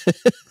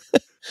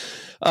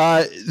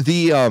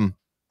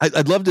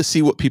love to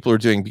see what people are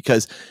doing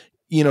because,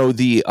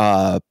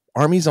 the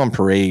Armies on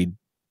Parade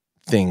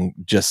thing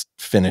just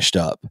finished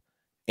up.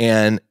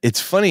 And it's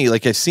funny,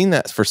 like I've seen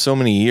that for so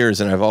many years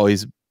and I've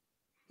always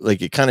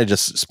like, it kind of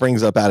just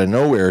springs up out of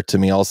nowhere to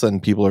me. All of a sudden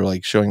people are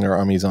like showing their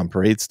Armies on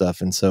Parade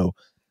stuff. And so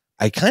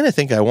I kind of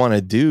think I want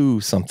to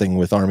do something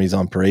with Armies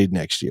on Parade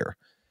next year.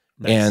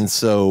 Nice. And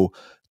so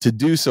to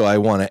do so, I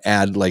want to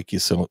add like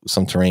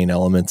some terrain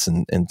elements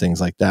and things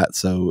like that.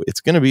 So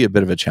it's going to be a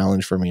bit of a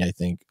challenge for me. I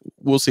think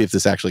we'll see if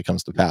this actually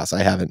comes to pass.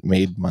 I haven't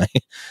made my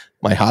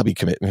hobby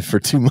commitment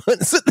for 2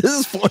 months at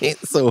this point.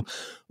 So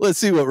let's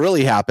see what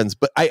really happens.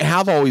 But I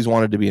have always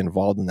wanted to be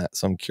involved in that.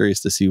 So I'm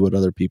curious to see what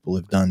other people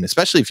have done,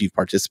 especially if you've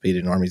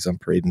participated in Armies on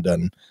Parade and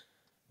done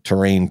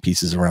terrain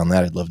pieces around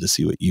that. I'd love to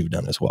see what you've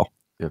done as well.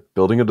 Yeah,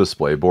 building a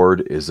display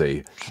board is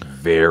a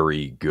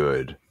very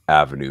good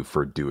avenue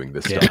for doing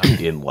this stuff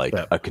in like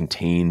a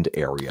contained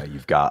area.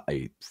 You've got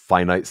a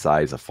finite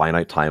size, a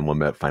finite time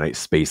limit, finite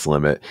space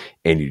limit,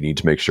 and you need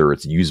to make sure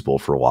it's usable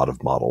for a lot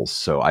of models.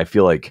 So I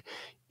feel like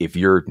if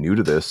you're new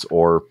to this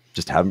or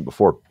just haven't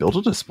before, build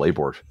a display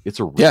board. It's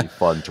a really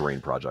fun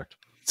terrain project.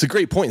 It's a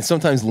great point.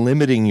 Sometimes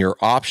limiting your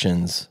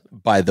options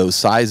by those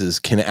sizes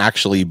can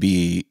actually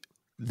be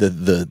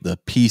the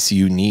piece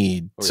you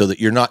need, so that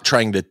you're not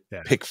trying to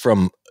pick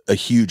from a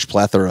huge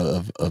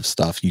plethora of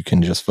stuff. You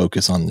can just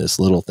focus on this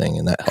little thing,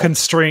 and that helps.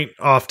 Constraint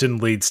often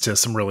leads to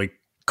some really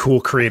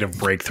cool creative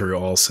breakthrough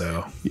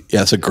also.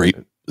 Yeah, it's a great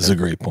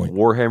point.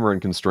 Warhammer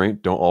and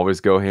constraint don't always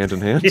go hand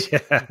in hand,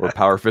 or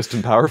power fist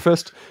and power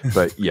fist.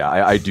 But yeah,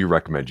 I do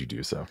recommend you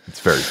do so. It's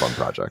a very fun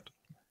project.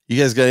 You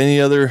guys got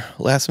any other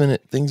last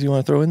minute things you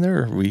want to throw in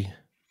there, or we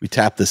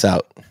tap this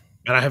out?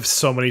 And I have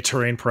so many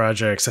terrain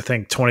projects. I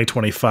think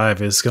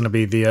 2025 is going to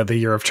be the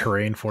year of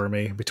terrain for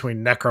me.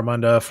 Between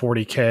Necromunda,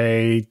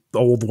 40K,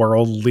 Old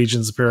World,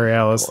 Legions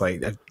Imperialis,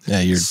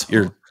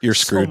 you're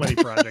screwed. So many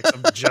projects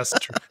of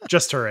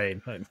just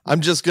terrain.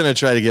 I'm just gonna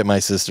try to get my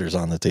sisters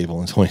on the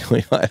table in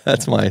 2025.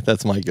 That's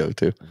my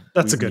go-to.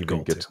 That's a good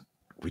goal.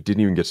 We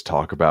didn't even get to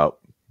talk about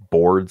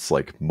boards,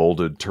 like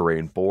molded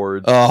terrain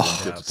boards. Oh,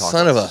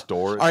 son of a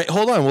storage. All right,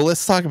 hold on. Well,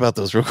 let's talk about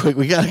those real quick.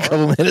 We got a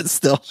couple minutes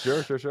still.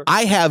 Sure.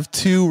 I have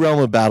 2 Realm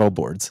of Battle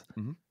boards.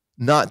 Mm-hmm.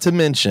 Not to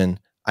mention,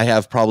 I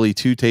have probably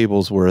 2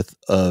 tables worth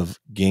of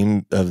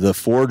the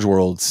Forge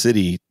World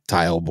City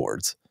tile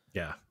boards.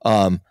 Yeah.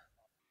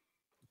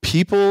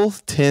 People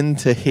tend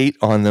to hate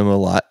on them a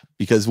lot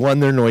because 1,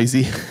 they're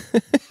noisy,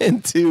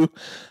 and 2,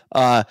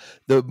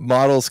 the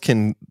models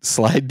can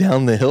slide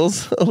down the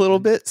hills a little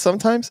bit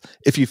sometimes.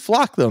 If you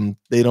flock them,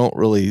 they don't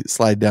really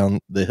slide down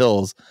the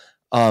hills.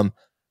 I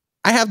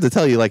have to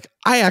tell you, like,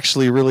 I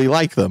actually really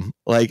like them.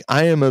 Like,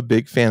 I am a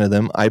big fan of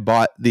them. I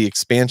bought the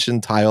expansion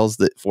tiles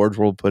that Forge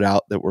World put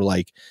out that were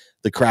like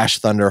the Crash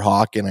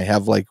Thunderhawk, and I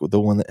have like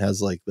the one that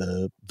has like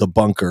the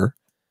bunker.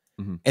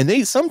 Mm-hmm. And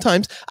they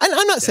sometimes,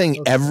 I'm not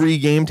saying every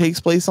game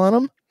takes place on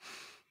them,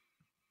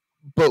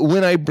 but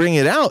when I bring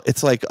it out,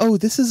 it's like, oh,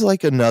 this is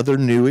like another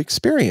new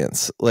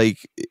experience. Like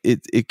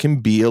it can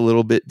be a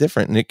little bit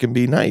different, and it can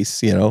be nice,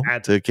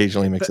 to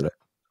occasionally mix it up.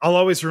 I'll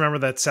always remember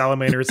that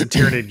Salamanders and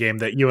Tyranid game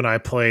that you and I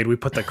played. We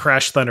put the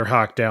Crash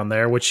Thunderhawk down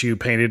there, which you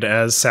painted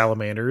as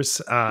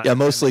Salamanders.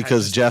 Mostly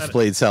because Jeff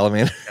played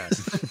Salamander.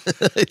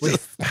 We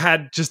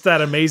had just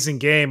that amazing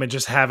game, and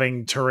just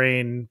having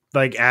terrain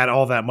like add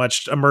all that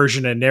much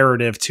immersion and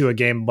narrative to a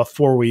game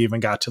before we even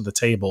got to the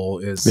table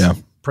is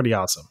pretty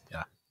awesome.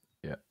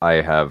 Yeah, I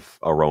have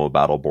a Realm of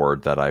Battle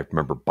board that I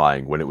remember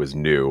buying when it was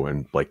new,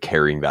 and like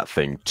carrying that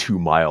thing 2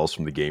 miles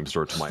from the game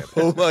store to my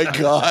apartment. Oh my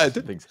god,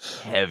 that thing's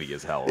heavy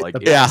as hell. Like,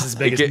 it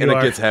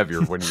gets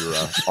heavier when you're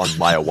on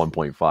mile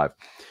 1.5.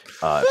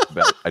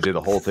 But I did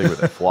the whole thing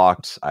with it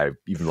flocked. I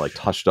even like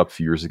touched up a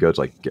few years ago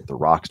to like get the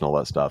rocks and all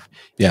that stuff.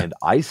 Yeah, and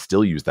I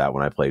still use that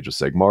when I play Age of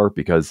Sigmar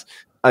because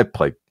I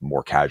play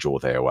more casual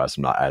with AOS.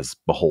 I'm not as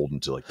beholden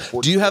to like the.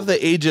 Do you have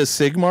the Age of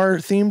Sigmar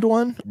themed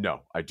one?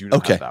 No, I do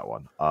not have that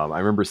one. I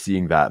remember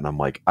seeing that, and I'm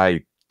like,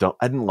 I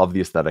didn't love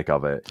the aesthetic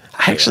of it.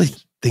 I actually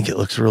think it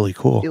looks really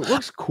cool. It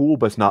looks cool,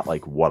 but it's not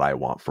like what I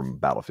want from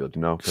Battlefield.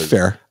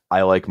 Fair.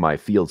 I like my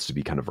fields to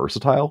be kind of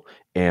versatile,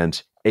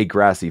 and a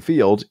grassy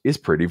field is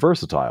pretty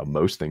versatile.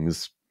 Most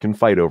things can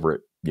fight over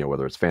it.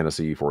 Whether it's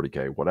fantasy,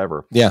 40K,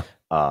 whatever. Yeah.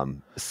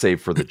 Save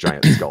for the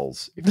giant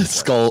skulls. The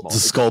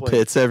skull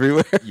pits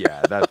everywhere.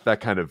 Yeah, that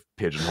kind of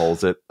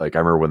pigeonholes it. Like I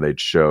remember when they'd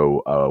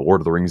show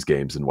Lord of the Rings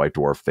games in White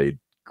Dwarf, they'd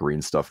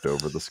green stuffed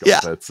over the skull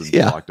pits and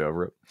blocked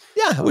over it.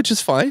 Yeah, which is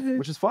fine.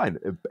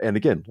 And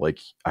again, like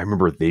I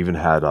remember they even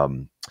had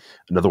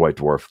another White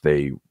Dwarf.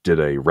 They did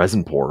a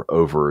resin pour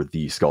over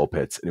the skull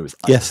pits, and it was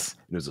ice. Yes.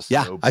 And it was a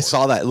snowboard. I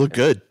saw that. It looked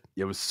good.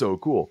 It was so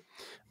cool.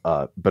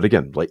 But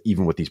again, like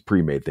even with these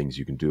pre-made things,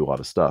 you can do a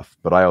lot of stuff.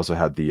 But I also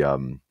had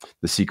the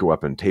Secret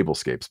Weapon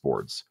Tablescapes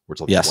boards,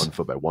 which are like 1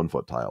 foot by 1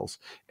 foot tiles,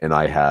 and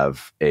I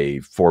have a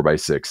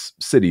 4x6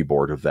 city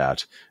board of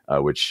that,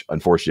 which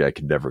unfortunately I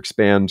could never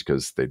expand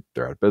because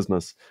they're out of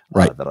business.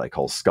 Right. That I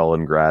call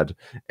Skullengrad,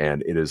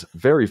 and it is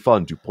very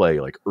fun to play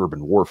like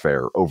urban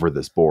warfare over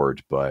this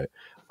board, but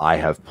I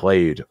have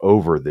played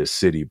over this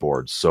city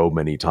board so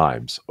many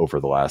times over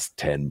the last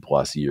 10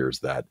 plus years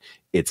that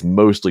it's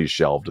mostly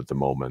shelved at the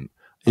moment.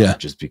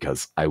 Just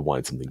because I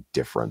wanted something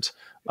different.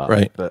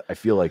 Right. But I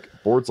feel like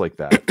boards like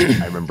that,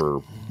 I remember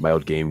my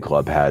old game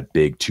club had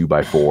big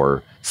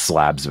 2x4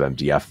 slabs of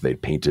MDF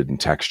they'd painted and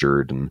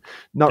textured and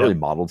not really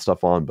modeled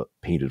stuff on, but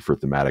painted for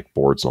thematic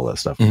boards and all that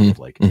stuff.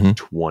 Mm-hmm. Like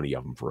 20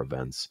 of them for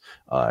events.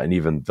 And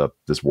even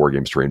this War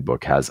Games terrain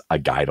book has a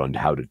guide on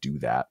how to do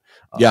that.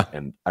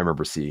 And I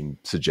remember seeing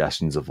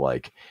suggestions of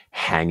like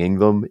hanging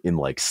them in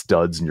like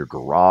studs in your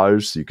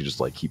garage so you could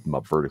just like keep them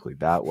up vertically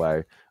that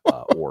way,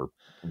 or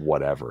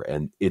whatever.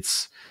 And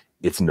it's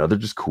another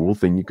just cool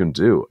thing you can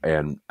do.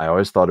 And I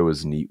always thought it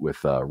was neat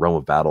with Realm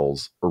of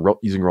Battles or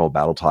using Realm of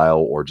Battle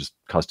tile or just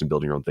custom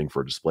building your own thing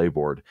for a display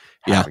board,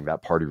 having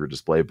that part of your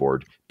display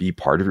board be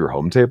part of your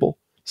home table.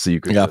 So you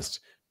can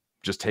just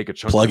take a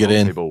chunk of the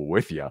home table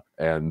with you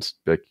and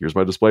be like, here's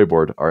my display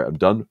board. All right, I'm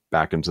done.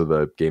 Back into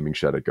the gaming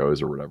shed it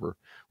goes or whatever.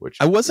 Which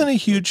I wasn't a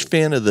huge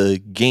fan of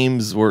the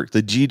games work,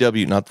 the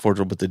GW, not the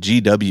Forge, but the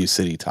GW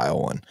City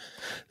tile one.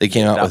 They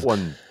came out with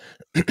one.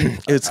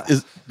 it's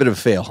a bit of a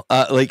fail.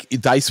 Like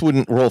dice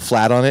wouldn't roll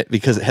flat on it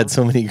because it had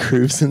so many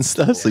grooves and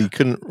stuff, so you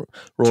couldn't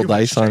roll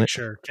dice on it.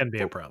 Sure, can be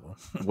a problem.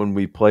 When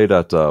we played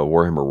at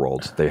Warhammer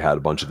World, they had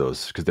a bunch of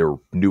those because they were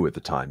new at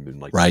the time in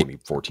like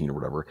 2014 or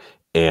whatever.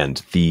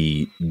 And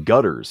the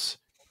gutters,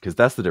 because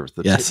that's the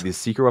difference. The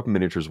Secret Weapon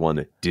Miniatures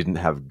one didn't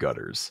have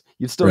gutters.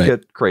 You'd still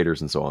get craters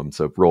and so on.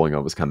 So rolling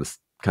on was kind of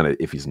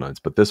iffy sometimes.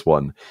 But this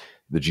one,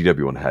 the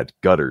GW one, had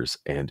gutters,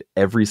 and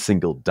every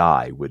single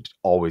die would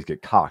always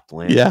get cocked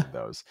landing on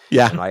those.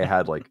 Yeah. And I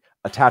had like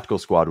a tactical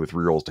squad with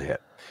rerolls to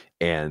hit.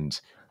 And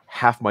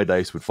half my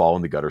dice would fall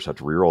in the gutter, so I had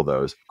to reroll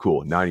those.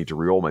 Cool. Now I need to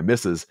reroll my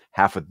misses.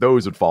 Half of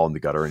those would fall in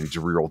the gutter. I need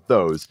to reroll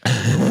those.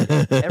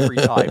 Every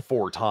die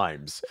 4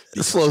 times.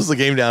 It slows the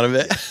game down a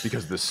bit.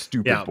 Because of the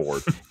stupid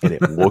board. And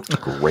it looked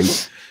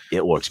great.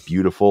 It looks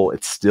beautiful.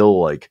 It's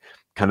still like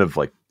kind of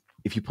like,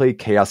 if you play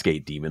Chaos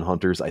Gate Demon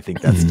Hunters, I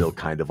think that's still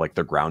kind of like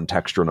the ground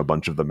texture on a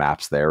bunch of the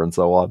maps there and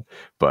so on.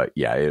 But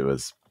yeah, it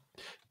was...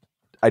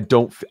 I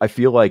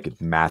feel like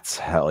mats,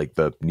 like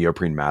the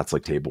neoprene mats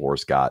like Table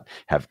Wars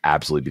have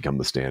absolutely become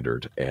the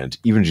standard. And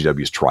even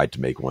GW's tried to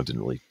make one,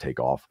 didn't really take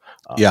off.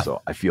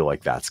 So I feel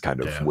like that's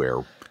kind of where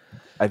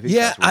I think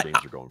that's where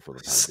games are going for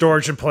the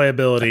storage and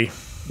playability.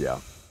 Yeah.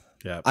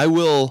 I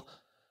will,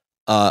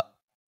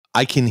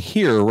 I can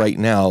hear right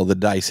now the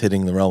dice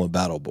hitting the Realm of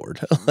Battle board.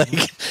 Like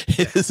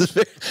it is a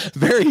very,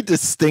 very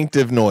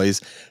distinctive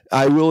noise.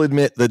 I will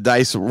admit the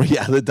dice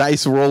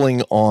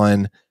rolling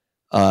on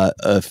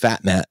a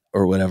fat mat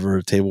or whatever,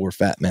 table or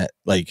fat mat,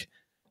 like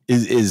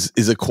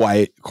is a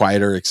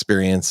quieter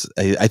experience.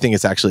 I think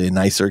it's actually a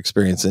nicer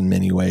experience in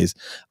many ways.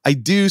 I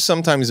do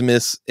sometimes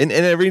miss, and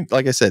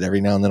like I said, every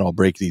now and then I'll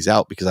break these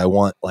out because I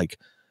want like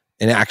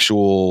an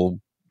actual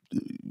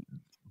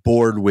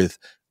board with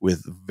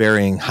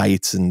varying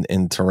heights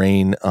and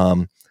terrain.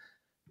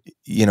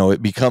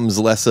 It becomes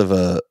less of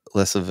a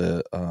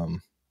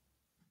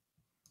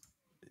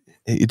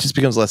it just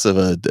becomes less of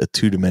a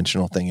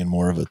 2-dimensional thing and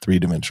more of a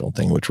 3-dimensional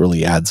thing, which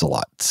really adds a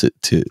lot to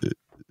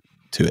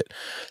it.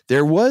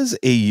 There was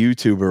a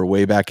YouTuber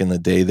way back in the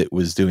day that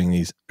was doing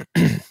these.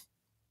 I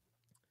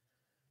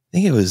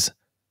think it was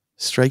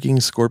Striking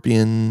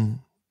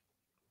Scorpion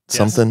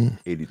something.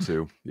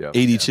 82. Yeah.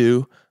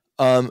 82.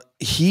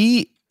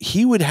 He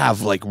would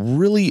have like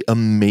really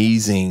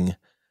amazing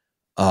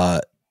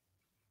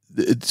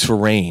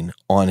terrain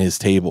on his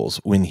tables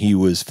when he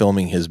was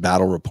filming his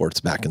battle reports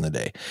back in the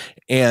day.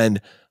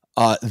 And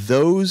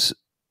those,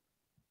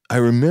 I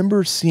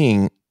remember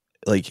seeing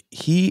like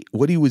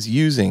what he was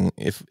using,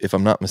 if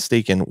I'm not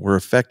mistaken, were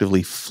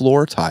effectively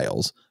floor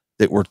tiles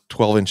that were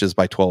 12 inches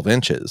by 12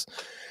 inches.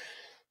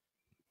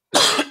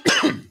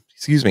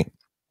 Excuse me.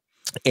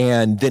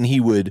 And then he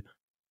would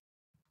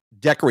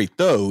decorate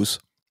those.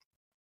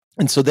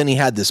 And so then he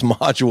had this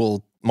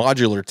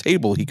modular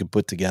table he could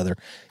put together,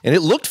 and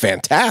it looked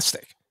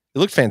fantastic.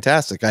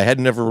 I had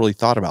never really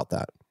thought about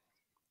that.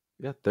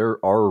 Yeah, there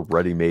are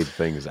ready-made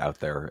things out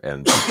there,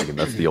 and again,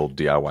 that's the old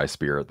DIY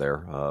spirit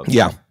there. Not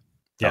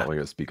only going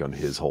to speak on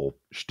his whole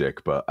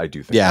shtick, but I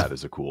do think that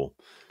is a cool.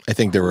 I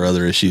think there were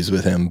other issues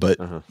with him,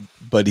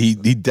 but he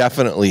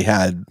definitely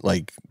had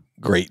like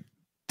great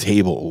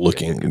table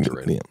looking.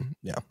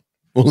 Yeah,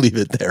 we'll leave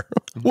it there.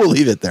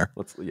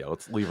 Let's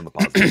leave on the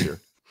positive here.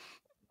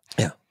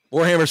 Yeah,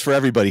 Warhammer's for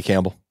everybody,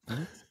 Campbell.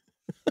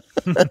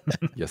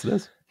 Yes, it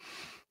is.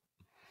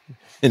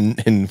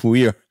 And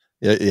we are,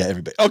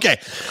 everybody. Okay.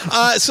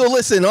 So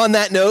listen, on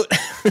that note,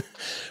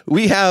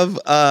 we have,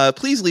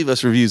 please leave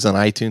us reviews on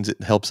iTunes.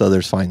 It helps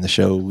others find the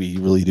show. We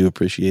really do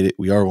appreciate it.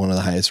 We are one of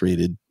the highest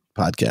rated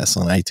podcasts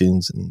on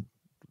iTunes, and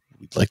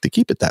we'd like to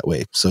keep it that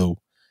way. So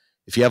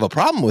if you have a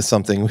problem with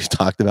something we've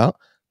talked about,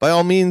 by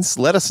all means,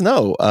 let us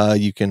know.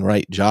 You can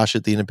write Josh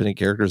at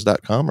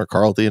theindependentcharacters.com or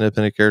Carl at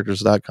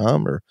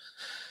theindependentcharacters.com, or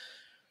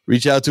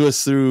reach out to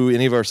us through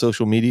any of our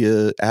social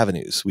media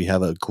avenues. We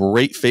have a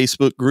great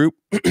Facebook group,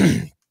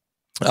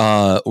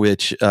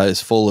 which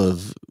is full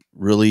of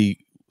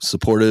really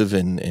supportive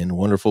and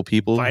wonderful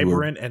people.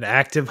 Vibrant and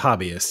active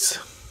hobbyists.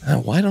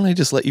 Why don't I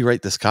just let you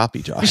write this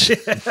copy, Josh?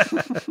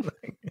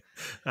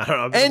 I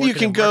don't know. And you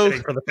can go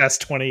for the past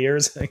 20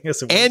 years. I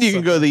guess and you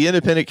can go to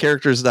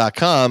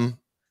theindependentcharacters.com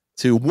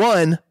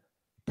to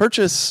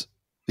purchase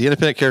the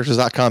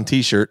independentcharacters.com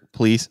t-shirt,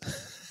 please.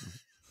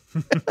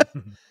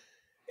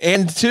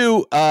 And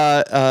 2,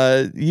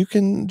 you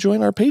can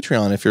join our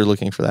Patreon if you're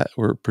looking for that.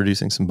 We're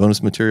producing some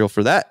bonus material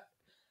for that.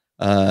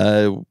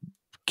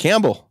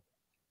 Campbell,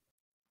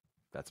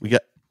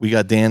 we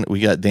got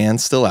Dan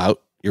still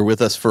out. You're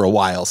with us for a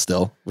while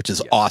still, which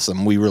is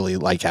awesome. We really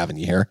like having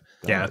you here.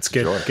 Yeah, it's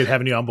good. Good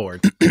having you on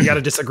board. You got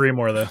to disagree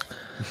more though.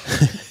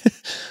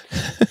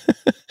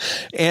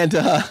 And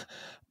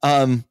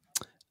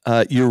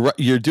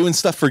you're doing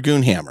stuff for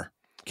Goonhammer.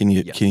 Can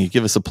you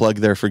give us a plug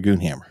there for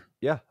Goonhammer?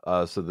 Yeah.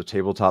 So the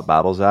Tabletop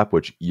Battles app,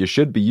 which you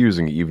should be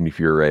using even if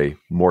you're a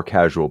more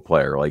casual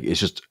player, like it's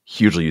just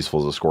hugely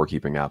useful as a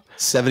scorekeeping app.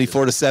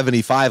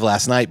 74-75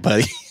 last night,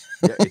 buddy.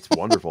 Yeah, it's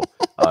wonderful.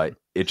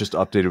 It just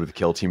updated with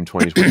Kill Team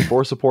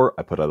 2024 support.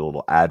 I put out a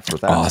little ad for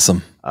that.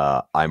 Awesome.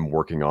 I'm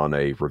working on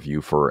a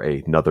review for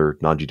another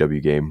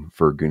non-GW game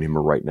for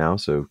Goonhammer right now,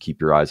 so keep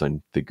your eyes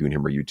on the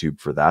Goonhammer YouTube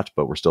for that.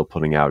 But we're still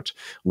putting out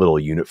little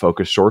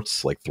unit-focused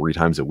shorts like 3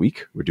 times a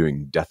week. We're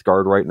doing Death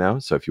Guard right now,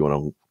 so if you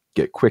want to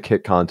get quick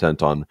hit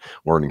content on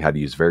learning how to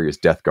use various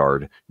Death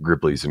Guard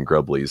Gribblies and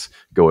Grubblies,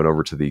 going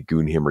over to the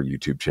Goonhammer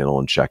YouTube channel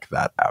and check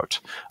that out.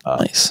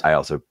 Nice. I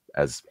also,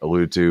 as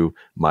alluded to,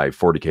 my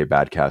 40K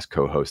Badcast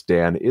co-host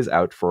Dan is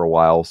out for a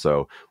while,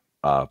 so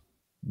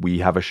we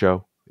have a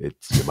show. You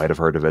might have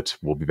heard of it.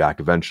 We'll be back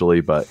eventually,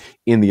 but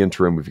in the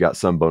interim, we've got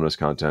some bonus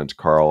content.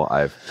 Carl,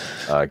 I've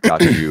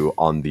got you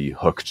on the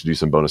hook to do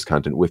some bonus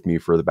content with me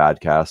for the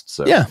Badcast,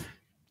 so Yeah.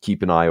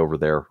 keep an eye over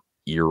there.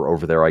 Ear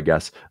over there, I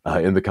guess,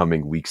 in the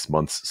coming weeks,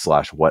 months,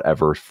 /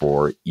 whatever,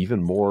 for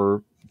even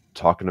more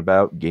talking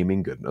about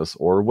gaming goodness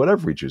or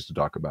whatever we choose to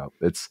talk about.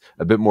 It's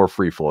a bit more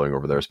free flowing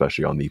over there,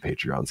 especially on the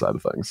Patreon side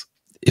of things.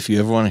 If you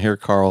ever want to hear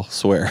Carl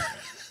swear.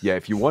 Yeah,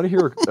 if you want to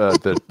hear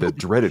the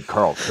dreaded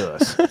Carl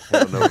cuss,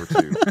 head on over to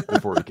the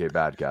 40K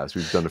Badcast.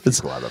 We've done a few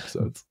collab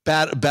episodes.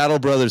 Battle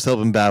Brothers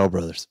helping Battle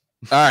Brothers.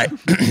 All right.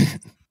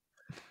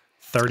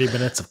 30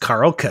 minutes of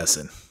Carl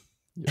cussing.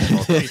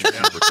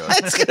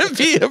 It's going to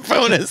be a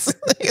bonus.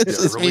 It's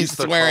just me release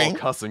the swearing.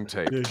 Carl cussing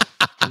tape.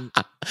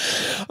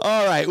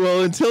 All right.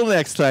 Well, until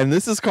next time,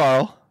 this is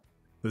Carl.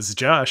 This is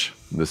Josh.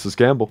 This is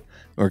Campbell.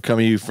 We're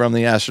coming to you from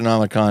the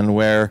Astronomicon,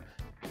 where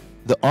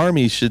the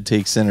army should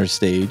take center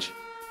stage,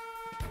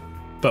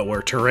 But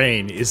where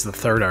terrain is the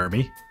third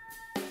army.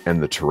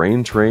 And the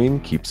terrain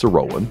train keeps a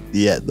rolling.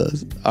 Yeah, it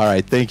does. All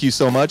right. Thank you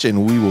so much,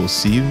 and we will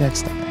see you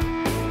next time.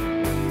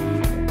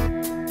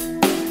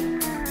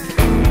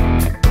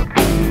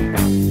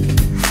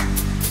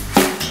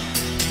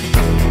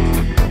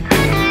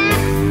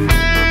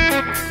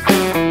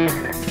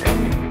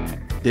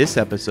 This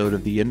episode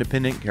of The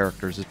Independent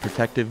Characters is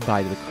protected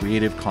by the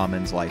Creative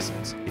Commons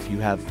license. If you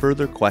have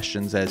further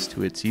questions as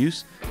to its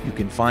use, you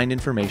can find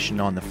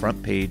information on the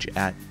front page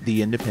at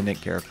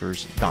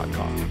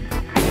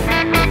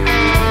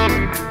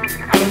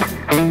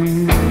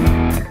theindependentcharacters.com.